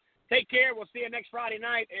 Coach, take care. We'll see you next Friday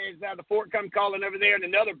night as the Fort come calling over there, and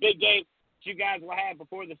another big game that you guys will have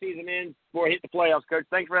before the season ends, before we hit the playoffs. Coach,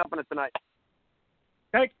 thanks for helping us tonight.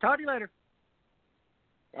 Hey, talk to you later.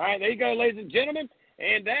 All right, there you go, ladies and gentlemen.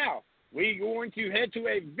 And now we're going to head to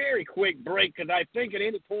a very quick break because I think at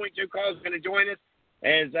any point Joe Call is going to join us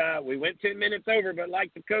as we went 10 minutes over. But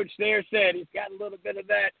like the coach there said, he's got a little bit of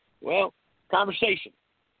that, conversation.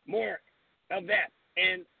 More of that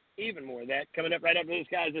and even more of that coming up right after this,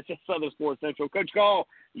 guys. It's just Southern Sports Central. Coach Call,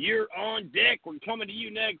 you're on deck. We're coming to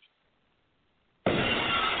you next.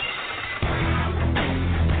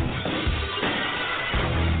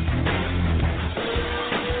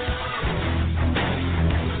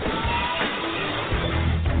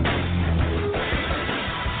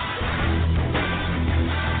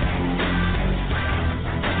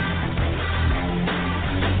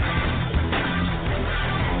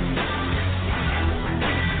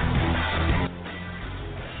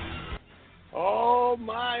 Oh,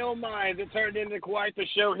 my. It turned into quite the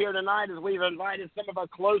show here tonight as we've invited some of our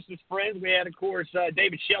closest friends. We had, of course,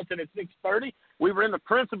 David Shelton at 6:30. We were in the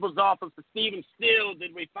principal's office with Stephen Steele.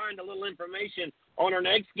 Did we find a little information on our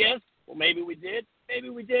next guest? Well, maybe we did. Maybe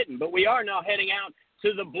we didn't. But we are now heading out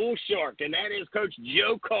to the Bull Shark, and that is Coach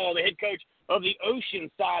Joe Call, the head coach of the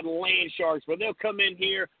Oceanside Land Sharks, where they'll come in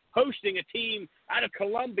here hosting a team out of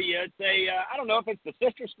Columbia. It's I don't know if it's the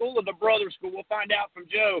sister school or the brother school. We'll find out from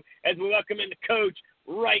Joe as we welcome in the coach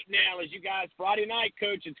right now. As you guys, Friday night,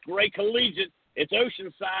 Coach, it's great Collegiate. It's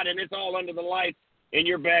Oceanside, and it's all under the lights in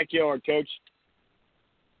your backyard, Coach.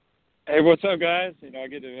 Hey, what's up, guys? I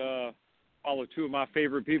get to follow two of my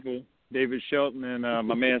favorite people, David Shelton and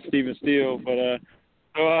my man Stephen Steele. But,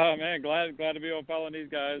 man, glad to be on following these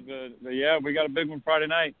guys. But yeah, we got a big one Friday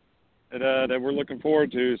night that we're looking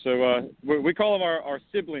forward to. So we call them our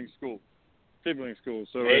sibling school. Sibling school.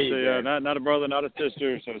 So it's not a brother, not a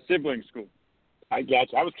sister, so sibling school. I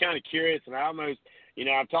got you. I was kind of curious, and I almost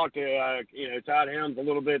I've talked to, Todd Helms a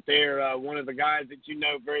little bit there, one of the guys that you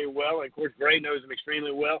know very well. And of course, Gray knows him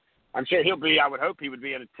extremely well. I'm sure I would hope he would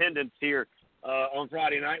be in attendance here on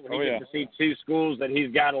Friday night when he gets to see two schools that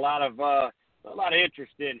he's got a lot of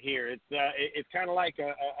interest in here. It's kind of like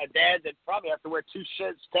a dad that probably has to wear two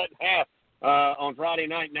shirts cut in half on Friday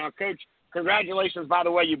night. Now, Coach, congratulations, by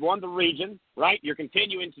the way. You've won the region, right? You're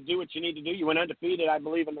continuing to do what you need to do. You went undefeated, I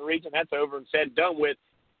believe, in the region. That's over and said and done with.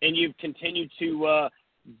 And you've continued to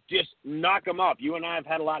just knock them up. You and I have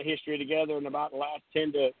had a lot of history together in about the last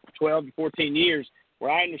 10 to 12 to 14 years where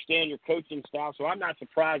I understand your coaching style. So I'm not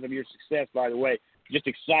surprised of your success, by the way. Just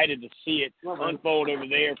excited to see it unfold over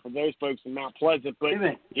there for those folks in Mount Pleasant. But,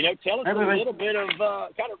 tell us a little bit of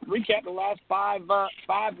kind of recap the last 5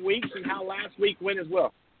 weeks and how last week went as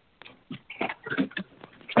well.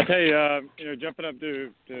 I tell you, jumping up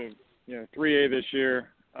to 3A this year,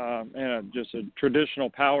 and just a traditional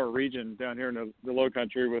power region down here in the Low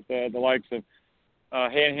Country with the likes of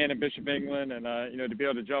Hanahan and Bishop England, and to be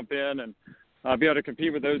able to jump in and be able to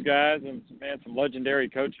compete with those guys, and some legendary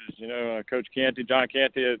coaches. Coach Canty, John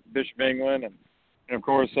Canty at Bishop England, and of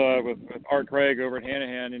course with Art Craig over at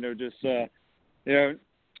Hanahan.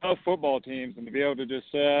 Tough football teams, and to be able to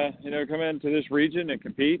just come into this region and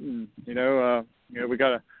compete, and we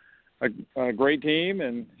got a great team,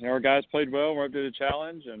 and our guys played well. We're up to the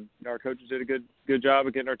challenge, and our coaches did a good job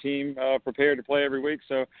of getting our team prepared to play every week.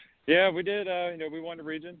 So, yeah, we did. We won the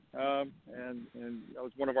region, and that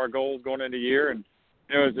was one of our goals going into the year. And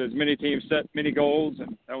as many teams set many goals,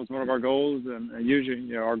 and that was one of our goals. And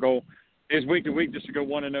usually, our goal is week to week just to go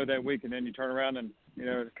 1-0 that week, and then you turn around and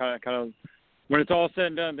kind of when it's all said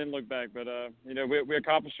and done, then look back. But we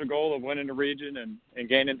accomplished the goal of winning the region and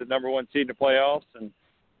gaining the number one seed in the playoffs. And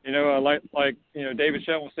like David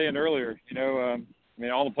Shelton was saying earlier,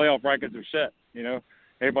 all the playoff brackets are set.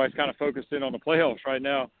 Everybody's kind of focused in on the playoffs right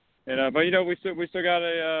now. And but we still got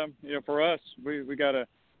for us we got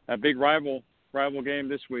a big rival game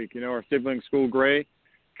this week. Our sibling school Gray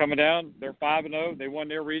coming down. They're 5-0. They won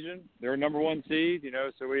their region. They're a number one seed.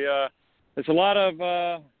 So we it's a lot of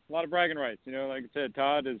bragging rights. Like I said,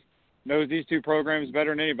 Todd knows these two programs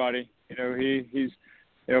better than anybody. He's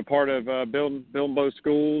part of building both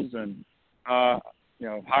schools, and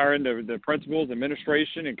hiring the principals,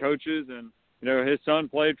 administration, and coaches. And his son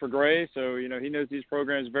played for Gray, so he knows these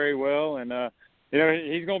programs very well. And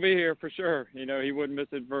he's going to be here for sure. He wouldn't miss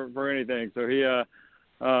it for anything. So he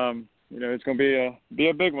it's going to be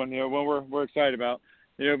a big one. One we're excited about.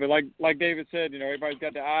 But like David said, everybody's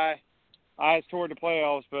got the eyes toward the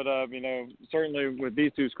playoffs. But certainly with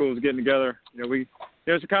these two schools getting together,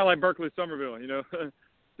 it's kind of like Berkeley, Somerville.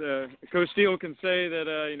 Coach Steele can say that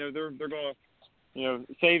they're going to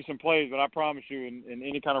save some plays, but I promise you, in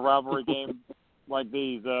any kind of rivalry game like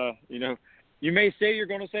these, you may say you're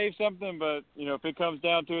going to save something, but if it comes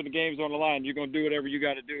down to it, the game's on the line. You're going to do whatever you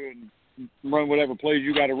got to do and run whatever plays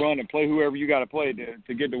you got to run and play whoever you got to play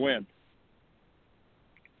to get the win.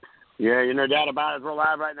 Yeah, no doubt about it. We're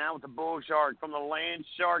live right now with the Bull Shark from the Land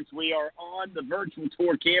Sharks. We are on the virtual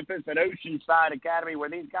tour campus at Oceanside Academy, where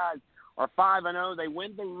these guys are 5-0. They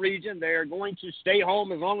win the region. They're going to stay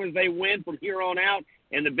home as long as they win from here on out.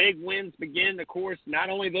 And the big wins begin, of course, not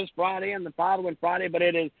only this Friday and the following Friday, but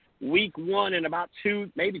it is week 1 in about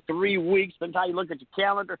 2, maybe 3 weeks. Depends how you look at your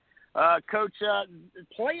calendar. Coach,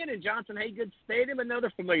 playing in Johnson Haygood Stadium,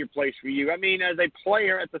 another familiar place for you. I mean, as a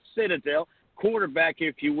player at the Citadel, quarterback,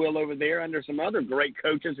 if you will, over there under some other great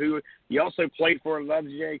coaches who you also played for, a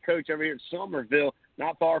legendary coach over here at Somerville,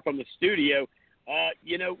 not far from the studio.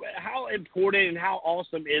 How important and how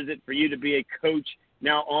awesome is it for you to be a coach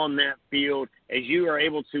now on that field, as you are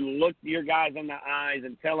able to look your guys in the eyes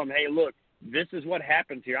and tell them, hey, look, this is what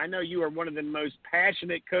happens here. I know you are one of the most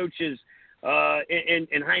passionate coaches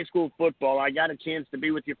in high school football. I got a chance to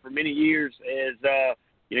be with you for many years as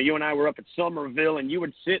you and I were up at Somerville, and you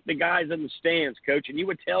would sit the guys in the stands, Coach, and you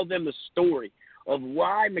would tell them the story of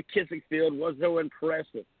why McKissick Field was so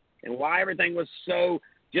impressive and why everything was so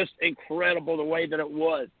just incredible the way that it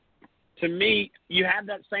was. To me, you have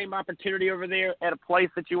that same opportunity over there at a place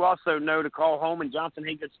that you also know to call home in Johnson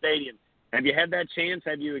Haygood Stadium. Have you had that chance?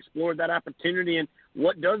 Have you explored that opportunity? And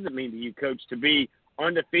what does it mean to you, Coach, to be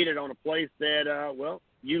undefeated on a place that,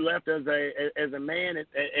 you left as a man at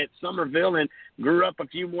Somerville and grew up a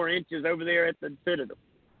few more inches over there at the Citadel?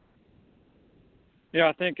 Yeah,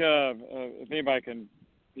 I think if anybody can,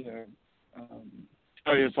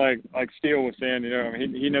 tell you, it's like Steele was saying,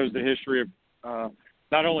 he knows the history of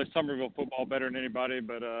not only Somerville football better than anybody,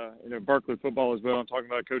 but Berkeley football as well. I'm talking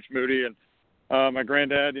about Coach Moody and my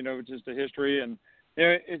granddad. Just the history, and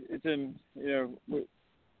it's in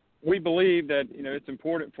we believe that, it's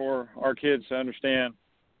important for our kids to understand,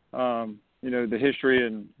 the history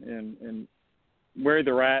and where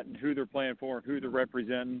they're at and who they're playing for and who they're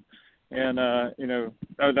representing. And,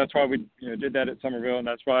 that's why we, did that at Somerville, and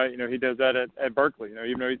that's why, he does that at Berkeley.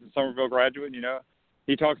 Even though he's a Somerville graduate,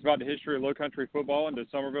 he talks about the history of Lowcountry football and the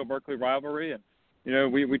Somerville-Berkeley rivalry. And,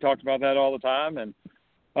 we talked about that all the time. And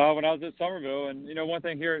when I was at Somerville, and, one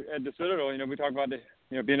thing here at the Citadel, we talk about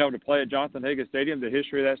being able to play at Johnson Higgins Stadium, the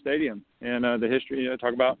history of that stadium, and the history,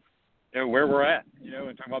 talk about, where we're at,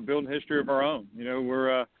 and talk about building history of our own.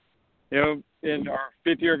 We're, in our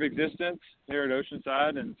 5th year of existence here at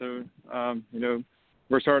Oceanside, and so,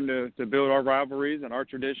 we're starting to build our rivalries and our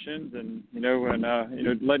traditions, and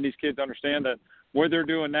letting these kids understand that what they're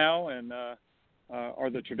doing now and are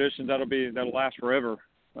the traditions that'll last forever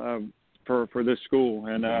for this school.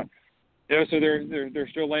 And so they're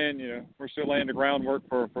still laying, we're still laying the groundwork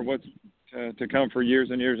for what's to come for years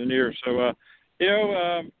and years and years. So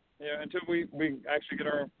until we actually get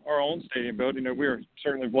our own stadium built, we are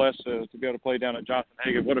certainly blessed to be able to play down at Johnson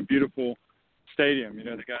Higgins. What a beautiful stadium. They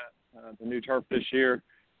got the new turf this year.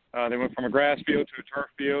 They went from a grass field to a turf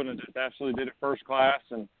field and just absolutely did it first class.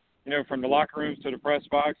 And from the locker rooms to the press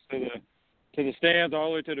box to the stands all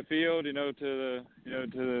the way to the field, to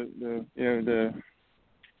the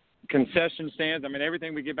concession stands. I mean,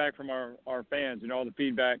 everything we get back from our fans, all the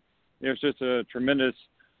feedback. It's just a tremendous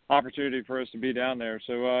opportunity for us to be down there.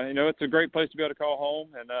 So, it's a great place to be able to call home.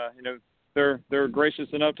 And, they're gracious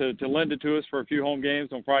enough to lend it to us for a few home games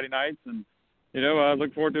on Friday nights. And, I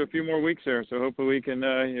look forward to a few more weeks there. So hopefully we can,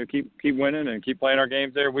 keep winning and keep playing our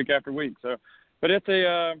games there week after week. So, but it's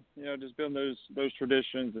just building those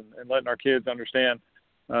traditions and letting our kids understand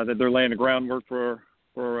that they're laying the groundwork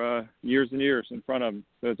for years and years in front of them.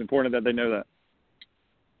 So it's important that they know that.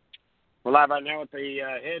 We're live right now with the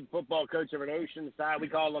head football coach over at Oceanside. We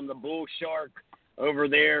call him the Bull Shark over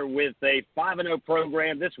there with a 5-0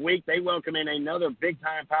 program. This week they welcome in another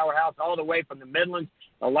big-time powerhouse all the way from the Midlands.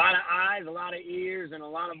 A lot of eyes, a lot of ears, and a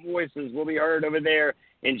lot of voices will be heard over there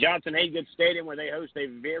in Johnson Higgins Stadium, where they host a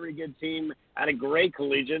very good team out of Gray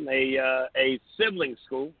Collegiate, a sibling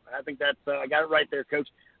school. I think that's I got it right there, Coach,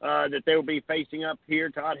 that they will be facing up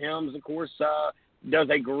here. Todd Helms, of course, does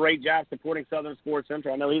a great job supporting Southern Sports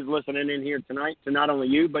Central. I know he's listening in here tonight to not only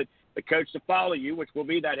you, but the coach to follow you, which will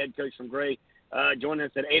be that head coach from Gray, joining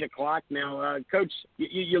us at 8 o'clock. Now, Coach,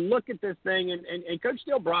 you look at this thing, and Coach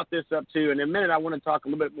Steele brought this up too. And in a minute, I want to talk a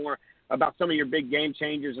little bit more about some of your big game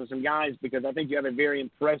changers and some guys, because I think you have a very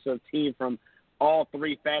impressive team from all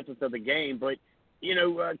three facets of the game. But,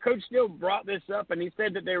 Coach Steele brought this up, and he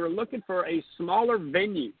said that they were looking for a smaller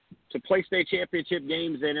venue to play state championship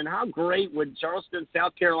games in. And how great would Charleston,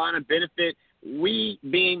 South Carolina benefit? We,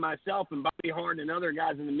 being myself and Bobby Hart and other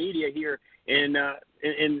guys in the media here in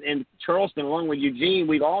Charleston, along with Eugene,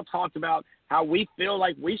 we've all talked about how we feel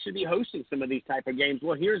like we should be hosting some of these type of games.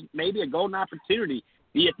 Well, here's maybe a golden opportunity.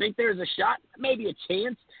 Do you think there's a shot, maybe a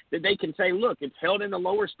chance, that they can say, look, it's held in the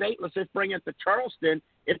lower state. Let's just bring it to Charleston.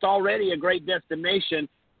 It's already a great destination.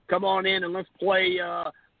 Come on in and let's play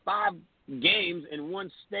 5 games in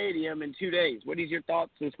one stadium in 2 days. What is your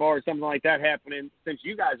thoughts as far as something like that happening, since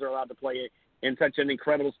you guys are allowed to play in such an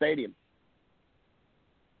incredible stadium?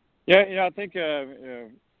 Yeah, I think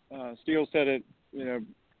Steele said it,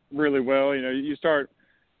 really well. You start,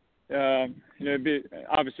 it'd be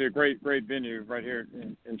obviously a great venue right here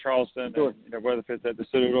in Charleston. Sure. And, whether it's at the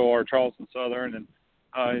Citadel or Charleston Southern,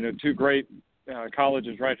 and 2 great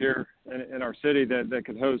colleges right here in our city that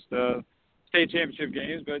could host state championship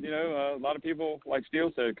games. But a lot of people, like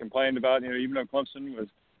Steele said, complained about even though Clemson was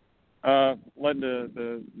letting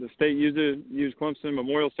the state use Clemson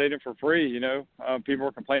Memorial Stadium for free. People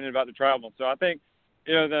were complaining about the travel. So I think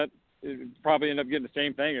that it probably end up getting the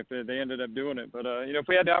same thing if they ended up doing it. But if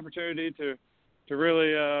we had the opportunity to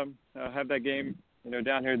really have that game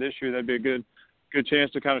down here this year, that'd be a good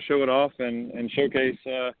chance to kind of show it off and showcase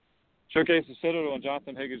the Citadel and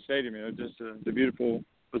Johnson Higgins Stadium. Just the beautiful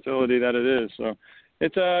facility that it is. So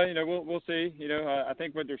it's we'll see. I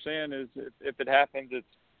think what they're saying is if it happens, it's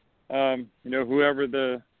whoever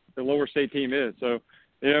the lower state team is. So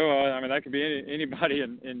that could be anybody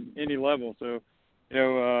in any level. So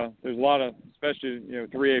there's a lot of, especially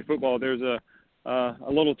 3A football. There's a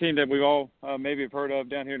little team that we've all maybe have heard of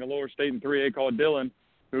down here in the lower state in 3A called Dillon,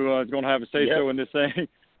 who is going to have a say-so in this thing.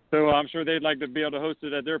 So I'm sure they'd like to be able to host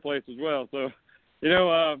it at their place as well. So,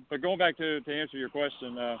 but going back to answer your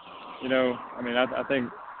question, I think,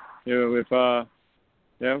 if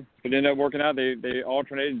it ended up working out, they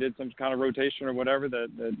alternated, did some kind of rotation or whatever,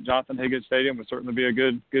 that Johnson Higgins Stadium would certainly be a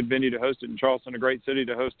good venue to host it in Charleston, a great city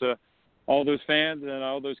to host all those fans and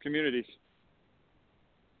all those communities.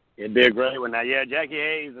 It'd be a great one. Now, yeah, Jackie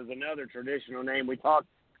Hayes is another traditional name. We talked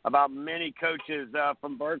about many coaches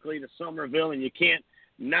from Berkeley to Somerville, and you can't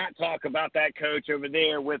not talk about that coach over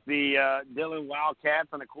there with the Dillon Wildcats.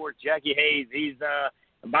 And, of course, Jackie Hayes, he's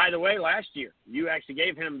by the way, last year you actually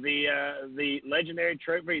gave him the legendary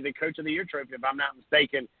trophy, the Coach of the Year trophy, if I'm not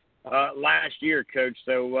mistaken, last year, Coach.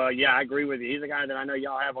 So, yeah, I agree with you. He's a guy that I know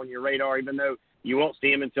y'all have on your radar, even though you won't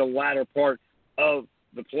see him until the latter part of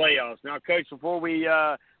the playoffs. Now, Coach, before we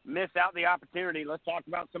miss out the opportunity, let's talk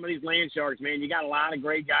about some of these land sharks, man. You got a lot of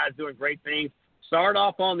great guys doing great things. Start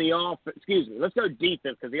off on the offense. Let's go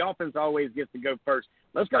defense, because the offense always gets to go first.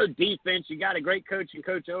 Let's go defense. You got a great coach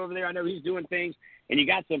over there. I know he's doing things, and you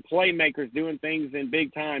got some playmakers doing things in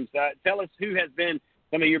big times. Tell us who has been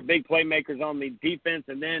some of your big playmakers on the defense,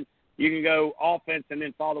 and then you can go offense and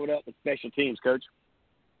then follow it up with special teams, Coach.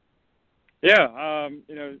 Yeah,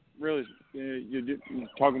 really, you're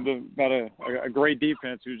talking about a great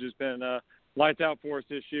defense who's just been lights out for us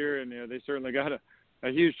this year, and they certainly got a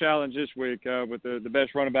huge challenge this week with the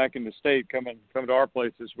best running back in the state coming to our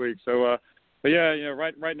place this week. So, but yeah,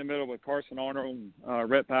 right in the middle with Carson Arnold and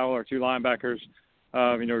Rhett Powell, our two linebackers,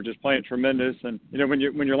 just playing tremendous. And when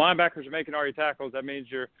your linebackers are making all your tackles, that means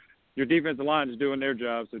your defensive line is doing their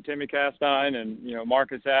job. So Timmy Castine and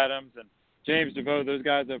Marcus Adams and James DeVoe, those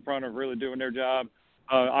guys up front are really doing their job,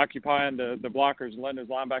 occupying the blockers and letting those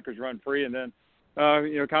linebackers run free. And then,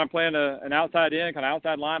 kind of playing an outside end, kind of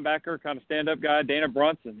outside linebacker, kind of stand-up guy, Dana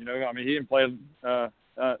Brunson. He didn't play,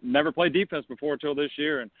 never played defense before until this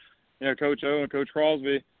year. And, Coach O and Coach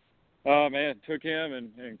Crosby, took him,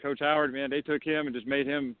 and Coach Howard, they took him and just made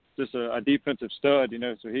him just a defensive stud,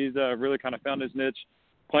 So he's really kind of found his niche,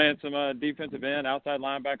 playing some defensive end, outside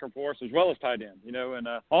linebacker for us, as well as tight end, and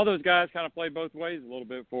all those guys kind of play both ways a little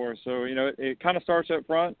bit for us. So, it kind of starts up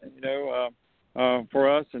front, for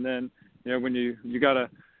us. And then, when you got a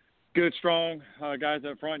good, strong guys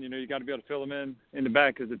up front, you got to be able to fill them in the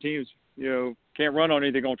back, because the teams, can't run on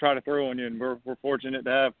you. They're going to try to throw on you. And we're fortunate to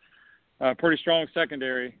have a pretty strong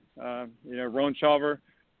secondary, Ron Chauver,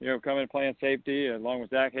 coming and playing safety along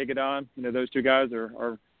with Zach Hagedon. Those two guys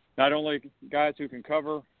are not only guys who can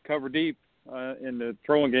cover deep in the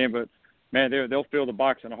throwing game, but, man, they'll fill the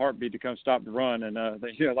box in a heartbeat to come stop the run. And,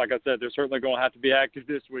 like I said, they're certainly going to have to be active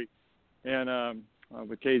this week, and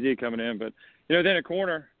with KZ coming in. But, then at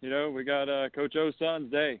corner, we got Coach O's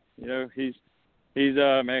son's day. He's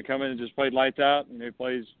coming and just played lights out. He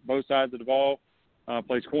plays both sides of the ball,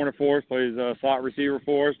 plays corner for us, plays slot receiver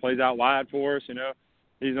for us, plays out wide for us,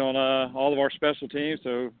 He's on all of our special teams.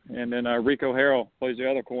 So, and then Rico Harrell plays the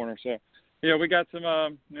other corner. So, we got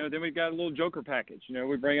some. Then we got a little joker package.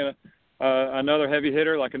 We bring in another heavy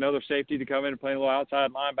hitter, like another safety, to come in and play a little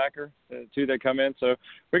outside linebacker. Two that come in. So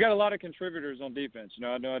we got a lot of contributors on defense.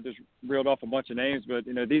 I know I just reeled off a bunch of names, but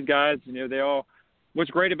these guys, they all.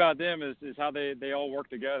 What's great about them is how they all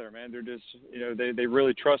work together, man. They're just, they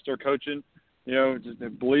really trust their coaching.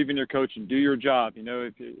 Just believe in your coach and do your job.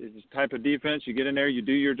 If it's a type of defense, you get in there, you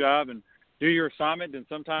do your job and do your assignment. And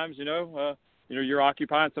sometimes, you're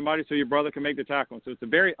occupying somebody so your brother can make the tackle. So it's a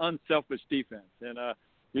very unselfish defense. And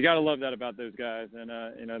you got to love that about those guys. And,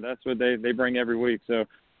 that's what they bring every week. So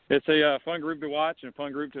it's a fun group to watch, and a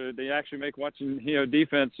fun group they actually make watching,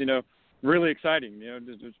 defense, really exciting.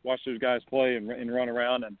 Just watch those guys play and run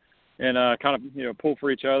around and kind of, pull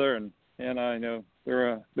for each other. And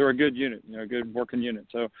they're a good unit, a good working unit.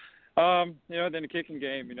 So, then the kicking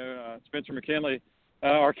game, Spencer McKinley,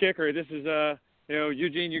 our kicker. This is,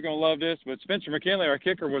 Eugene, you're gonna love this, but Spencer McKinley, our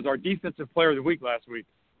kicker, was our defensive player of the week last week,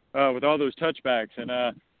 with all those touchbacks, and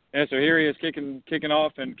so here he is kicking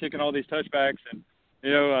off and kicking all these touchbacks, and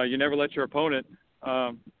you never let your opponent,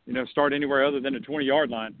 start anywhere other than the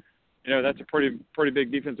 20-yard line. That's a pretty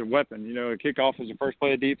big defensive weapon. A kickoff is the first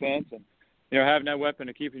play of defense, and having that weapon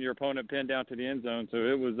of keeping your opponent pinned down to the end zone. So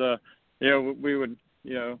it was, we would,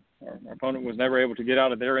 our opponent was never able to get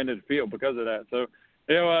out of their end of the field because of that. So,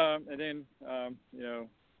 and then,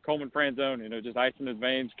 Coleman Franzone, just ice in his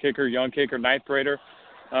veins, kicker, young kicker, ninth grader.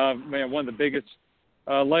 One of the biggest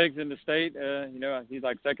legs in the state. He's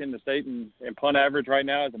like second in the state in punt average right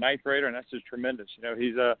now as a ninth grader, and that's just tremendous.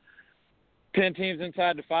 He's pinned teams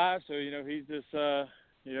inside the 5, so, he's just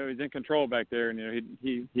he's in control back there, and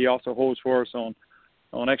he also holds for us on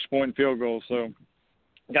extra point and field goals. So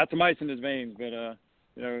got some ice in his veins, but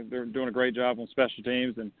they're doing a great job on special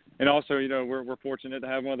teams, and also we're fortunate to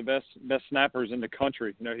have one of the best snappers in the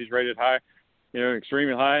country. He's rated high,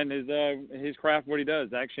 extremely high in his craft, what he does,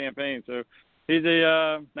 Zach Champagne. So he's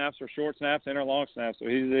a snaps for short snaps and our long snaps. So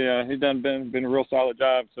he's been a real solid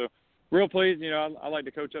job. So real pleased. I like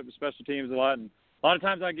to coach up the special teams a lot, and a lot of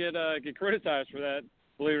times I get criticized for that.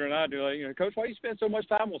 Believe it or not, they're like, Coach, why do you spend so much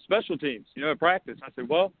time on special teams? At practice. I said,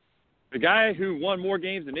 well, the guy who won more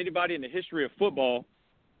games than anybody in the history of football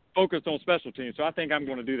focused on special teams, so I think I'm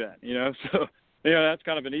going to do that. So that's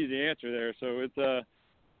kind of an easy answer there. So it's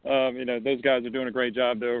those guys are doing a great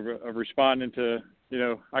job though of responding to.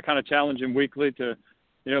 I kind of challenge them weekly to,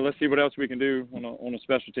 let's see what else we can do on a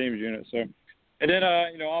special teams unit. So, and then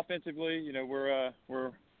offensively,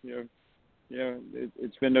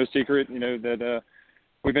 it's been no secret, that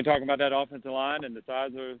we've been talking about that offensive line and the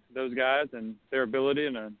size of those guys and their ability,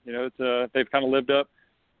 and they've kind of lived up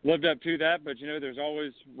to that. But there's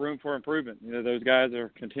always room for improvement. Those guys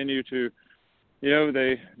are continue to,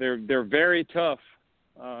 they're very tough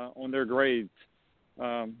on their grades.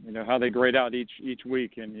 How they grade out each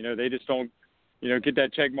week, and they just don't get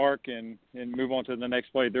that check mark and move on to the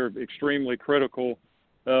next play. They're extremely critical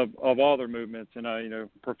of all their movements and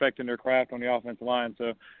perfecting their craft on the offensive line.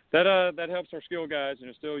 So that helps our skill guys.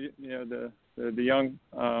 Still the young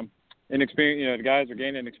inexperienced the guys are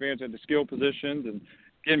gaining experience at the skill positions and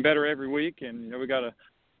getting better every week. And we got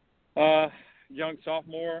a young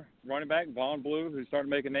sophomore running back, Vaughn Blue, who's starting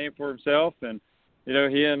to make a name for himself. And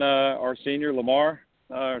he and our senior Lamar,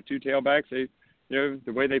 our two tailbacks, they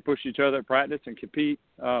the way they push each other at practice and compete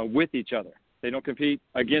with each other. They don't compete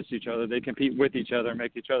against each other. They compete with each other and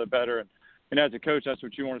make each other better. And as a coach, that's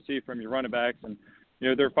what you want to see from your running backs. And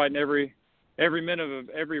they're fighting every minute of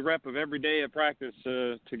every rep of every day at practice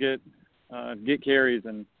to get carries.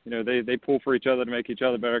 And they pull for each other to make each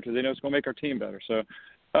other better because they know it's going to make our team better. So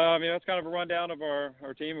that's kind of a rundown of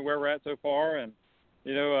our team and where we're at so far. And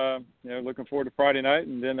looking forward to Friday night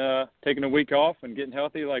and then taking a week off and getting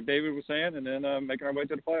healthy, like David was saying, and then making our way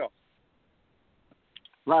to the playoffs.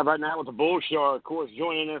 Live right now with the Bull Shark, of course,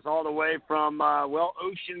 joining us all the way from,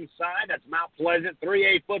 Oceanside. That's Mount Pleasant,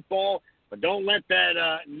 3A football. But don't let that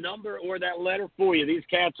number or that letter fool you. These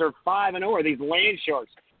cats are 5-0, or these land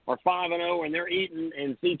sharks are 5-0, and they're eating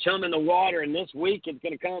and see chum in the water. And this week it's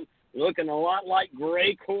going to come looking a lot like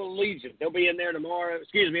Gray Collegiate. They'll be in there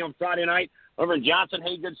on Friday night over in Johnson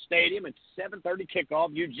Haygood Stadium at 7:30 kickoff.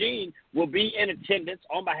 Eugene will be in attendance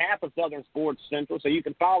on behalf of Southern Sports Central, so you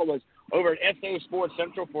can follow us over at SO Sports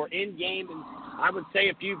Central for in-game and I would say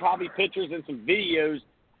a few probably pictures and some videos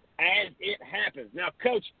as it happens. Now,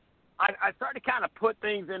 Coach, I started to kind of put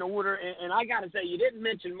things in order, and I got to say, you didn't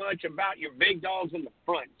mention much about your big dogs in the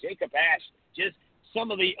front, Jacob Ashley, just some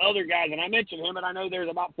of the other guys, and I mentioned him, and I know there's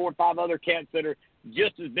about 4 or 5 other cats that are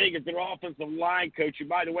just as big as their offensive line coach, who,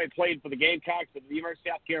 by the way, played for the Gamecocks at the University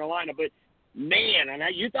of South Carolina. But, man,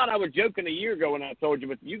 you thought I was joking a year ago when I told you,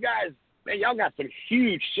 but you guys, man, y'all got some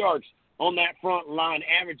huge sharks on that front line,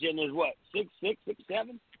 averaging is what, 6'6",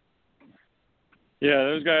 6'7"? Yeah,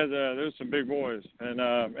 those guys, there's some big boys. And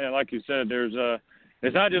like you said, there's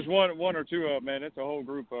it's not just one or two of them, man. It's a whole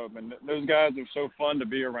group of them. And those guys are so fun to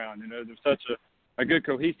be around. They're such a good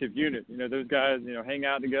cohesive unit. Those guys, hang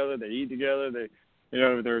out together, they eat together,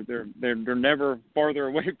 they're never farther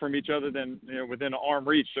away from each other than within an arm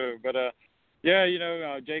reach. So, but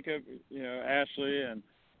Jacob, Ashley and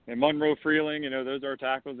Monroe Freeling, those are our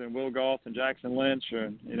tackles, and Will Goff and Jackson Lynch,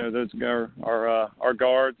 those are our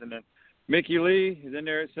guards, and then Mickey Lee is in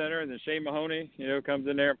there at center, and then Shane Mahoney, comes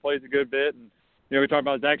in there and plays a good bit, and we talk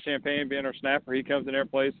about Zach Champagne being our snapper. He comes in there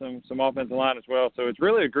and plays some offensive line as well. So it's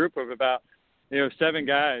really a group of about 7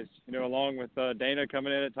 guys, along with Dana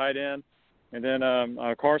coming in at tight end. And then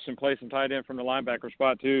Carson plays some tight end from the linebacker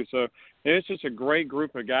spot too. So it's just a great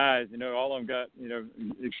group of guys. All of them got,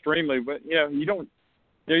 extremely, but,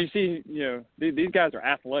 you see, these guys are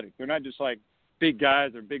athletic. They're not just like big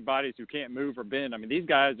guys or big bodies who can't move or bend. I mean, these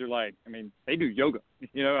guys are they do yoga.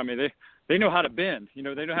 They know how to bend. They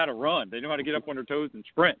know how to run. They know how to get up on their toes and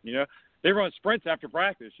sprint. They run sprints after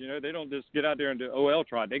practice. They don't just get out there and do OL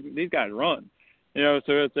trot. These guys run. So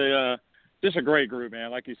it's just a great group, man.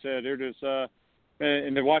 Like you said, they're just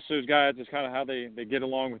and to watch those guys, just kind of how they get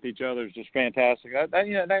along with each other is just fantastic.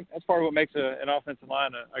 That's part of what makes an offensive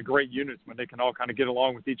line a great unit, when they can all kind of get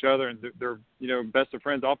along with each other, and they're best of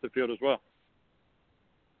friends off the field as well.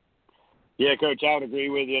 Yeah, Coach, I would agree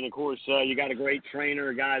with you. And, of course, you got a great trainer,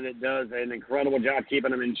 a guy that does an incredible job keeping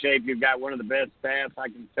them in shape. You've got one of the best staffs, I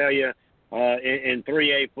can tell you, in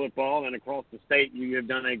 3A football and across the state. You have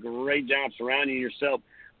done a great job surrounding yourself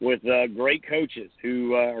with great coaches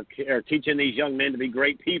who are teaching these young men to be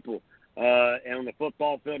great people and on the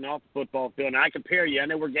football field and off the football field. And I compare you, I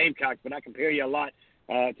know we're Gamecocks, but I compare you a lot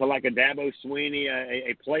to like a Dabo Sweeney,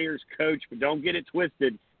 a player's coach, but don't get it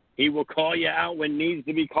twisted. He will call you out when needs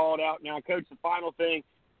to be called out. Now, Coach, the final thing,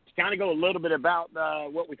 to kind of go a little bit about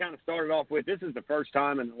what we kind of started off with, this is the first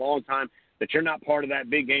time in a long time that you're not part of that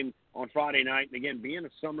big game on Friday night. And, again, being a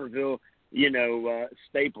Somerville,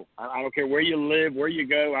 staple. I don't care where you live, where you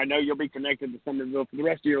go. I know you'll be connected to Somerville for the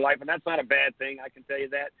rest of your life, and that's not a bad thing. I can tell you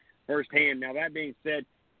that firsthand. Now, that being said,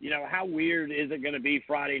 how weird is it going to be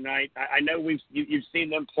Friday night? I know you've seen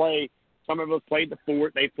them play. Somerville played the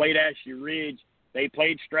Fort. They played Ashley Ridge. They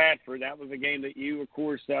played Stratford. That was a game that you, of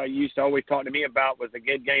course, used to always talk to me about, was a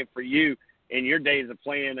good game for you in your days of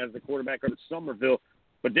playing as the quarterback of Somerville.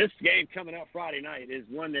 But this game coming up Friday night is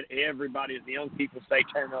one that everybody, as the young people say,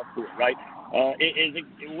 turn up for, right?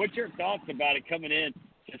 What's your thoughts about it coming in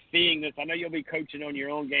to seeing this? I know you'll be coaching on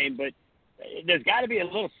your own game, but there's got to be a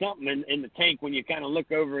little something in the tank when you kind of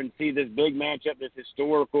look over and see this big matchup, this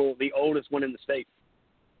historical, the oldest one in the state.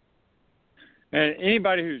 And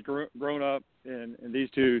anybody who's grown up in these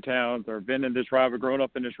two towns or been in this rivalry, grown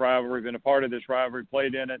up in this rivalry, been a part of this rivalry,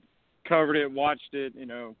 played in it, covered it, watched it,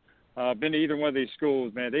 been to either one of these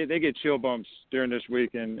schools, man, they get chill bumps during this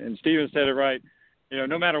week. And Steven said it right.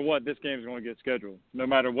 No matter what, this game is going to get scheduled, no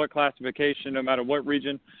matter what classification, no matter what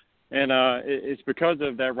region. And it's because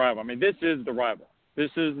of that rival. I mean, this is the rival.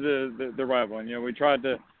 This is the rival. And, we tried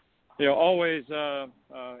to, always,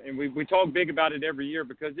 and we talk big about it every year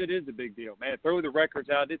because it is a big deal, man. Throw the records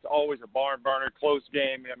out. It's always a barn burner, close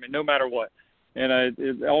game. I mean, no matter what. And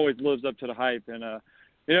it always lives up to the hype. And,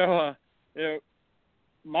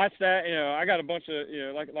 my stat, I got a bunch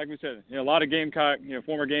of, like we said, a lot of Gamecock,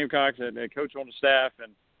 former Gamecocks that coach on the staff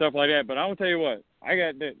and stuff like that. But I'm going to tell you what, I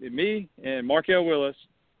got me and Markel Willis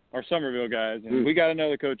are Somerville guys, and we got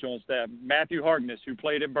another coach on staff, Matthew Harkness, who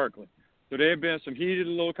played at Berkeley. So there have been some heated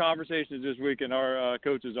little conversations this week in our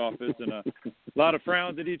coach's office, and a lot of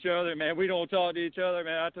frowns at each other. Man, we don't talk to each other,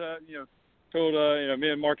 man. Told me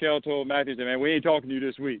and Markel told Matthew, man, we ain't talking to you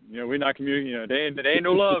this week. We're not communicating. There ain't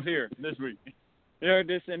no love here this week.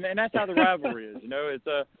 And that's how the rivalry is.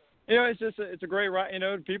 It's a great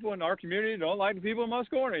right. People in our community don't like the people in Moncks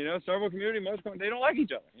Corner. Several community, Moncks Corner, they don't like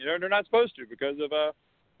each other. They're not supposed to because of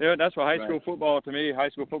that's what high school football, to me, high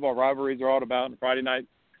school football rivalries are all about. And Friday night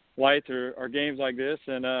lights are games like this,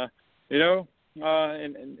 and and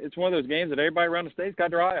it's one of those games that everybody around the state's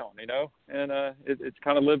got their eye on. And it's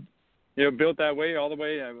kind of lived, built that way all the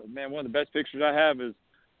way. Man, one of the best pictures I have is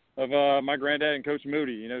of my granddad and Coach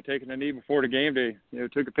Moody, taking a knee before the game. They,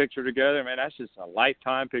 took a picture together. Man, that's just a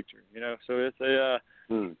lifetime picture, So it's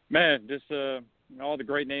man, just all the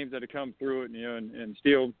great names that have come through it, and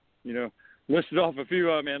Steele, listed off a few.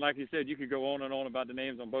 Man, like you said, you could go on and on about the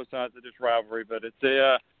names on both sides of this rivalry, but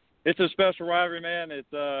it's a special rivalry, man.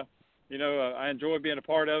 It's I enjoy being a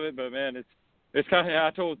part of it, but man, it's kind of.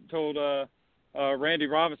 I told Randy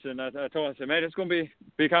Robinson, I told him, I said, man, it's going to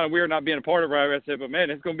be kind of weird not being a part of the rivalry. I said, but man,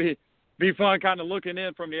 it's going to be fun kind of looking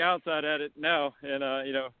in from the outside at it now,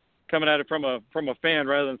 and coming at it from a fan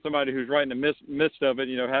rather than somebody who's right in the midst of it,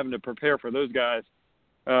 having to prepare for those guys,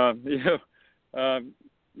 on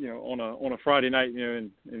a Friday night,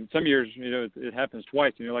 and some years, it happens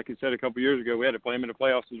twice. Like you said a couple of years ago, we had to play them in the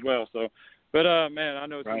playoffs as well. So, but man, I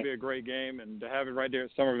know it's going to be a great game, and to have it right there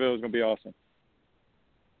at Somerville is going to be awesome.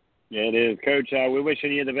 Yeah, it is. Coach, we're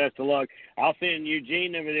wishing you the best of luck. I'll send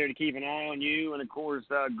Eugene over there to keep an eye on you, and of course,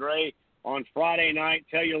 Gray on Friday night.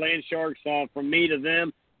 Tell your Land Sharks from me to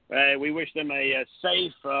them. We wish them a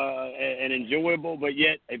safe and enjoyable, but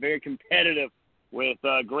yet a very competitive with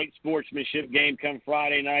great sportsmanship game come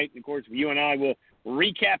Friday night. And, of course, you and I will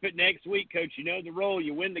recap it next week. Coach, you know the rule.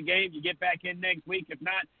 You win the game, you get back in next week. If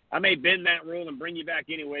not, I may bend that rule and bring you back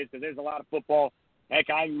anyways because there's a lot of football. Heck,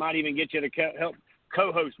 I might even get you to help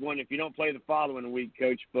co-host one if you don't play the following week,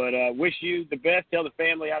 Coach. But wish you the best. Tell the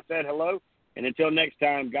family I said hello. And until next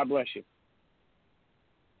time, God bless you.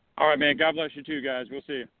 All right, man. God bless you too, guys. We'll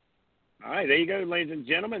see you. All right, there you go, ladies and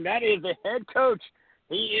gentlemen. That is the head coach.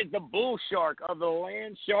 He is the bull shark of the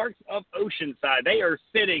Land Sharks of Oceanside. They are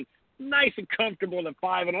sitting nice and comfortable at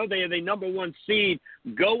 5-0. They are the number one seed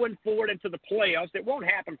going forward into the playoffs. It won't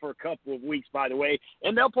happen for a couple of weeks, by the way.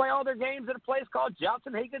 And they'll play all their games at a place called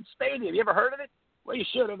Johnson Higgins Stadium. You ever heard of it? Well, you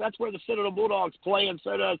should have. That's where the Citadel Bulldogs play, and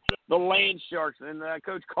so does the Land Sharks. And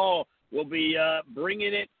Coach Call will be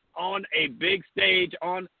bringing it on a big stage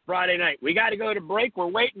on Friday night. We got to go to break. We're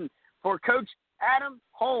waiting for Coach Adam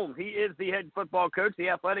Holmes. He is the head football coach, the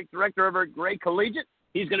athletic director over at Gray Collegiate.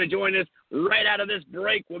 He's going to join us right out of this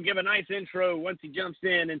break. We'll give a nice intro once he jumps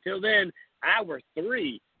in. Until then, hour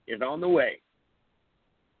 3 is on the way.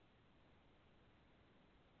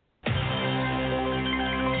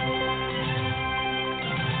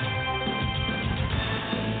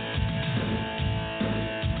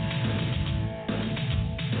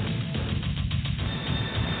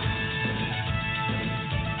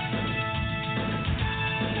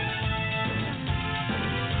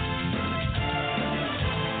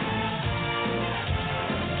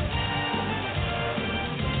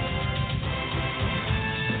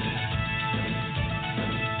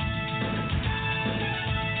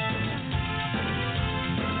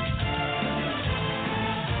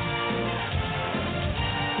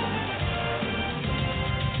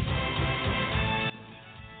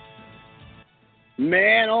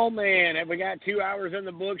 Man, oh, man, have we got 2 hours in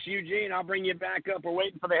the books, Eugene? I'll bring you back up. We're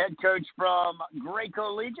waiting for the head coach from Gray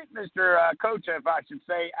Collegiate, Mr. Coach, if I should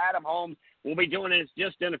say, Adam Holmes. Will be doing this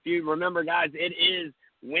just in a few. Remember, guys, it is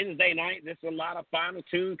Wednesday night. This is a lot of final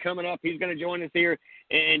tune coming up. He's going to join us here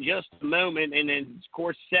in just a moment. And then, of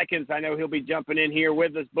course, seconds, I know he'll be jumping in here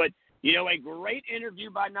with us. But, you know, a great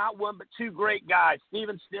interview by not one but two great guys.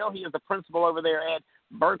 Steele, he is the principal over there at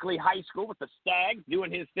Berkeley High School with the Stags,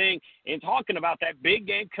 doing his thing and talking about that big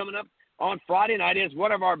game coming up on Friday night. Is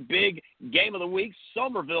one of our big game of the week.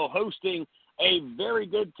 Somerville hosting a very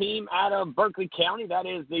good team out of Berkeley County. That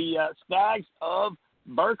is the Stags of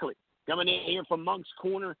Berkeley. Coming in here from Moncks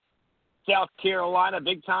Corner, South Carolina,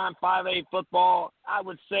 big-time 5A football. I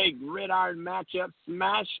would say gridiron matchup,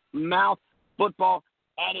 smash-mouth football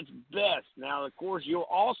at its best. Now, of course, you'll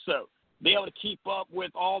also be able to keep up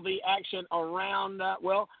with all the action around,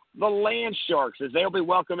 the Land Sharks, as they'll be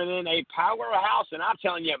welcoming in a powerhouse, and I'm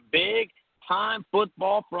telling you, big-time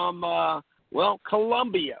football from,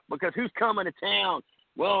 Columbia, because who's coming to town?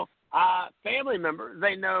 Well, family members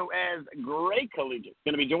they know as Gray Collegiate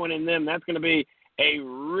going to be joining them. That's going to be a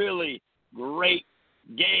really great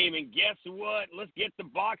game. And guess what? Let's get the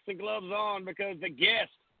boxing gloves on, because the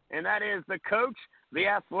guest, and that is the coach, the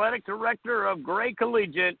athletic director of Gray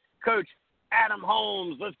Collegiate, Coach Adam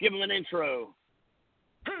Holmes. Let's give him an intro.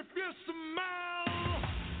 If you smell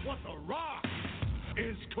what the Rock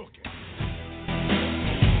is cooking.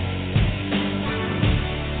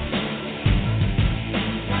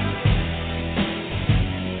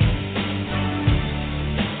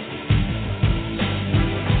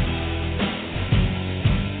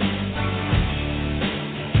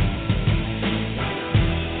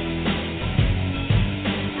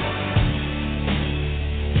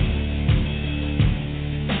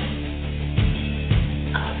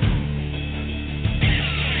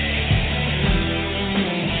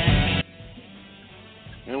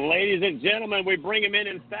 Ladies and gentlemen, we bring him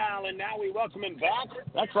in style, and now we welcome him back.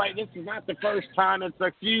 That's right, this is not the first time. It's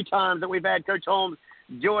a few times that we've had Coach Holmes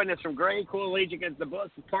join us from Gray Collegiate as the bus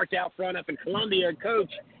is parked out front up in Columbia.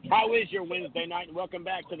 Coach, how is your Wednesday night, and welcome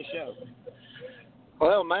back to the show.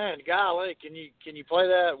 Well, man, golly, can you play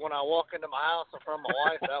that when I walk into my house in front of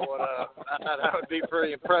my wife? That would be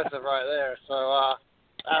pretty impressive right there. So,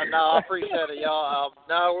 no, I appreciate it, y'all.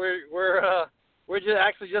 We're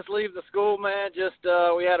just leaving the school, man.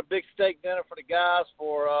 We had a big steak dinner for the guys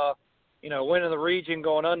for, winning the region,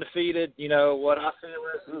 going undefeated. You know, what I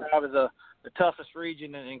feel is probably the toughest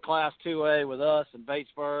region in Class 2A with us and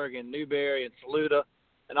Batesburg and Newberry and Saluda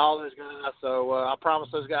and all those guys. So I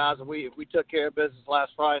promised those guys if we took care of business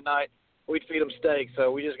last Friday night, we'd feed them steak.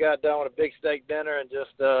 So we just got done with a big steak dinner and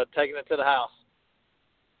just taking it to the house.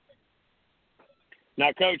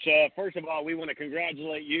 Now, Coach, first of all, we want to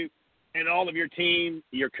congratulate you and all of your team,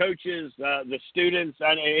 your coaches, the students.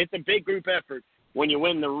 It's a big group effort when you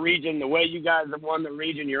win the region. The way you guys have won the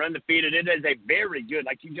region, you're undefeated. It is a very good,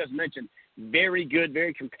 like you just mentioned, very good,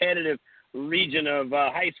 very competitive region of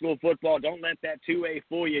high school football. Don't let that 2A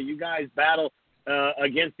fool you. You guys battle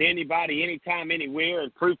against anybody, anytime, anywhere.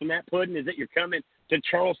 And proof in that pudding is that you're coming to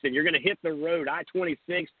Charleston. You're going to hit the road,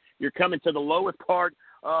 I-26. You're coming to the lowest part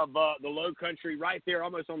of the low country, right there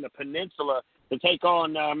almost on the peninsula, to take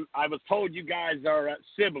on, I was told you guys are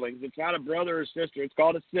siblings. It's not a brother or sister. It's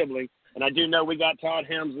called a sibling. And I do know we got Todd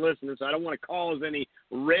Helms listening, so I don't want to cause any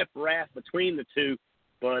riff-raff between the two.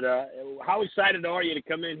 But how excited are you to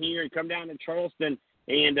come in here and come down to Charleston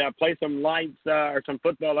and play some lights or some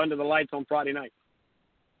football under the lights on Friday night?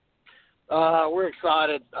 We're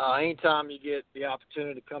excited. Anytime you get the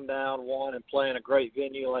opportunity to come down, and play in a great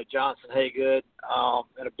venue like Johnson-Haygood,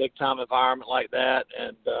 in a big-time environment like that,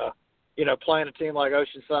 and, playing a team like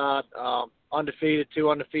Oceanside, two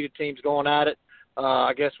undefeated teams going at it.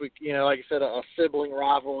 I guess we, like you said, a sibling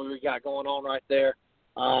rivalry we got going on right there.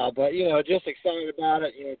 But, just excited about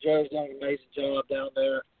it. Joe's done an amazing job down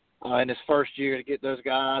there in his first year to get those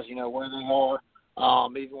guys, where they are.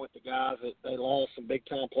 Even with the guys that they lost some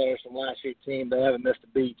big-time players from last year's team, they haven't missed a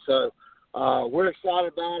beat. So we're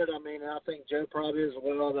excited about it. I mean, I think Joe probably is as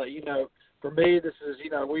well. That, for me, this is,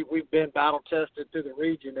 we've been battle-tested through the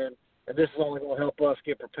region, and this is only going to help us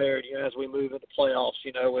get prepared, as we move into playoffs.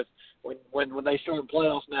 With when they start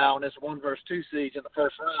playoffs now, and it's 1 versus 2 seeds in the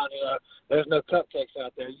first round, there's no cupcakes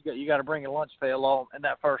out there. You got to bring your lunch pail on in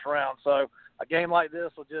that first round. So a game like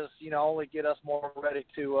this will just, only get us more ready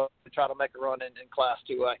to try to make a run in Class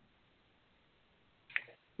 2A.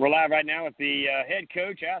 We're live right now with the head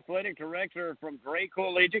coach, athletic director from Gray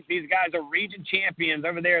Collegiate. These guys are region champions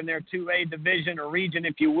over there in their 2A division, or region,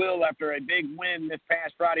 if you will, after a big win this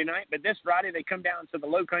past Friday night. But this Friday they come down to the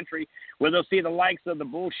Low Country where they'll see the likes of the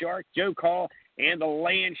Bull Sharks, Joe Call, and the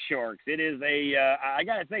Land Sharks. It is I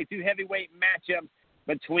got to say, two heavyweight matchups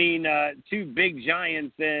between two big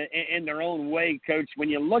giants in their own way, Coach. When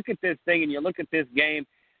you look at this thing and you look at this game,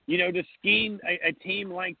 you know, to scheme a team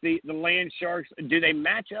like the Land Sharks, do they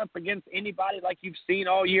match up against anybody like you've seen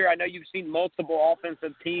all year? I know you've seen multiple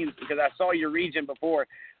offensive teams because I saw your region before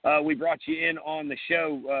we brought you in on the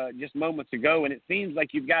show just moments ago, and it seems like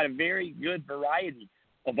you've got a very good variety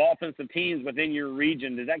of offensive teams within your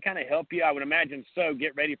region. Does that kind of help you? I would imagine so.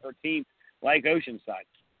 Get ready for a team like Oceanside.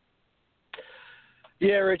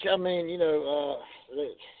 Yeah, Rich, I mean, you know,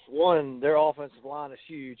 one, their offensive line is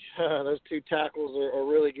huge. Those two tackles are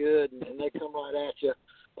really good, and they come right at you.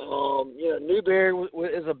 You know, Newberry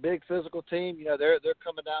is a big physical team. You know, they're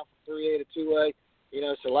coming down from 3A to 2A. You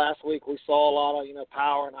know, so last week we saw a lot of, you know,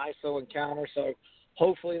 power and ISO and counter. So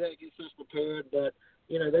hopefully that gets us prepared. But,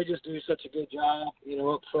 you know, they just do such a good job, you know,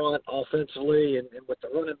 up front offensively and with the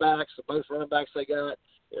running backs, both running backs they got.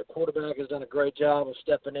 Their quarterback has done a great job of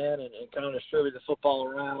stepping in and kind of distributing the football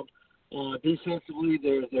around. Defensively,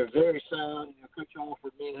 they're very sound. You know, Coach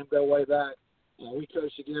Alford, me and him go way back. We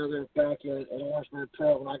coached together back at Orangeburg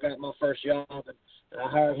Pro when I got my first job, and I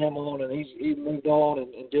hired him on, and he moved on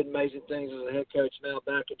and did amazing things as a head coach now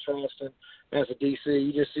back at Charleston as a DC.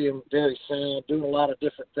 You just see him very sound, doing a lot of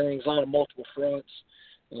different things, a lot of multiple fronts,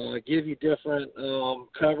 give you different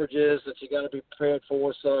coverages that you got to be prepared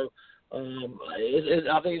for. So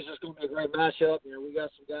I think it's just going to be a great matchup. You know, we got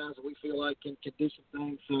some guys that we feel like can do some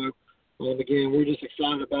things. So, again, we're just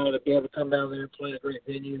excited about it to be able to come down there and play a great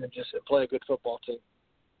venue and just play a good football team.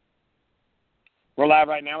 We're live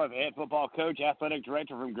right now with the head football coach, athletic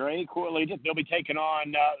director from Gray Collegiate. They'll be taking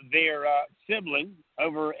on their sibling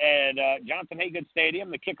over at Johnson Haygood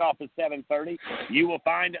Stadium. The kickoff is 7:30. You will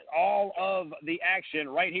find all of the action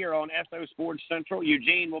right here on SO Sports Central.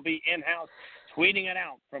 Eugene will be in-house tweeting it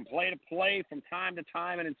out from play to play, from time to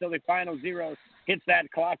time, and until the final zero hits that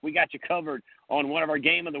clock. We got you covered on one of our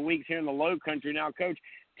game of the weeks here in the Low Country. Now, Coach,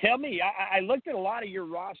 tell me, I looked at a lot of your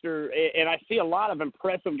roster, and I see a lot of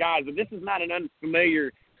impressive guys, but this is not an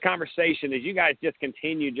unfamiliar conversation as you guys just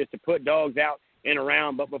continue just to put dogs out and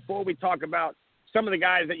around. But before we talk about some of the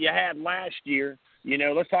guys that you had last year, you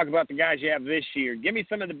know, let's talk about the guys you have this year. Give me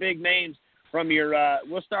some of the big names from your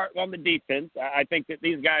we'll start on the defense. I think that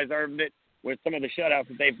these guys are a bit with some of the shutouts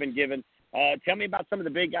that they've been given. Tell me about some of the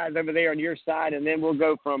big guys over there on your side, and then we'll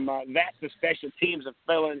go from that to special teams and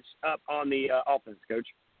filling up on the offense, Coach.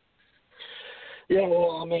 Yeah,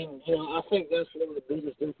 well, I mean, you know, I think that's one of the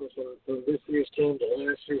biggest differences from this year's team to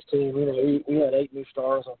last year's team. You know, we had 8 new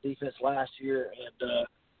stars on defense last year, and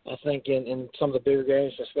I think in some of the bigger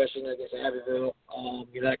games, especially against Abbeville,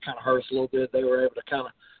 you know, that kind of hurt us a little bit. They were able to kind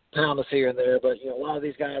of pound us here and there, but, you know, a lot of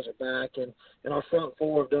these guys are back, and our front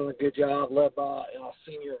four have done a good job, led by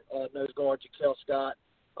senior nose guard, Jaquel Scott.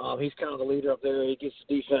 He's kind of the leader up there. He gets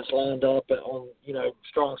the defense lined up on, you know,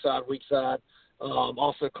 strong side, weak side.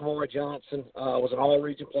 Also, Kamara Johnson was an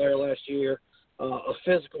all-region player last year. A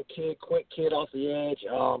physical kid, quick kid off the edge,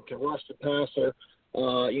 can rush the passer. You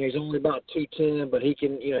know, he's only about 210, but he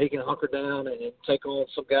can hunker down and take on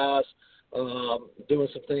some guys, doing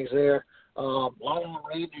some things there. Lionel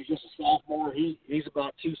Reed, who's just a sophomore, he's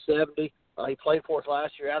about 270. He played for us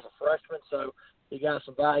last year as a freshman, so he got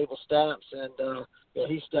some valuable stats, and you know,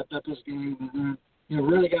 he stepped up his game and then, you know,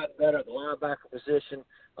 really gotten better at the linebacker position.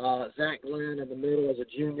 Zach Glenn in the middle as a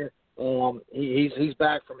junior. He's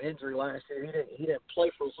back from injury last year. He didn't play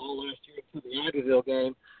for us all last year until the Abbeville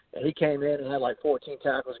game, and he came in and had like 14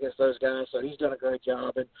 tackles against those guys. So he's done a great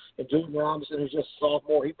job. And Jordan Robinson, who's just a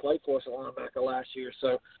sophomore, he played for us at linebacker last year,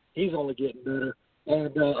 so he's only getting better.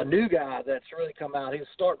 And a new guy that's really come out, he's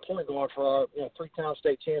a starting point guard for our 3-time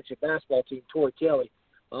state championship basketball team, Torrey Kelly.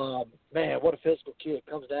 Man, what a physical kid.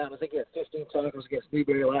 Comes down. I think he had 15 tackles against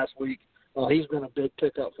Newberry last week. He's been a big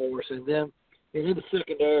pickup for us. And then in the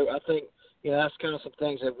secondary, I think, you know, that's kind of some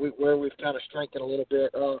things that where we've kind of strengthened a little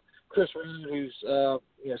bit. Chris Ryan, who's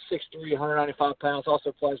 6'3", 195 pounds,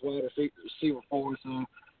 also plays wide receiver for us. You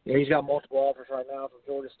know, he's got multiple offers right now from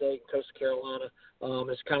Georgia State and Coastal Carolina.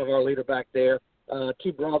 Is kind of our leader back there.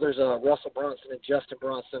 2 brothers, Russell Brunson and Justin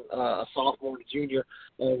Brunson, a sophomore and a junior.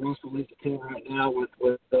 Russell leads the team right now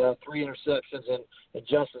with 3 interceptions, and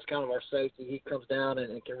Justin's kind of our safety. He comes down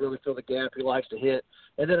and can really fill the gap. He likes to hit.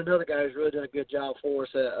 And then another guy who's really done a good job for us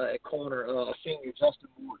at corner, a senior, Justin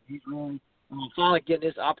Morton. He's really finally getting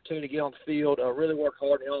this opportunity to get on the field, really worked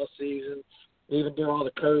hard in the all season. even during all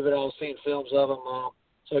the COVID, I was seeing films of him.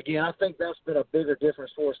 So, again, I think that's been a bigger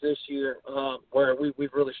difference for us this year, where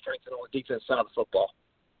we've really strengthened on the defense side of football.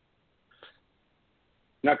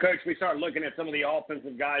 Now, Coach, we start looking at some of the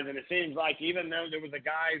offensive guys, and it seems like even though there was a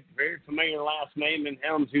guy, very familiar last name in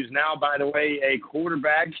Holmes, who's now, by the way, a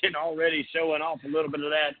quarterback and already showing off a little bit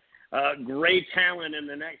of that great talent in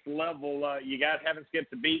the next level, you guys haven't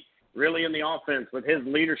skipped a beat really in the offense with his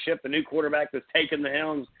leadership, the new quarterback that's taken the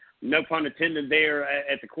helms, no pun intended there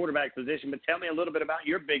at the quarterback position. But tell me a little bit about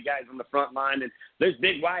your big guys on the front line and those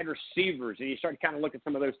big wide receivers, and you start to kind of look at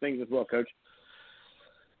some of those things as well, Coach.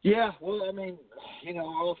 Yeah, well, I mean,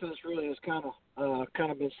 our offense really has kind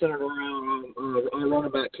of been centered around our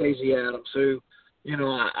running back, Casey Adams, who,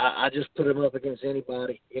 I just put him up against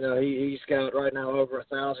anybody. He's got right now over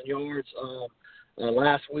 1,000 yards.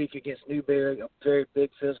 Last week against Newberry, a very big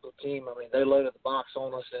physical team. I mean, they loaded the box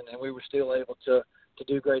on us, and we were still able to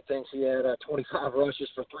do great things. He had 25 rushes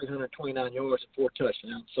for 329 yards and 4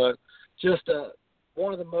 touchdowns. So just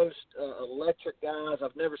one of the most electric guys.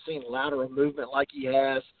 I've never seen lateral movement like he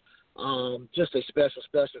has. Just a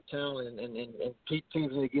special talent, and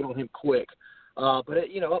teams need to get on him quick. But,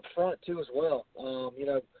 up front, too, as well.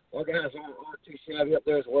 Our guys aren't too shabby up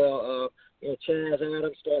there as well. Chaz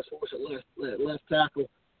Adams starts for us at left tackle.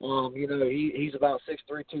 He's about 6'3",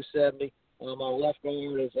 270. Our left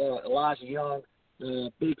guard is Elijah Young.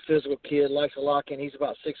 Big physical kid, likes to lock in. He's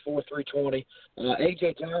about 6'4", 320.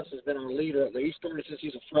 A.J. Johnson has been our leader. He started since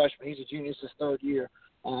he's a freshman. He's a junior. It's his third year.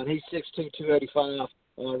 And he's 6'2", 285.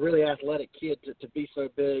 Really athletic kid to be so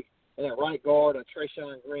big. And at right guard,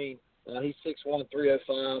 Trayshawn Green. He's 6'1",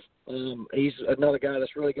 305. He's another guy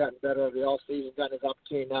that's really gotten better over the offseason, gotten his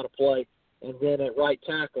opportunity now to play. And then at right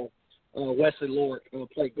tackle, Wesley Lork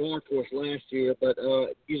played guard for us last year, but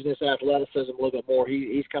using his athleticism a little bit more,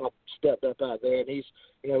 he's kind of stepped up out there. And he's,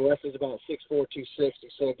 Wesley's about 6'4", 260.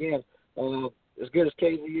 So, again, as good as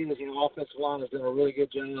KZ is, offensive line has done a really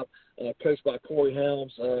good job. Coached by Corey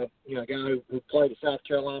Holmes, a guy who played at South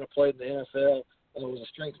Carolina, played in the NFL, was a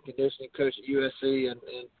strength and conditioning coach at USC, and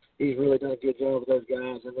he's really done a good job with those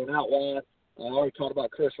guys. And then out wide, I already talked about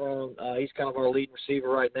Chris Roan. He's kind of our leading receiver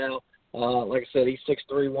right now. Like I said, he's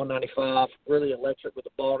 6'3", 195, really electric with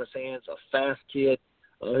the ball in his hands, a fast kid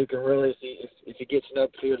who can really, if he gets in the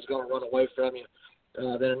upfield, is going to run away from you.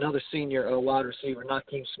 Then another senior wide receiver,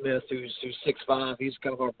 Nakeem Smith, who's 6'5". He's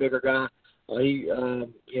kind of our bigger guy. He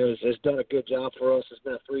has done a good job for us. Has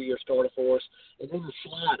been a 3-year starter for us. And then the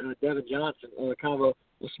slot, Devin Johnson, kind of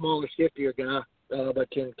a smaller, shiftier guy,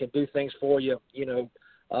 but can do things for you,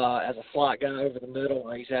 as a slot guy over the middle.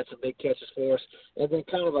 He's had some big catches for us. And then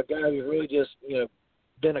kind of a guy who's really just,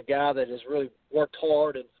 been a guy that has really worked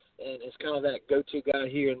hard and is kind of that go-to guy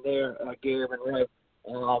here and there, Gary Monroe.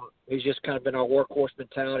 He's just kind of been our workhorse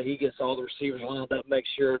mentality. He gets all the receivers lined up, makes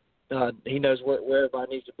sure he knows where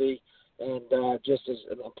everybody needs to be. And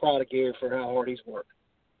I'm proud of Gary for how hard he's worked.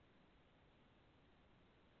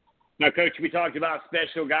 Now, Coach, we talked about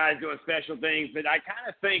special guys doing special things, but I kind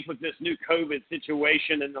of think with this new COVID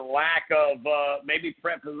situation and the lack of maybe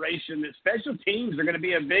preparation, that special teams are going to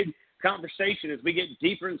be a big conversation as we get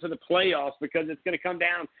deeper into the playoffs, because it's going to come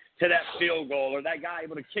down to that field goal or that guy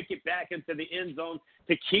able to kick it back into the end zone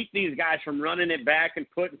to keep these guys from running it back and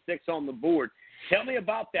putting 6 on the board. Tell me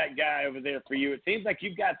about that guy over there for you. It seems like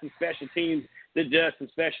you've got some special teams that does some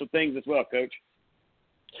special things as well, Coach.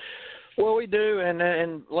 Well, we do,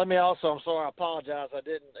 and let me also, I'm sorry, I apologize. I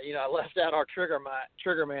didn't, I left out our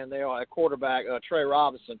trigger man there at quarterback, Trey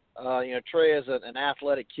Robinson. Trey is an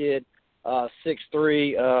athletic kid,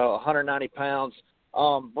 6'3", 190 pounds,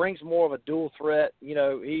 brings more of a dual threat.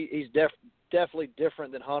 He's definitely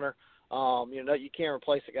different than Hunter. You can't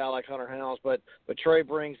replace a guy like Hunter Helms, but Trey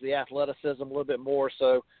brings the athleticism a little bit more.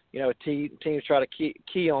 So, teams try to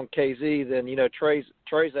key on KZ, then,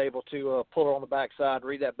 Trey's able to pull it on the backside,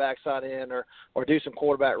 read that backside in, or do some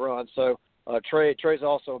quarterback runs. So, Trey's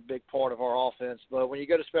also a big part of our offense. But when you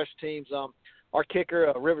go to special teams, our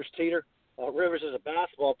kicker, Rivers Teeter, Rivers is a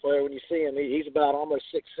basketball player. When you see him, he's about almost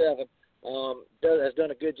 6'7", has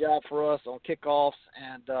done a good job for us on kickoffs,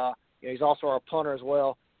 and he's also our punter as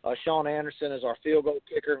well. Sean Anderson is our field goal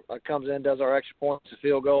kicker, comes in, does our extra points and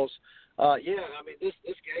field goals. This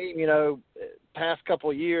game, past couple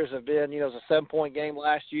of years have been, it was a 7-point game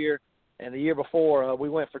last year, and the year before we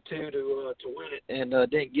went for 2 to win it and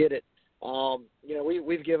didn't get it.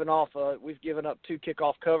 We've given up 2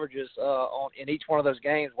 kickoff coverages in each one of those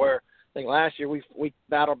games, where I think last year we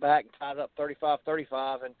battled back and tied it up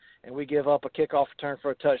 35-35, and we give up a kickoff return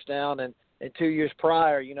for a touchdown. And 2 years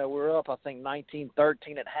prior, we were up, I think,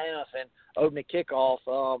 19-13 at half and opening kickoff.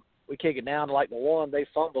 we kick it down to like the 1, they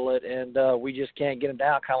fumble it, and we just can't get them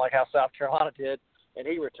down, kind of like how South Carolina did, and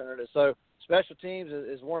he returned it. So special teams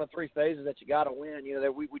is one of 3 phases that you got to win. You know,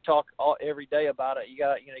 that we talk every day about it. You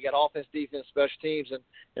got offense, defense, special teams,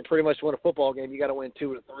 and pretty much to win a football game, you got to win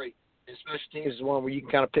 2 of the 3. And special teams is one where you can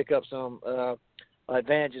kind of pick up some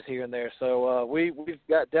advantages here and there. So we've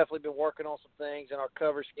definitely been working on some things in our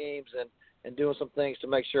cover schemes and doing some things to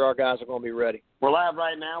make sure our guys are going to be ready. We're live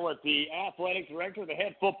right now with the athletic director, the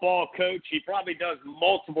head football coach. He probably does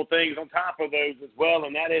multiple things on top of those as well,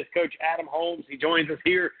 and that is Coach Adam Holmes. He joins us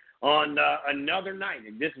here on another night.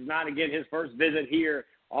 And this is not, again, his first visit here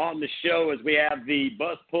on the show, as we have the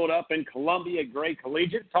bus pulled up in Columbia Gray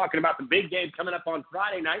Collegiate, talking about the big game coming up on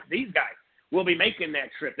Friday night. These guys will be making that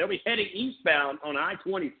trip. They'll be heading eastbound on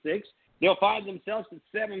I-26. They'll find themselves at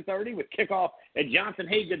 7:30 with kickoff at Johnson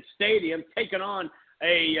Haygood Stadium, taking on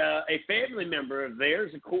a family member of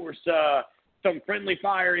theirs. Of course, some friendly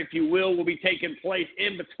fire, if you will be taking place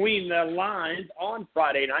in between the lines on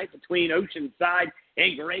Friday night between Oceanside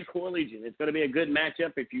and Gray Collegiate. It's going to be a good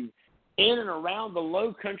matchup. If you in and around the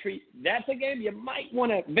Low Country, that's a game you might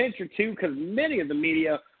want to venture to, because many of the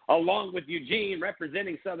media, along with Eugene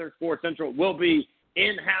representing Southern Sports Central, will be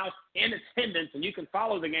in-house, in attendance, and you can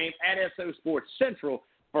follow the game at SO Sports Central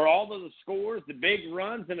for all of the scores, the big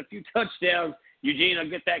runs, and a few touchdowns. Eugene will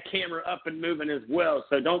get that camera up and moving as well,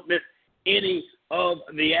 so don't miss any of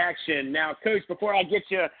the action. Now, Coach, before I get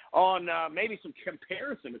you on maybe some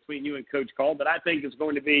comparison between you and Coach Call that I think is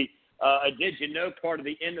going to be a did you know part of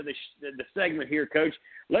the end of the segment here, Coach,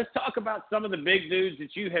 let's talk about some of the big dudes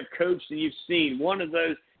that you have coached and you've seen. One of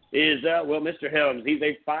those is, Mr. Helms. He's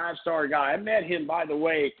a 5-star guy. I met him, by the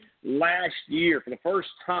way, last year for the first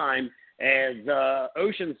time as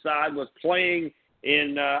Oceanside was playing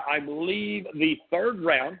in, I believe, the 3rd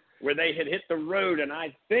round, where they had hit the road, and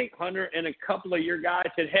I think Hunter and a couple of your guys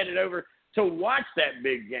had headed over to watch that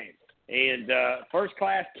big game. And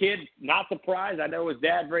first-class kid, not surprised. I know his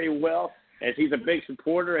dad very well, as he's a big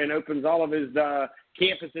supporter and opens all of his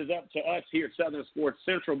campuses up to us here at Southern Sports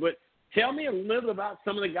Central. But tell me a little about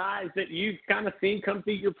some of the guys that you've kind of seen come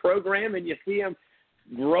through your program, and you see them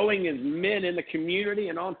growing as men in the community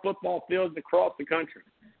and on football fields across the country.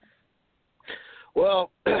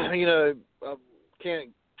 Well, can't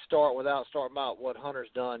start without starting about what Hunter's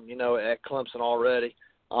done, at Clemson already.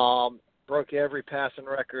 Broke every passing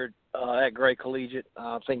record at Gray Collegiate.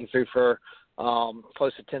 I think he threw for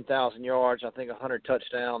close to 10,000 yards, I think 100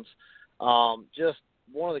 touchdowns. Just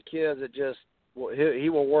one of the kids that just he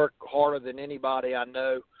will work harder than anybody I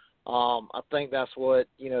know. I think that's what,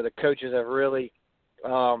 the coaches have really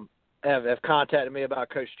have contacted me about,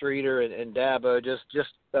 Coach Streeter and Dabo, just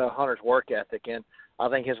Hunter's work ethic. And I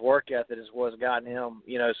think his work ethic is what's gotten him,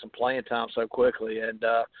 some playing time so quickly. And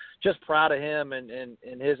just proud of him and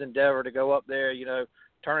his endeavor to go up there,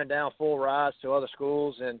 turning down full rides to other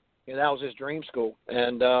schools. And, that was his dream school.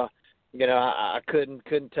 And, I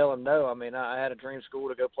couldn't tell him no. I mean, I had a dream school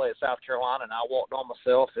to go play at South Carolina, and I walked on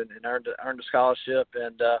myself and earned a scholarship.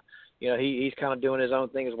 And, he's kind of doing his own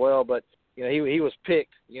thing as well. But, he was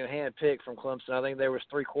picked, hand-picked from Clemson. I think there was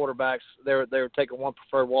 3 quarterbacks. They were taking 1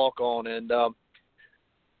 preferred walk-on. And, there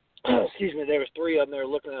was 3 of them they were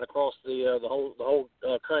looking at across the whole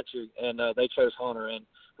country, and they chose Hunter. And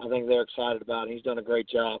I think they're excited about it. He's done a great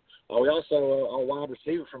job. We also, a wide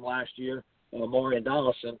receiver from last year, Marion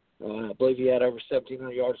Donaldson, I believe he had over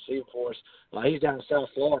 1,700 yards receiving for us. He's down in South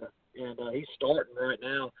Florida, and he's starting right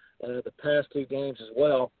now. The past 2 games as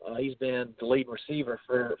well, he's been the leading receiver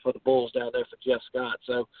for the Bulls down there for Jeff Scott.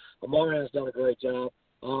 So Marion's done a great job.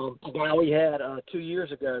 A guy we had 2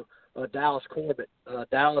 years ago, Dallas Corbett.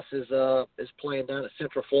 Dallas is playing down at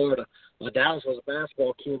Central Florida. Dallas was a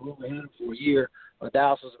basketball kid. We only had him for a year.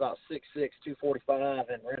 Dallas was about 6'6", 245,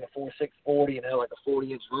 and ran a 4.6 40 and had like a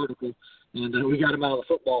 40-inch vertical. And we got him out of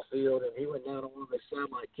the football field, and he went down on one of the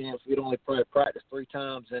satellite camps. We'd only probably practiced 3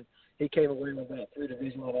 times, and he came away with about 3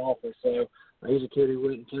 Division I offers. So he's a kid who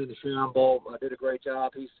went and played the Shrine Bowl. Did a great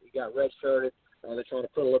job. He got redshirted. They're trying to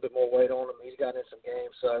put a little bit more weight on him. He's got in some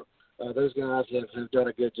games. So those guys have done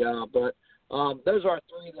a good job. But those are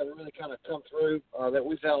 3 that really kind of come through that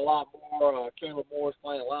we've had a lot more. Caleb Moore's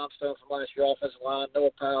playing Limestone from last year, offensive line. Noah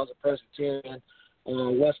Powell's a Presbyterian.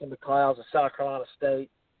 Wesley McLeod's a South Carolina State.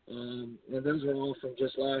 And those are all from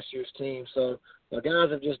just last year's team. So guys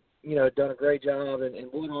have just, done a great job. And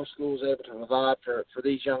what our school is able to provide for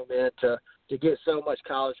these young men to get so much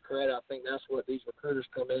college credit, I think that's what these recruiters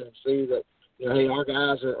come in and see, that, hey, our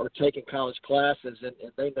guys are taking college classes, and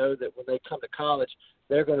they know that when they come to college,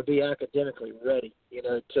 they're going to be academically ready,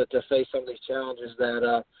 to face some of these challenges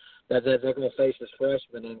that that they're going to face as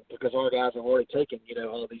freshmen, and because our guys have already taken,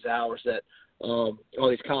 all these hours all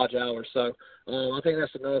these college hours. So I think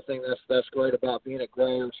that's another thing that's great about being at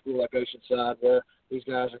Gray or a school like Oceanside, where these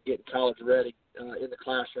guys are getting college ready in the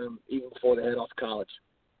classroom even before they head off to college.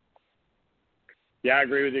 Yeah, I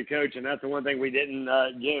agree with you, Coach, and that's the one thing we didn't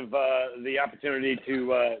give the opportunity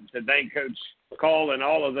to thank Coach Cole and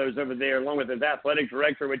all of those over there, along with his athletic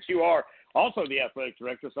director, which you are also the athletic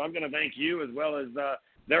director. So I'm going to thank you as well as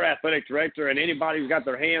their athletic director and anybody who's got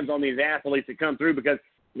their hands on these athletes that come through, because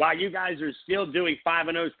while you guys are still doing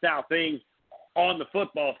 5-0 style things on the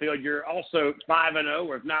football field, you're also 5-0,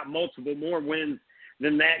 or if not multiple more wins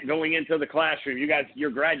than that going into the classroom. You guys,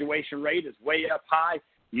 your graduation rate is way up high.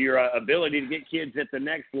 Your ability to get kids at the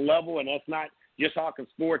next level, and that's not just talking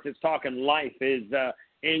sports, it's talking life, is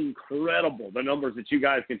incredible. The numbers that you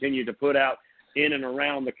guys continue to put out in and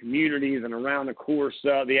around the communities and around, of course,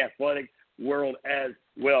 the athletic world as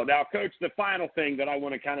well. Now, Coach, the final thing that I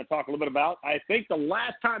want to kind of talk a little bit about, I think the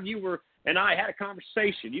last time you were and I had a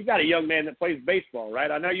conversation, you got a young man that plays baseball, right?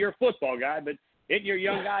 I know you're a football guy, but isn't your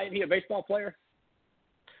young guy, isn't he a baseball player?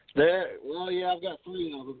 Well, yeah, I've got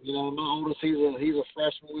 3 of them. My oldest, he's a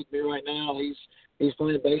freshman with me right now. He's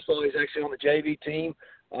playing baseball. He's actually on the JV team.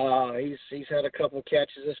 He's had a couple of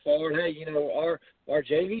catches this far. And hey, our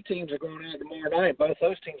JV teams are going out tomorrow night. Both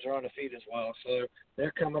those teams are undefeated as well, so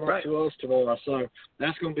they're coming up to us tomorrow. So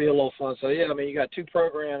that's going to be a little fun. So yeah, I mean, you got 2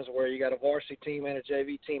 programs where you got a varsity team and a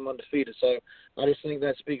JV team undefeated. So I just think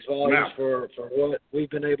that speaks volumes for what we've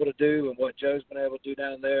been able to do and what Joe's been able to do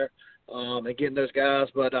down there. And getting those guys.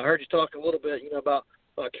 But I heard you talk a little bit, about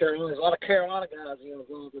Carolina. There's a lot of Carolina guys,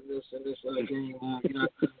 involved in this game.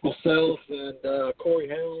 Myself and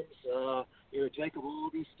Corey Holmes, Jacob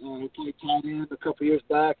August, who played tight end a couple years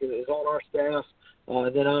back, is on our staff.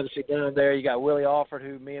 And then obviously down there you got Willie Alford,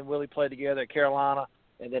 who me and Willie played together at Carolina,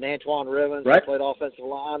 and then Antoine Rivens, who played offensive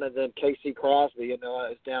line, and then Casey Crosby, is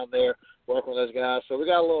down there working with those guys. So we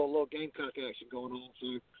got a little Gamecock action going on.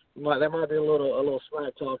 So there might be a little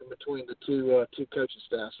smack talking between the two coaching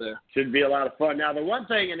staffs there. Should be a lot of fun. Now, the one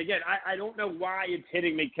thing, and again, I don't know why it's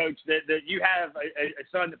hitting me, Coach, that you have a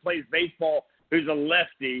son that plays baseball who's a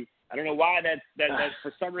lefty. I don't know why that's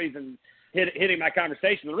for some reason hitting my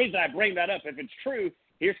conversation. The reason I bring that up, if it's true,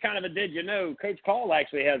 here's kind of a did you know. Coach Call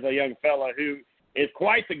actually has a young fella who is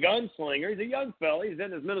quite the gunslinger. He's a young fella. He's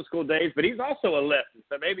in his middle school days, but he's also a lefty.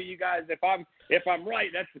 So maybe you guys, if I'm right,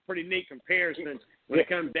 that's a pretty neat comparison when it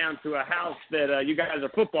comes down to a house that you guys are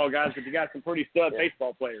football guys, but you got some pretty stud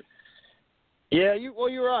baseball players. Yeah,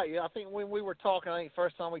 you're right. I think when we were talking, I think the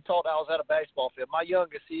first time we talked, I was at a baseball field. My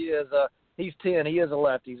youngest, he's 10. He is a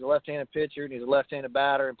lefty. He's a left-handed pitcher, and he's a left-handed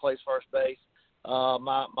batter and plays first base.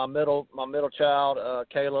 My middle child,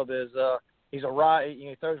 Caleb, is he's a right.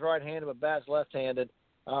 He throws right-handed, but bats left-handed.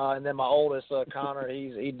 And then my oldest, Connor,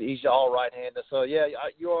 he's all right-handed. So yeah,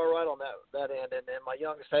 you are right on that end. And then my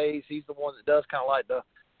youngest Hayes, he's the one that does kind of like to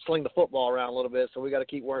sling the football around a little bit. So we got to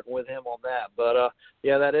keep working with him on that. But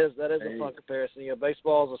yeah, that is a fun comparison.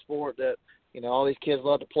 Baseball is a sport that all these kids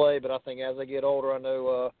love to play. But I think as they get older, I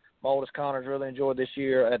know my oldest Connor's really enjoyed this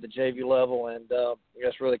year at the JV level, and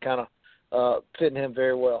it's really kind of fitting him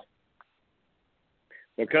very well.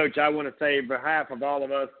 Well, Coach, I want to say on behalf of all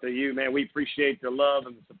of us to you, man, we appreciate the love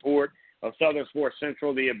and the support of Southern Sports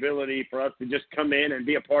Central, the ability for us to just come in and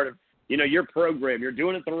be a part of, your program. You're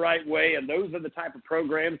doing it the right way, and those are the type of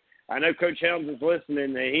programs. I know Coach Helms is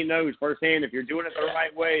listening, and he knows firsthand if you're doing it the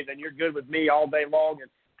right way, then you're good with me all day long.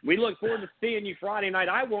 And we look forward to seeing you Friday night.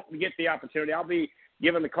 I won't get the opportunity. I'll be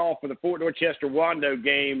giving the call for the Fort Dorchester-Wando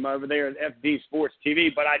game over there at FD Sports TV,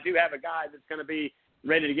 but I do have a guy that's going to be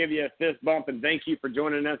ready to give you a fist bump, and thank you for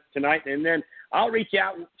joining us tonight. And then I'll reach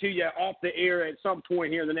out to you off the air at some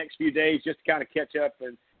point here in the next few days just to kind of catch up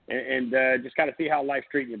and just kind of see how life's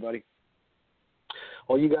treating you, buddy.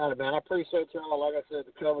 Well, you got it, man. I appreciate y'all. Like I said,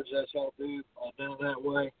 the coverage that y'all do down that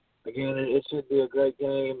way. Again, it should be a great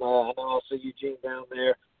game. I know I'll see Eugene down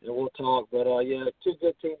there, and we'll talk. But, yeah, 2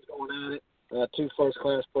 good teams going at it, 2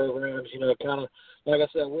 first-class programs. Kind of, like I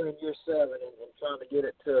said, we're in year 7 and trying to get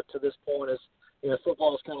it to this point is,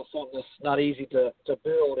 football is kind of something that's not easy to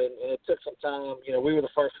build, and it took some time. We were the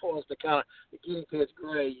first ones to kind of get into its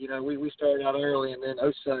grade. We started out early, and then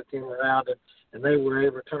Oceanside came around, and they were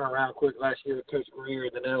able to turn around quick last year with Coach Courier,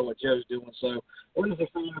 and then now what Joe's doing. So we're just a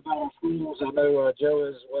fan about our schools. I know Joe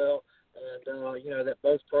is as well, and, that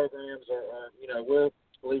both programs are we're, I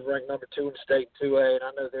believe, ranked number 2 in the state in 2A, and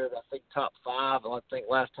I know they're, top 5, I think,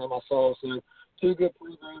 last time I saw. So 2 good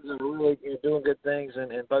programs that are really doing good things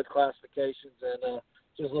in both classifications, and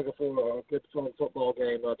just looking for a good, fun football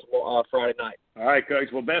game tomorrow, Friday night. All right, Coach.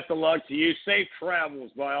 Well, best of luck to you. Safe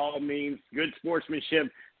travels by all means. Good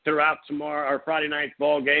sportsmanship throughout tomorrow or Friday night's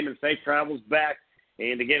ball game, and safe travels back.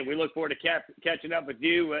 And, again, we look forward to catching up with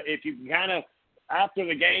you. If you can kind of, after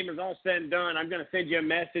the game is all said and done, I'm going to send you a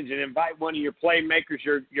message and invite one of your playmakers,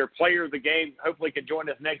 your player of the game, hopefully can join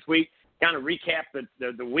us next week, kind of recap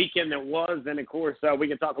the weekend that was. And, of course, we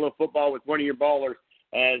can talk a little football with one of your ballers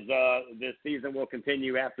as this season will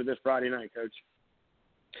continue after this Friday night, Coach.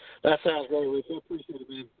 That sounds great, Rick. I appreciate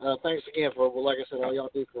it, man. Thanks again for, like I said, all y'all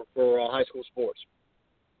do for high school sports.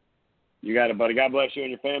 You got it, buddy. God bless you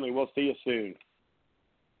and your family. We'll see you soon.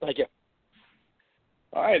 Thank you.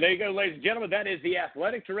 All right, there you go, ladies and gentlemen. That is the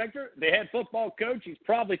athletic director, the head football coach. He's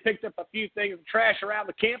probably picked up a few things of trash around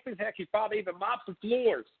the campus. Heck, he's probably even mopped the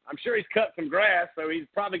floors. I'm sure he's cut some grass, so he's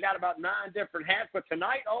probably got about 9 different hats. But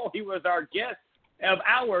tonight, he was our guest of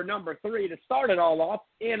hour number 3 to start it all off.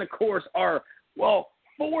 And, of course, our,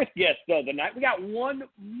 4th guest of the night. We got one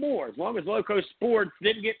more, as long as Lowcou Sports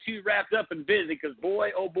didn't get too wrapped up and busy, because, boy,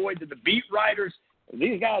 oh, boy, did the beat writers,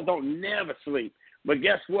 these guys don't never sleep. But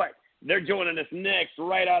guess what? They're joining us next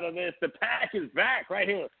right out of this. The Pack is back right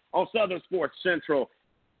here on Southern Sports Central.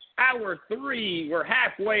 Hour 3, we're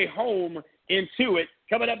halfway home into it.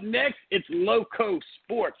 Coming up next, it's Lowcou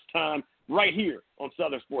Sports time right here on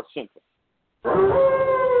Southern Sports Central.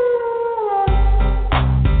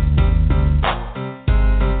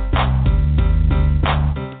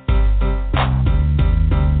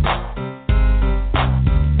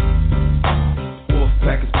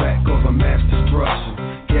 Wolfpack is back over mass destruction.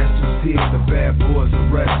 The bad boys are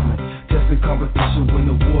wrestling. Testing competition,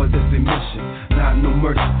 win the war, that's their mission. Not no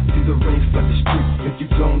mercy, see the rings like the street. If you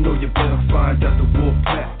don't know, you better find out the wolf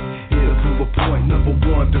pack. Here to prove a point, number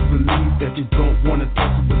 1, to believe that you don't want to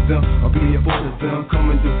tussle with them or be a part of them.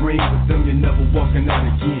 Come in the ring with them, you're never walking out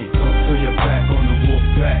again. Don't turn your back on the wolf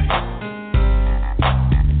pack.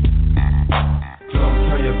 Don't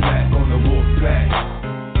turn your back on the wolf pack.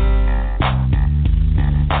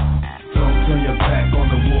 Don't turn your back on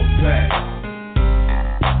the wolf pack.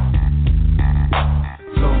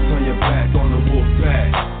 Don't turn your back on the wolf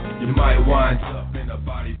pack. You might wind up in a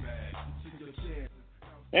body bag.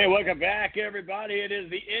 Hey, welcome back, everybody. It is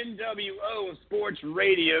the NWO Sports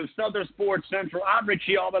Radio, Southern Sports Central. I'm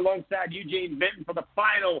Richie Alba alongside Eugene Benton for the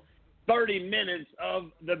final 30 minutes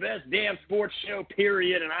of the best damn sports show,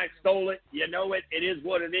 period. And I stole it. You know it. It is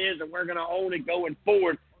what it is, and we're going to own it going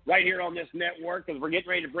forward right here on this network, because we're getting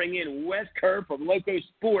ready to bring in Wes Kerr from Lowcou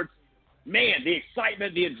Sports. Man, the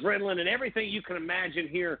excitement, the adrenaline, and everything you can imagine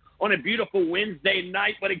here on a beautiful Wednesday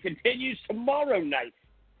night, but it continues tomorrow night.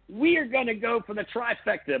 We are going to go for the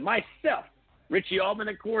trifecta. Myself, Richie Allman,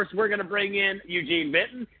 of course, we're going to bring in Eugene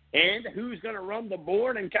Benton. And who's going to run the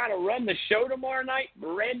board and kind of run the show tomorrow night?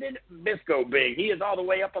 Brandon Biscobing. He is all the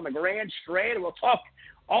way up on the Grand Strand, and we'll talk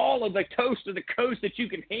all of the coast to the coast that you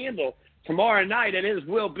can handle tomorrow night. And it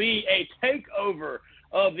will be a takeover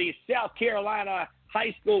of the South Carolina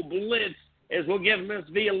High School Blitz, as we'll give Miss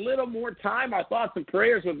V a little more time. Our thoughts and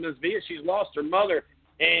prayers with Miss V. She's lost her mother.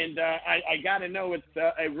 And I got to know it's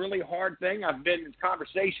a really hard thing. I've been in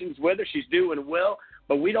conversations with her. She's doing well,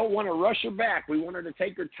 but we don't want to rush her back. We want her to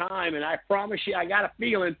take her time, and I promise you, I got a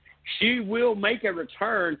feeling she will make a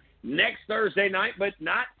return next Thursday night, but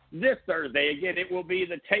not this Thursday. Again, it will be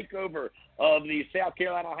the takeover of the South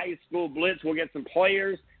Carolina High School Blitz. We'll get some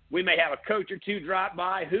players. We may have a coach or two drop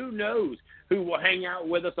by. Who knows who will hang out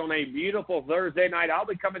with us on a beautiful Thursday night. I'll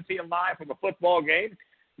be coming to you live from a football game.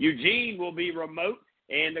 Eugene will be remote.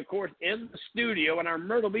 And, of course, in the studio, in our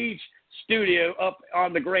Myrtle Beach studio up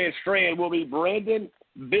on the Grand Strand, will be Brandon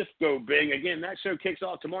Biscobing. Again, that show kicks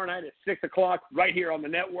off tomorrow night at 6 o'clock right here on the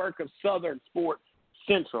network of Southern Sports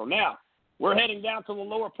Central. Now, we're heading down to the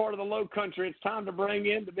lower part of the Low Country. It's time to bring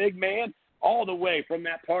in the big man all the way from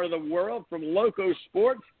that part of the world, from Lowcou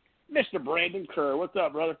Sports, Mr. Brandon Kerr. What's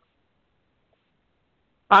up, brother?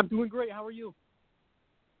 I'm doing great. How are you?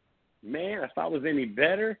 Man, if I was any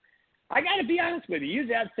better, I got to be honest with you.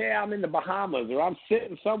 Usually I'd say I'm in the Bahamas or I'm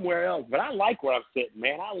sitting somewhere else, but I like where I'm sitting,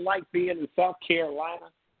 man. I like being in South Carolina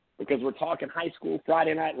because we're talking high school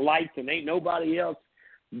Friday night lights, and ain't nobody else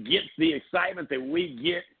gets the excitement that we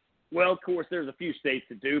get. Well, of course, there's a few states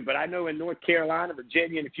that do, but I know in North Carolina,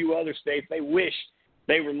 Virginia, and a few other states, they wish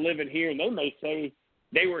they were living here, and they may say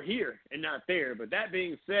they were here and not there. But that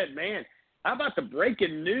being said, man, how about the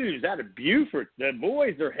breaking news out of Beaufort? The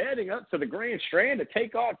boys are heading up to the Grand Strand to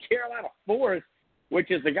take on Carolina Forest, which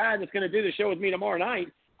is the guy that's going to do the show with me tomorrow night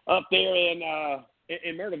up there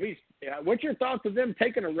in Myrtle Beach. What's your thoughts of them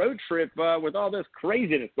taking a road trip with all this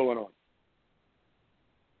craziness going on?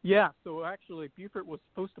 Yeah, so actually Beaufort was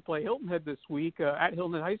supposed to play Hilton Head this week at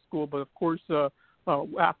Hilton Head High School, but of course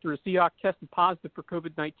after a Seahawk tested positive for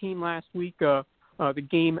COVID-19 last week, the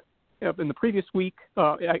game in the previous week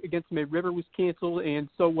against May River was canceled, and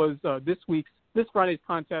so was this Friday's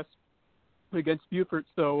contest against Beaufort.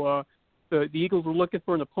 So the Eagles were looking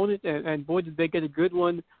for an opponent, and boy, did they get a good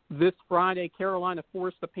one this Friday. Carolina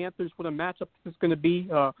forced the Panthers. What a matchup this is going to be.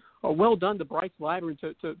 Well done to Bryce Lyburn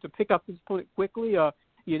to pick up his opponent quickly.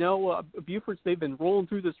 Beaufort's, they've been rolling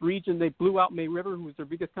through this region. They blew out May River, who was their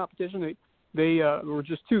biggest competition. They were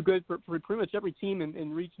just too good for pretty much every team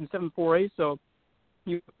in Region 7-4A. So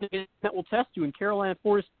that will test you, and Carolina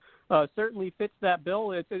Forest certainly fits that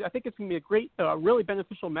bill. I think it's going to be a great, really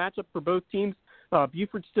beneficial matchup for both teams.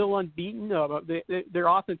 Beaufort's still unbeaten. Their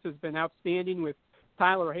offense has been outstanding with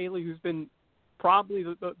Tyler Haley, who's been probably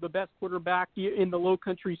the best quarterback in the Low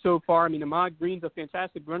Country so far. I mean, Ahmad Green's a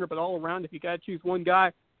fantastic runner, but all around, if you got to choose one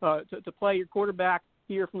guy to play your quarterback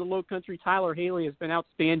here from the Low Country, Tyler Haley has been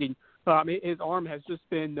outstanding. His arm has just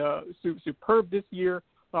been superb this year.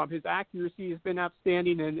 His accuracy has been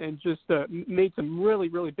outstanding, and just made some really,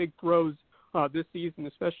 really big throws this season,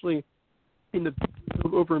 especially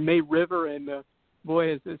over May River. And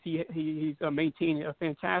boy, he's maintaining a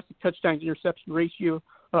fantastic touchdown to interception ratio.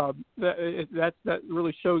 That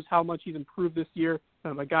really shows how much he's improved this year.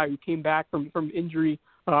 A guy who came back from injury,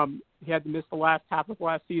 he had to miss the last half of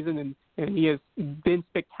last season, and he has been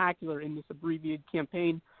spectacular in this abbreviated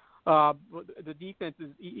campaign. The defense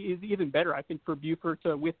is even better, I think, for Beaufort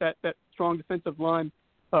with that strong defensive line,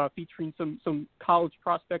 featuring some college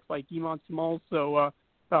prospects like Demon Smalls. So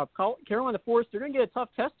Carolina Forest, they're going to get a tough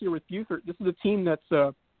test here with Beaufort. This is a team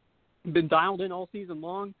that's been dialed in all season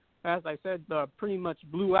long. As I said, pretty much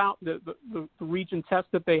blew out the region test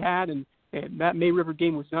that they had, and that May River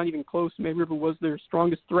game was not even close. May River was their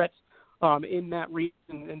strongest threat in that region.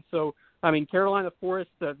 And so, I mean, Carolina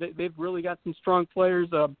Forest, they've really got some strong players.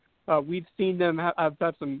 We've seen them have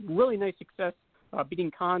some really nice success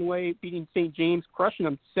beating Conway, beating St. James, crushing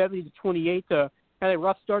them 70-28. Had a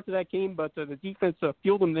rough start to that game, but the defense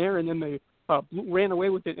fueled them there, and then they ran away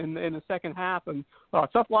with it in the second half. And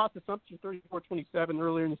tough loss to Assumption, 34-27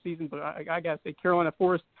 earlier in the season. But I got to say, Carolina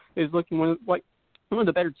Forest is looking one of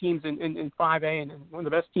the better teams in 5A and one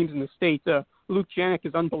of the best teams in the state. Luke Janik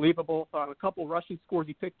is unbelievable. A couple rushing scores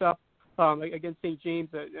he picked up against St. James.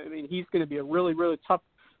 I mean, he's going to be a really, really tough.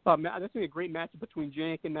 That's going to be a great matchup between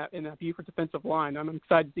Janik and that Beaufort defensive line. I'm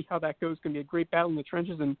excited to see how that goes. It's going to be a great battle in the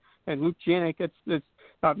trenches. And Luke Janik,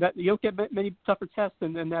 that you don't get many tougher tests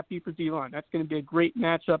than that Beaufort D-line. That's going to be a great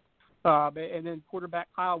matchup. And then quarterback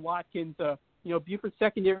Kyle Watkins. Beaufort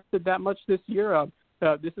secondary did that much this year.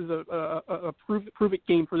 This is a prove it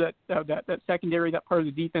game for that secondary, that part of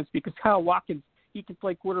the defense, because Kyle Watkins, he can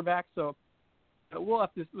play quarterback. So we'll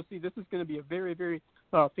see. This is going to be a very, very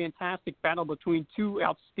fantastic battle between two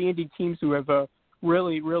outstanding teams who have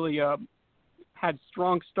really, really had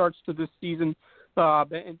strong starts to this season.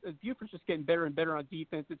 And Beaufort's just getting better and better on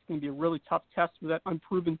defense. It's going to be a really tough test for that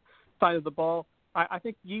unproven side of the ball. I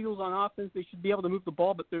think the Eagles on offense, they should be able to move the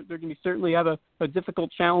ball, but they're going to certainly have a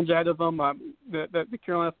difficult challenge out of them. The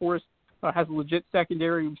Carolina Forest has a legit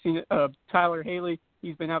secondary. We've seen Tyler Haley.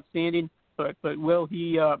 He's been outstanding. But will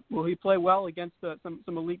he play well against some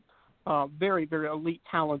elite, very, very elite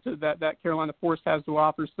talent that Carolina Forest has to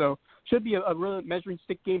offer? So should be a really measuring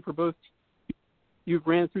stick game for both. You've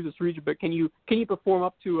ran through this region, but can you perform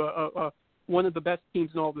up to one of the best teams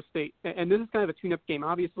in all the state? And this is kind of a tune-up game.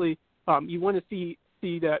 Obviously, you want to see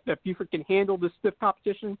that Beaufort can handle this stiff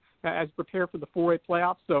competition as prepare for the 4A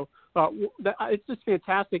playoffs. So it's just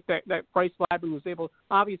fantastic that Bryce Lyburn was able.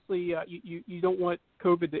 Obviously, you don't want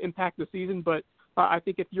COVID to impact the season, but I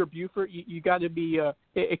think if you're Beaufort, you got to be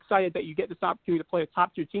excited that you get this opportunity to play a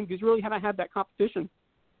top-tier team, because you really haven't had that competition.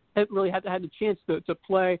 Haven't really had the chance to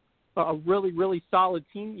play a really, really solid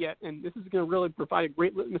team yet, and this is going to really provide a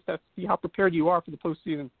great litmus test to see how prepared you are for the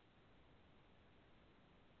postseason.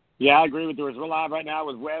 Yeah, I agree with you. We're live right now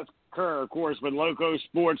with Wes Kerr, of course, with Lowcou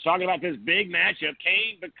Sports, talking about this big matchup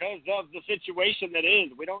came because of the situation that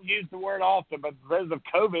is. We don't use the word often, but because of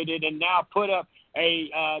COVID, it has now put up a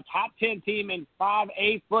top 10 team in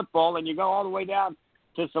 5A football, and you go all the way down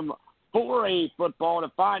to some 4A football to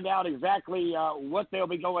find out exactly what they'll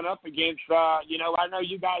be going up against. I know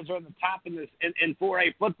you guys are in the top in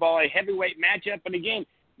 4A football, a heavyweight matchup. And again,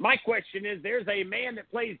 my question is, there's a man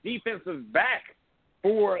that plays defensive back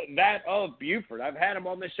for that of Beaufort. I've had him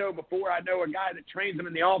on the show before. I know a guy that trains him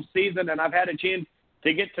in the off season, and I've had a chance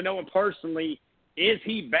to get to know him personally. Is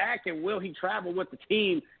he back, and will he travel with the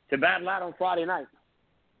team to battle out on Friday night?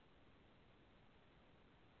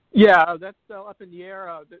 Yeah, that's still up in the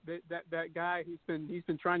air. That guy, he's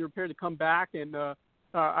been trying to prepare to come back, and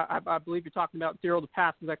I believe you're talking about Daryl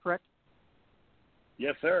DePass. Is that correct?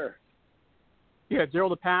 Yes, sir. Yeah,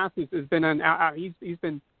 Daryl DePass has been he's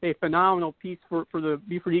been a phenomenal piece for the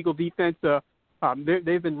Buford Eagle defense.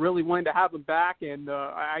 They've been really wanting to have him back, and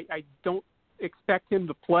I don't expect him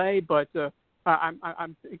to play, but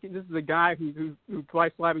I'm thinking this is a guy who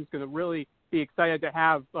Bryce Labbing's going to really be excited to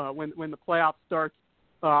have when the playoffs start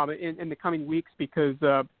in the coming weeks, because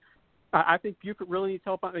I think Buford really needs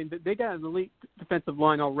help. I mean, they got an elite defensive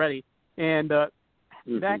line already, and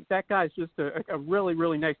that guy's just a really,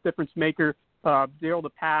 really nice difference maker. Daryl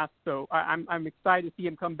DePass, so I'm excited to see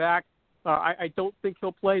him come back. I don't think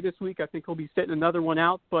he'll play this week. I think he'll be sitting another one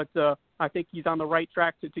out, but I think he's on the right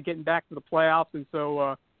track to getting back to the playoffs. And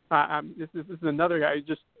so this is another guy who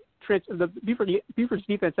just the Buford's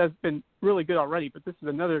defense has been really good already, but this is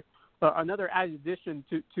another added addition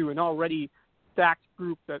to an already stacked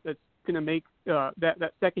group that's going to make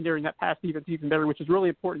that secondary and that pass defense even better, which is really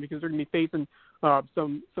important because they're going to be facing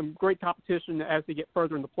some great competition as they get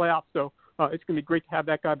further in the playoffs. So it's going to be great to have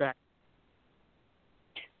that guy back.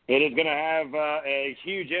 It is going to have a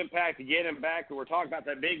huge impact to get him back. We're talking about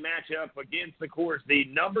that big matchup against, of course, the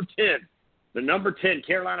number 10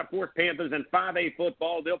 Carolina Force Panthers in 5A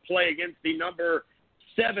football. They'll play against the number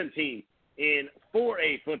 17 in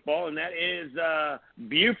 4A football, and that is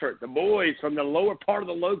Buford. The boys from the lower part of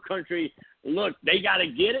the Low Country, look, they got to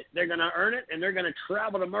get it. They're going to earn it, and they're going to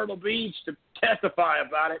travel to Myrtle Beach to testify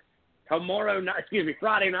about it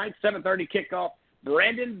Friday night, 7:30 kickoff.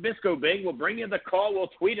 Brandon Biscobing will bring you the call. We'll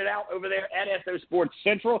tweet it out over there at SO Sports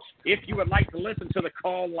Central. If you would like to listen to the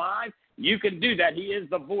call live, you can do that. He is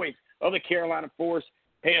the voice of the Carolina Force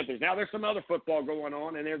Panthers. Now, there's some other football going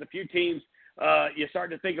on, and there's a few teams you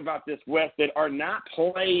start to think about this, Wes, that are not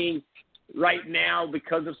playing right now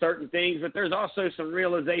because of certain things, but there's also some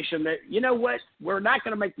realization that, you know what, we're not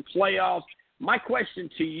going to make the playoffs. My question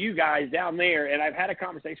to you guys down there, and I've had a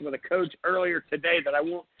conversation with a coach earlier today that I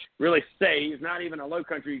won't really say. He's not even a Low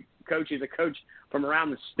Country coach. He's a coach from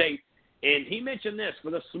around the state. And he mentioned this,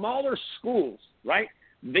 for the smaller schools, right,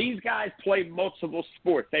 these guys play multiple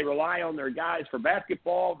sports. They rely on their guys for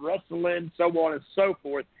basketball, wrestling, so on and so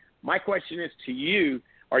forth. My question is to you,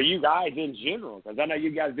 are you guys in general, because I know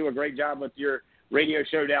you guys do a great job with your radio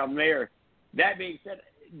show down there. That being said,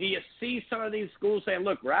 do you see some of these schools saying,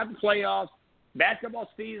 look, we're having playoffs, basketball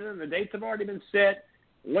season, the dates have already been set,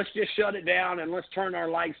 let's just shut it down and let's turn our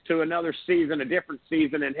lights to another season, a different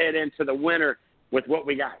season, and head into the winter with what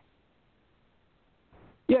we got?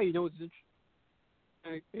 Yeah, it's interesting.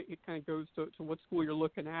 It kind of goes to what school you're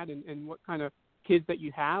looking at and what kind of kids that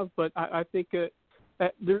you have. But I think that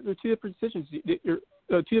there are two different decisions, two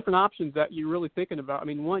different options that you're really thinking about. I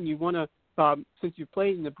mean, one, you want to, since you've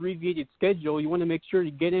played an abbreviated schedule, you want to make sure you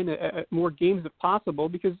get in at more games if possible,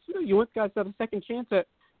 because you want guys to have a second chance at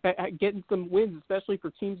getting some wins, especially for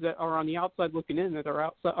teams that are on the outside looking in, that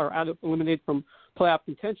are eliminated from playoff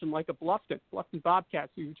contention, like a Bluffton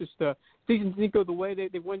Bobcats, who just season didn't go the way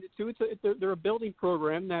they wanted it to. They're a building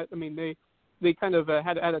program that, I mean, they kind of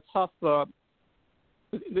had a tough. The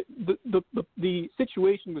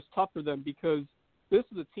situation was tough for them because this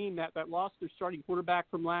is a team that lost their starting quarterback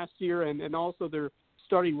from last year, and also their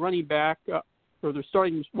starting running back or their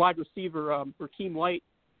starting wide receiver for Team White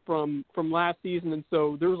from last season, and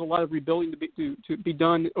so there was a lot of rebuilding to be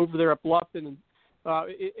done over there at Bluffton, and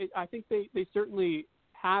I think they certainly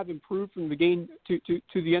have improved from the game to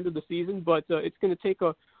the end of the season, but it's going to take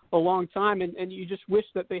a long time, and you just wish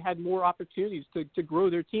that they had more opportunities to grow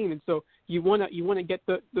their team, and so you want to get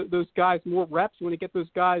those guys more reps, you want to get those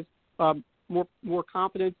guys more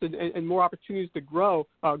confidence and more opportunities to grow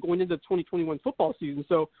going into the 2021 football season.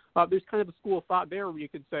 So there's kind of a school of thought there where you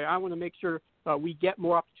could say, I want to make sure we get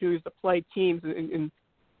more opportunities to play teams and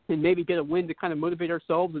maybe get a win to kind of motivate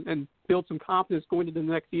ourselves and build some confidence going into the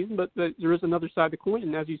next season. But there is another side of the coin,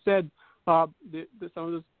 and as you said, some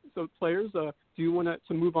of those players do want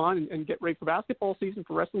to move on and get ready for basketball season,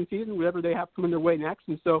 for wrestling season, whatever they have coming their way next.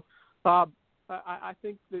 And so I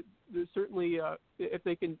think that there's certainly if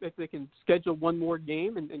they can schedule one more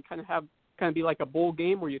game and kind of be like a bowl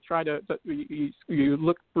game where you try to you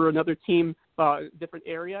look for another team, different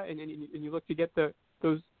area, and you look to get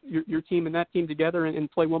your team and that team together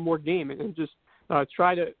and play one more game and just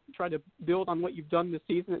try to build on what you've done this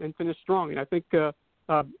season and finish strong. And I think a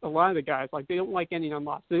lot of the guys, like, they don't like ending on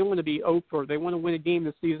loss. They don't want to be 0-4. They want to win a game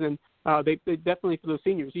this season. They definitely, for those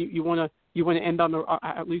seniors, you want to end on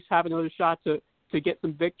at least have another shot to get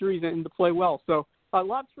some victories and to play well. So a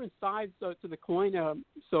lot of different sides to the coin.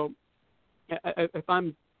 So if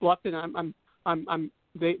I'm Bluffton, I'm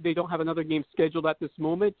they don't have another game scheduled at this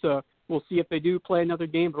moment. We'll see if they do play another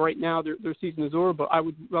game. But right now, their season is over. But I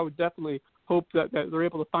would definitely hope that they're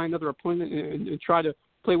able to find another opponent and try to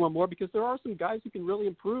play one more, because there are some guys who can really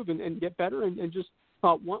improve and get better and just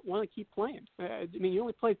want to keep playing. I mean, you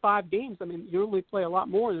only play 5 games. I mean, you normally play a lot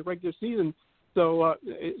more in the regular season. So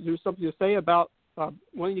there's something to say about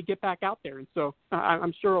wanting to get back out there. And so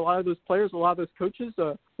I'm sure a lot of those players, a lot of those coaches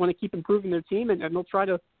want to keep improving their team, and they'll try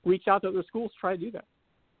to reach out to other schools to try to do that.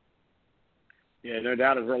 Yeah, no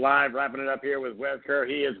doubt. As we're live, wrapping it up here with Wes Kerr.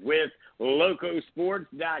 He is with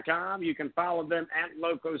LowCouSports.com. You can follow them at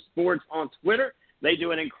Lowcou Sports on Twitter. They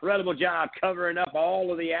do an incredible job covering up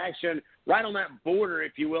all of the action right on that border,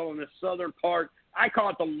 if you will, in the southern part. I call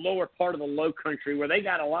it the lower part of the low country, where they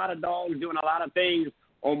got a lot of dogs doing a lot of things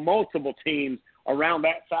on multiple teams around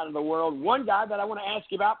that side of the world. One guy that I want to ask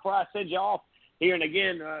you about before I send you off here, and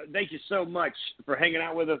again, thank you so much for hanging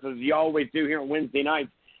out with us, as you always do here on Wednesday nights,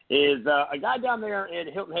 is a guy down there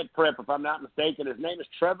at Hilton Head Prep, if I'm not mistaken. His name is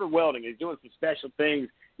Trevor Welding. He's doing some special things.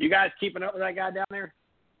 You guys keeping up with that guy down there?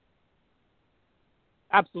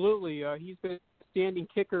 Absolutely. He's been a standing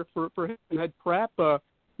kicker for Hilton Head Prep.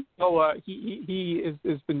 He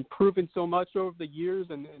has been proven so much over the years,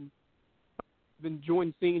 and I've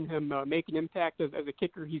enjoyed seeing him make an impact as a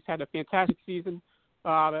kicker. He's had a fantastic season.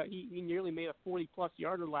 He nearly made a 40-plus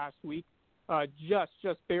yarder last week.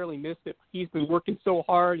 Just barely missed it. He's been working so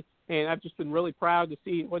hard, and I've just been really proud to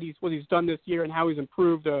see what he's done this year and how he's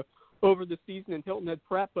improved over the season in Hilton Head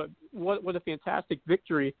Prep. But what a fantastic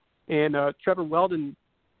victory! And Trevor Weldon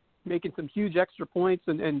making some huge extra points,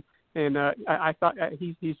 and I thought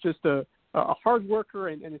he's just a hard worker,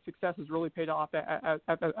 and his success has really paid off at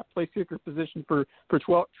place kicker position for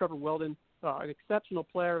Trevor Weldon. An exceptional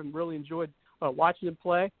player, and really enjoyed watching him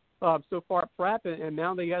play so far at Prep, and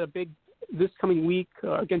now they got a big this coming week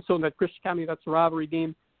against Hilton Head Christian Academy. That's a rivalry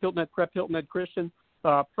game. Hilton Head Prep, Hilton Head Christian.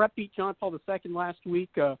 Prep beat John Paul II last week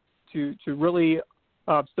to really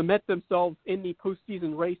cement themselves in the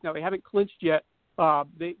postseason race. Now they haven't clinched yet.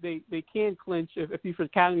 They can clinch if Buford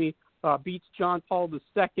Academy beats John Paul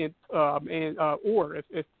II, or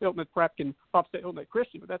if Hilton Head Prep can upset Hilton Head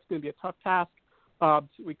Christian. But that's going to be a tough task.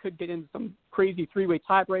 We could get into some crazy 3-way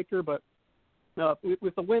tiebreaker, but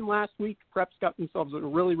with the win last week, Prep's got themselves in a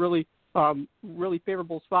really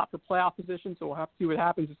favorable spot for playoff position. So we'll have to see what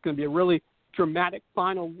happens. It's going to be a really dramatic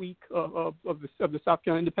final week of the South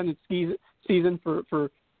Carolina Independent season for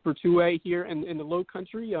 2A here in the Low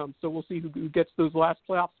Country. So we'll see who gets those last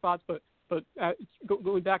playoff spots. But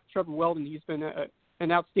going back to Trevor Weldon, he's been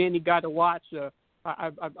an outstanding guy to watch.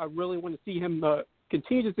 I really want to see him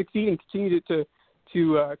continue to succeed and continue to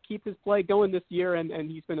keep his play going this year,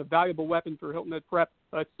 and he's been a valuable weapon for Hilton Head Prep.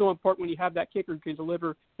 It's so important when you have that kicker who can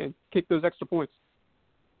deliver and kick those extra points.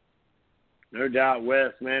 No doubt,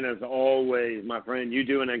 Wes, man, as always, my friend, you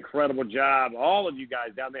do an incredible job. All of you guys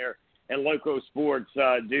down there at Lowcou Sports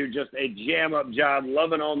do just a jam-up job,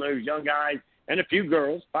 loving on those young guys and a few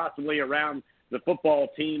girls, possibly around the football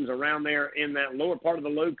teams around there in that lower part of the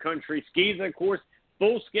Low Country. Skeeza, of course,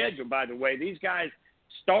 full schedule, by the way. These guys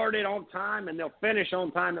started on time, and they'll finish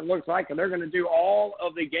on time, it looks like, and they're going to do all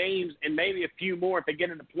of the games and maybe a few more if they get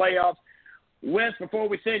into playoffs. Wes, before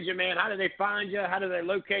we send you, man, how do they find you? How do they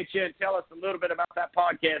locate you? And tell us a little bit about that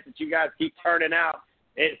podcast that you guys keep turning out.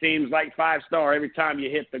 It seems like 5-star every time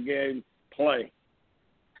you hit the game play.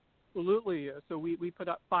 Absolutely. So we put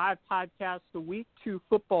up 5 podcasts a week, 2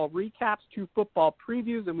 football recaps, 2 football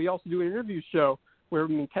previews, and we also do an interview show where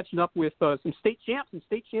we've been catching up with some state champs and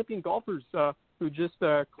state champion golfers who just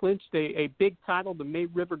clinched a big title, the May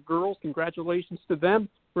River Girls. Congratulations to them.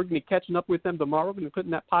 We're going to be catching up with them tomorrow. We're going to be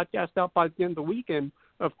putting that podcast out by the end of the week. And,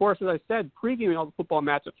 of course, as I said, previewing all the football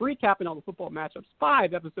matchups, recapping all the football matchups,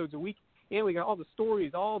 5 episodes a week. And we got all the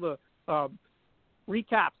stories, all the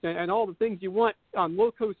recaps, and all the things you want on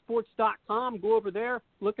LowCouSports.com. Go over there,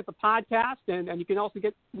 look at the podcast, and you can also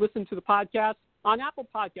listen to the podcast on Apple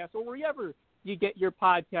Podcasts or wherever you get your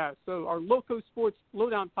podcast. So our Lowcou Sports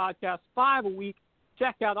Lowdown podcast, 5 a week.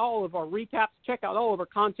 Check out all of our recaps. Check out all of our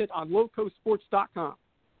content on LowCouSports.com.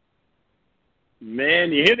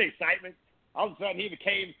 Man, you hear the excitement. All of a sudden he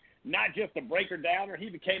became not just a breaker downer, he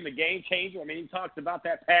became a game changer. I mean, he talks about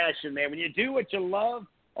that passion, man. When you do what you love,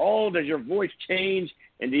 does your voice change,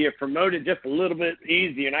 and do you promote it just a little bit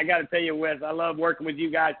easier? And I got to tell you, Wes, I love working with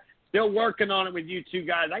you guys. Still working on it with you two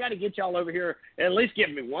guys. I got to get y'all over here and at least give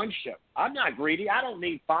me 1 show. I'm not greedy. I don't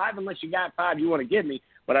need 5 unless you got 5 you want to give me.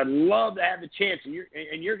 But I'd love to have the chance.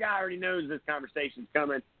 And your guy already knows this conversation's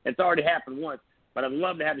coming. It's already happened once. But I'd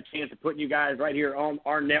love to have the chance of putting you guys right here on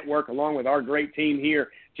our network along with our great team here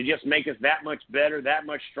to just make us that much better, that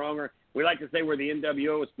much stronger. We like to say we're the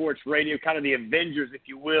NWO of sports radio, kind of the Avengers, if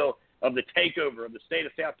you will, of the takeover of the state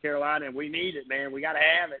of South Carolina, and we need it, man. We got to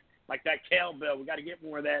have it. Like that cowbell, we got to get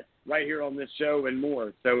more of that right here on this show and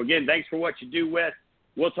more. So, again, thanks for what you do, Wes.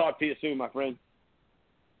 We'll talk to you soon, my friend.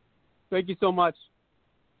 Thank you so much.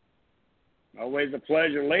 Always a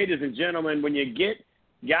pleasure. Ladies and gentlemen, when you get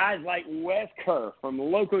guys like Wes Kerr from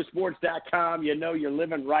Lowcousports.com, you know you're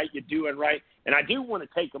living right, you're doing right. And I do want to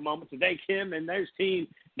take a moment to thank him and those teams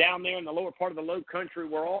down there in the lower part of the Low Country.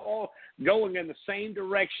 We're all going in the same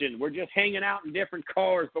direction. We're just hanging out in different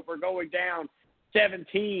cars, but we're going down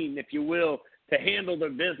 17, if you will, to handle the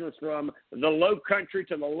business from the Low Country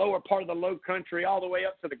to the lower part of the Low Country, all the way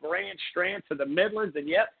up to the Grand Strand, to the Midlands. And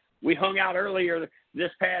yet we hung out earlier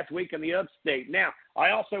this past week in the upstate. Now,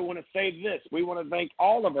 I also want to say this. We want to thank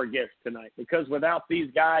all of our guests tonight, because without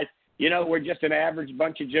these guys, you know, we're just an average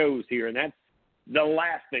bunch of Joes here, and that's the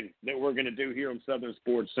last thing that we're going to do here on Southern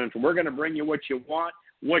Sports Central. We're going to bring you what you want,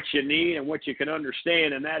 what you need, and what you can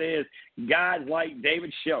understand, and that is guys like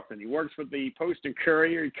David Shelton. He works with the Post and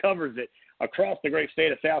Courier. He covers it across the great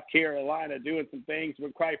state of South Carolina, doing some things,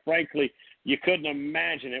 but quite frankly, you couldn't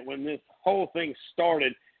imagine it when this whole thing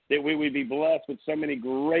started, that we would be blessed with so many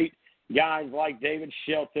great guys like David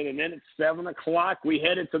Shelton. And then at 7 o'clock, we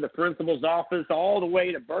headed to the principal's office all the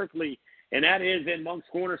way to Berkeley, and that is in Moncks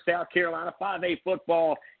Corner, South Carolina. 5A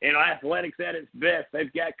football and athletics at its best.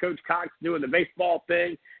 They've got Coach Cox doing the baseball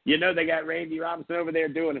thing. You know they got Randy Robinson over there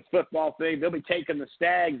doing his football thing. They'll be taking the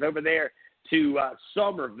Stags over there to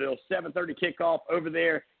Somerville, 7:30 kickoff over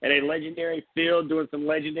there at a legendary field, doing some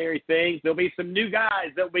legendary things. There'll be some new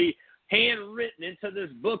guys that'll be handwritten into this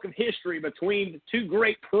book of history between the two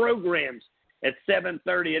great programs at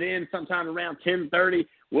 7:30. It ends sometime around 10:30.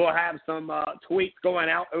 We'll have some tweets going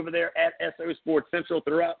out over there at SO Sports Central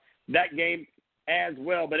throughout that game as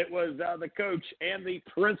well. But it was the coach and the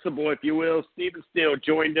principal, if you will, Steele,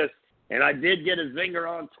 joined us. And I did get a zinger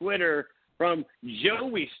on Twitter from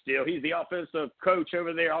Joey Steele. He's the offensive coach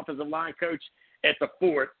over there, offensive line coach at the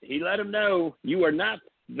Fort. He let him know, you are not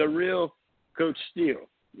the real Coach Steele.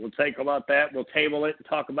 We'll take about that. We'll table it and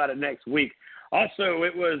talk about it next week. Also,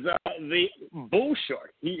 it was the Bull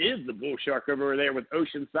Shark. He is the Bull Shark over there with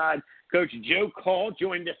Oceanside. Coach Joe Call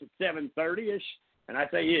joined us at 7:30-ish. And I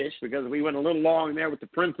say ish because we went a little long there with the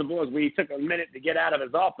principal as we took a minute to get out of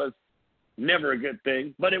his office. Never a good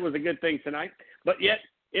thing, but it was a good thing tonight. But yet,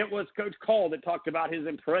 it was Coach Call that talked about his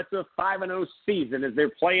impressive 5-0 season as they're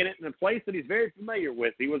playing it in a place that he's very familiar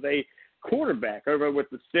with. He was a quarterback over with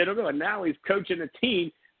the Citadel, and now he's coaching a team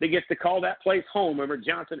that gets to call that place home over at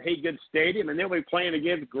Johnson Haygood Stadium, and they'll be playing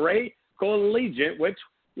against Gray Collegiate, which,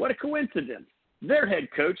 what a coincidence. Their head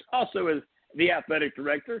coach also is the athletic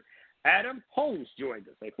director. Adam Holmes joined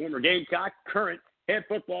us, a former Gamecock, current head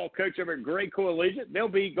football coach over at Gray Collegiate. They'll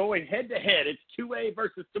be going head-to-head. It's 2A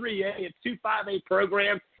versus 3A. It's two 5A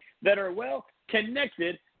programs that are well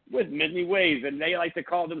connected with many ways, and they like to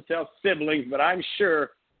call themselves siblings, but I'm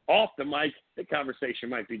sure off the mic the conversation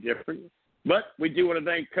might be different. But we do want to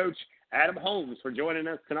thank Coach Adam Holmes for joining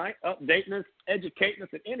us tonight, updating us, educating us,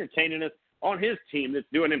 and entertaining us on his team that's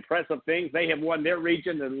doing impressive things. They have won their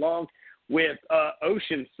region along with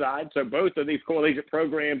Oceanside. So both of these collegiate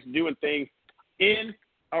programs doing things in,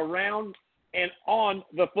 around, and on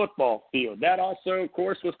the football field. That also, of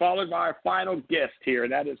course, was followed by our final guest here,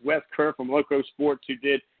 and that is Wes Kerr from Lowcou Sports, who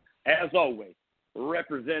did, as always,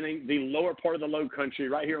 representing the lower part of the Low Country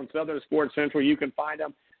right here on Southern Sports Central. You can find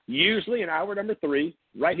them usually in hour number 3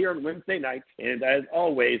 right here on Wednesday nights. And as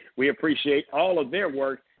always, we appreciate all of their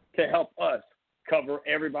work to help us cover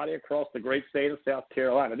everybody across the great state of South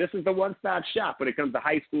Carolina. This is the one-stop shop when it comes to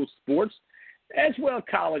high school sports, as well as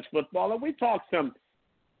college football. And we talked some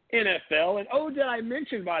NFL. And, oh, did I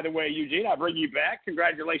mention, by the way, Eugene, I bring you back.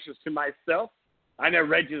 Congratulations to myself. I know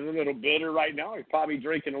Reggie's a little bitter right now. He's probably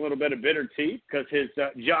drinking a little bit of bitter tea because his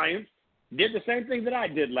Giants did the same thing that I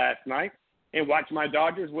did last night and watched my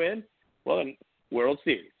Dodgers win, well, in World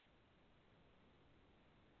Series.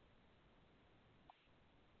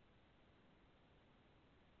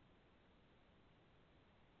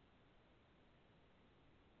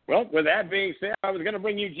 Well, with that being said, I was going to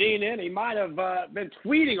bring Eugene in. He might have been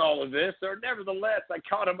tweeting all of this, or nevertheless, I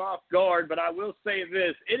caught him off guard. But I will say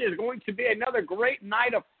this. It is going to be another great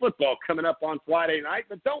night of football coming up on Friday night,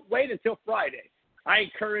 but don't wait until Friday. I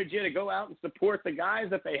encourage you to go out and support the guys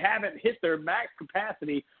if they haven't hit their max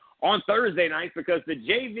capacity on Thursday nights, because the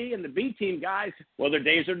JV and the B team guys, well, their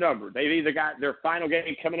days are numbered. They've either got their final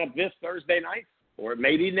game coming up this Thursday night or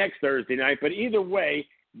maybe next Thursday night. But either way,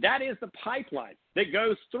 that is the pipeline that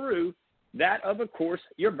goes through that of course,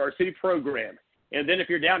 your varsity program. And then if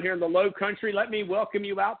you're down here in the Low Country, let me welcome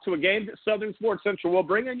you out to a game that Southern Sports Central will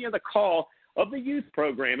bring in you the call of the youth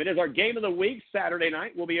program. It is our game of the week Saturday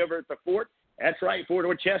night. We'll be over at the Fort. That's right, Fort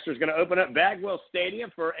Ord Chester is going to open up Bagwell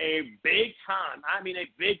Stadium for a big-time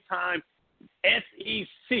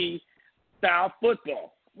SEC-style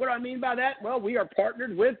football. What do I mean by that? Well, we are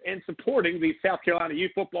partnered with and supporting the South Carolina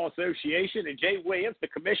Youth Football Association, and Jay Williams, the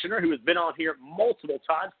commissioner, who has been on here multiple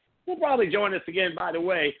times, will probably join us again, by the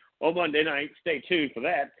way, on Monday night. Stay tuned for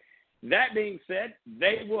that. That being said,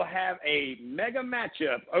 they will have a mega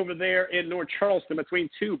matchup over there in North Charleston between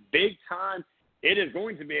two big-time. It is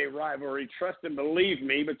going to be a rivalry, trust and believe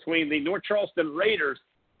me, between the North Charleston Raiders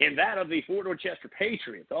and that of the Fort Dorchester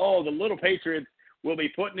Patriots. Oh, the little Patriots will be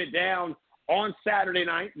putting it down on Saturday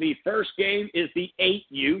night. The first game is the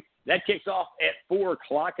 8U. That kicks off at 4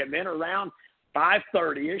 o'clock, and then around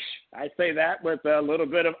 5:30-ish, I say that with a little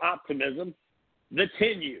bit of optimism, the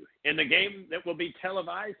 10U. And the game that will be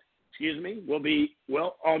televised, will be,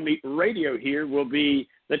 on the radio here, will be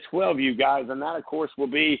the 12U, guys. And that, of course, will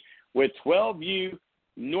be with 12U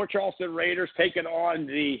North Charleston Raiders taking on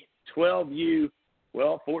the 12U,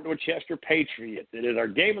 Fort Dorchester Patriots. It is our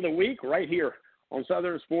game of the week right here on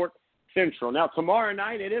Southern Sports Central. Now, tomorrow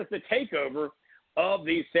night, it is the takeover of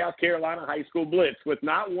the South Carolina High School Blitz with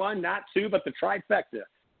not one, not two, but the trifecta.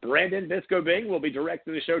 Brandon Bisco-Bing will be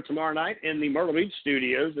directing the show tomorrow night in the Myrtle Beach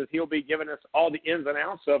studios, as he'll be giving us all the ins and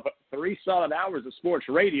outs of 3 solid hours of sports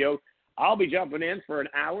radio. I'll be jumping in for an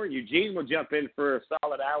hour. Eugene will jump in for a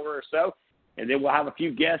solid hour or so, and then we'll have a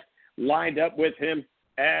few guests lined up with him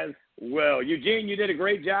as well. Eugene, you did a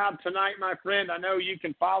great job tonight, my friend. I know you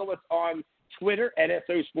can follow us on Twitter at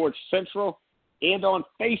SO Sports Central and on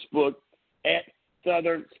Facebook at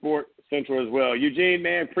Southern Sports Central as well. Eugene,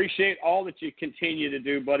 man, appreciate all that you continue to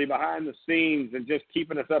do, buddy, behind the scenes and just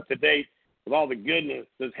keeping us up to date with all the goodness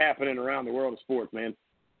that's happening around the world of sports, man.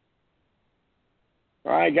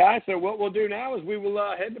 All right, guys, so what we'll do now is we will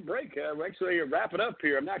head to break. We'll actually wrap it up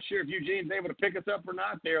here. I'm not sure if Eugene's able to pick us up or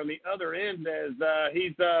not there on the other end as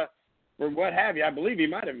he's or what have you. I believe he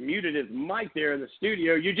might have muted his mic there in the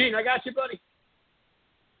studio. Eugene, I got you, buddy.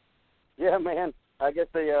 Yeah, man. I guess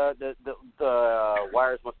the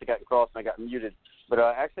wires must have gotten crossed and I got muted. But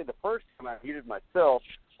actually, the first time I muted myself,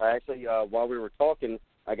 while we were talking,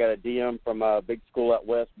 I got a DM from a big school out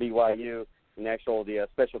west, BYU, and the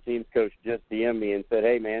special teams coach just DM'd me and said,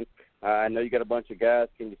 "Hey, man, I know you got a bunch of guys.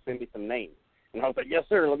 Can you send me some names?" And I was like, "Yes,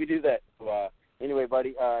 sir. Let me do that." So, anyway,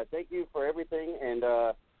 buddy, thank you for everything, and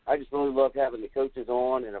I just really love having the coaches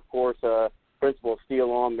on, and of course, Principal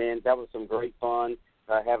Steele on. Man, that was some great fun.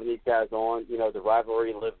 Having these guys on, the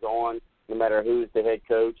rivalry lives on no matter who's the head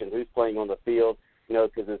coach and who's playing on the field,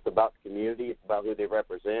 because it's about the community, it's about who they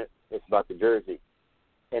represent, it's about the jersey.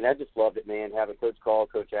 And I just loved it, man, having Coach Call,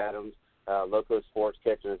 Coach Adams, Lowcou Sports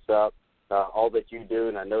catching us up, all that you do,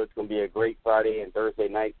 and I know it's going to be a great Friday and Thursday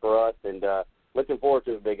night for us, and looking forward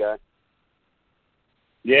to it, big guy.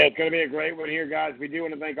 Yeah, it's going to be a great one here, guys. We do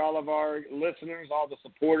want to thank all of our listeners, all the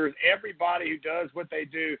supporters, everybody who does what they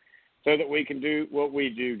do, so that we can do what we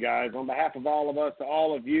do, guys. On behalf of all of us, to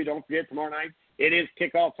all of you, don't forget tomorrow night, it is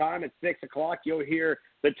kickoff time at 6 o'clock. You'll hear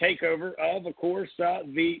the takeover of course,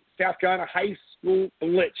 the South Carolina High School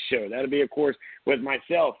Blitz show. That'll be, of course, with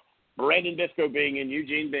myself, Brandon Bisco-Bing, and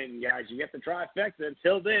Eugene Benton, guys. You get the trifecta.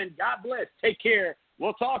 Until then, God bless. Take care.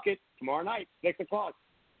 We'll talk it tomorrow night, 6 o'clock.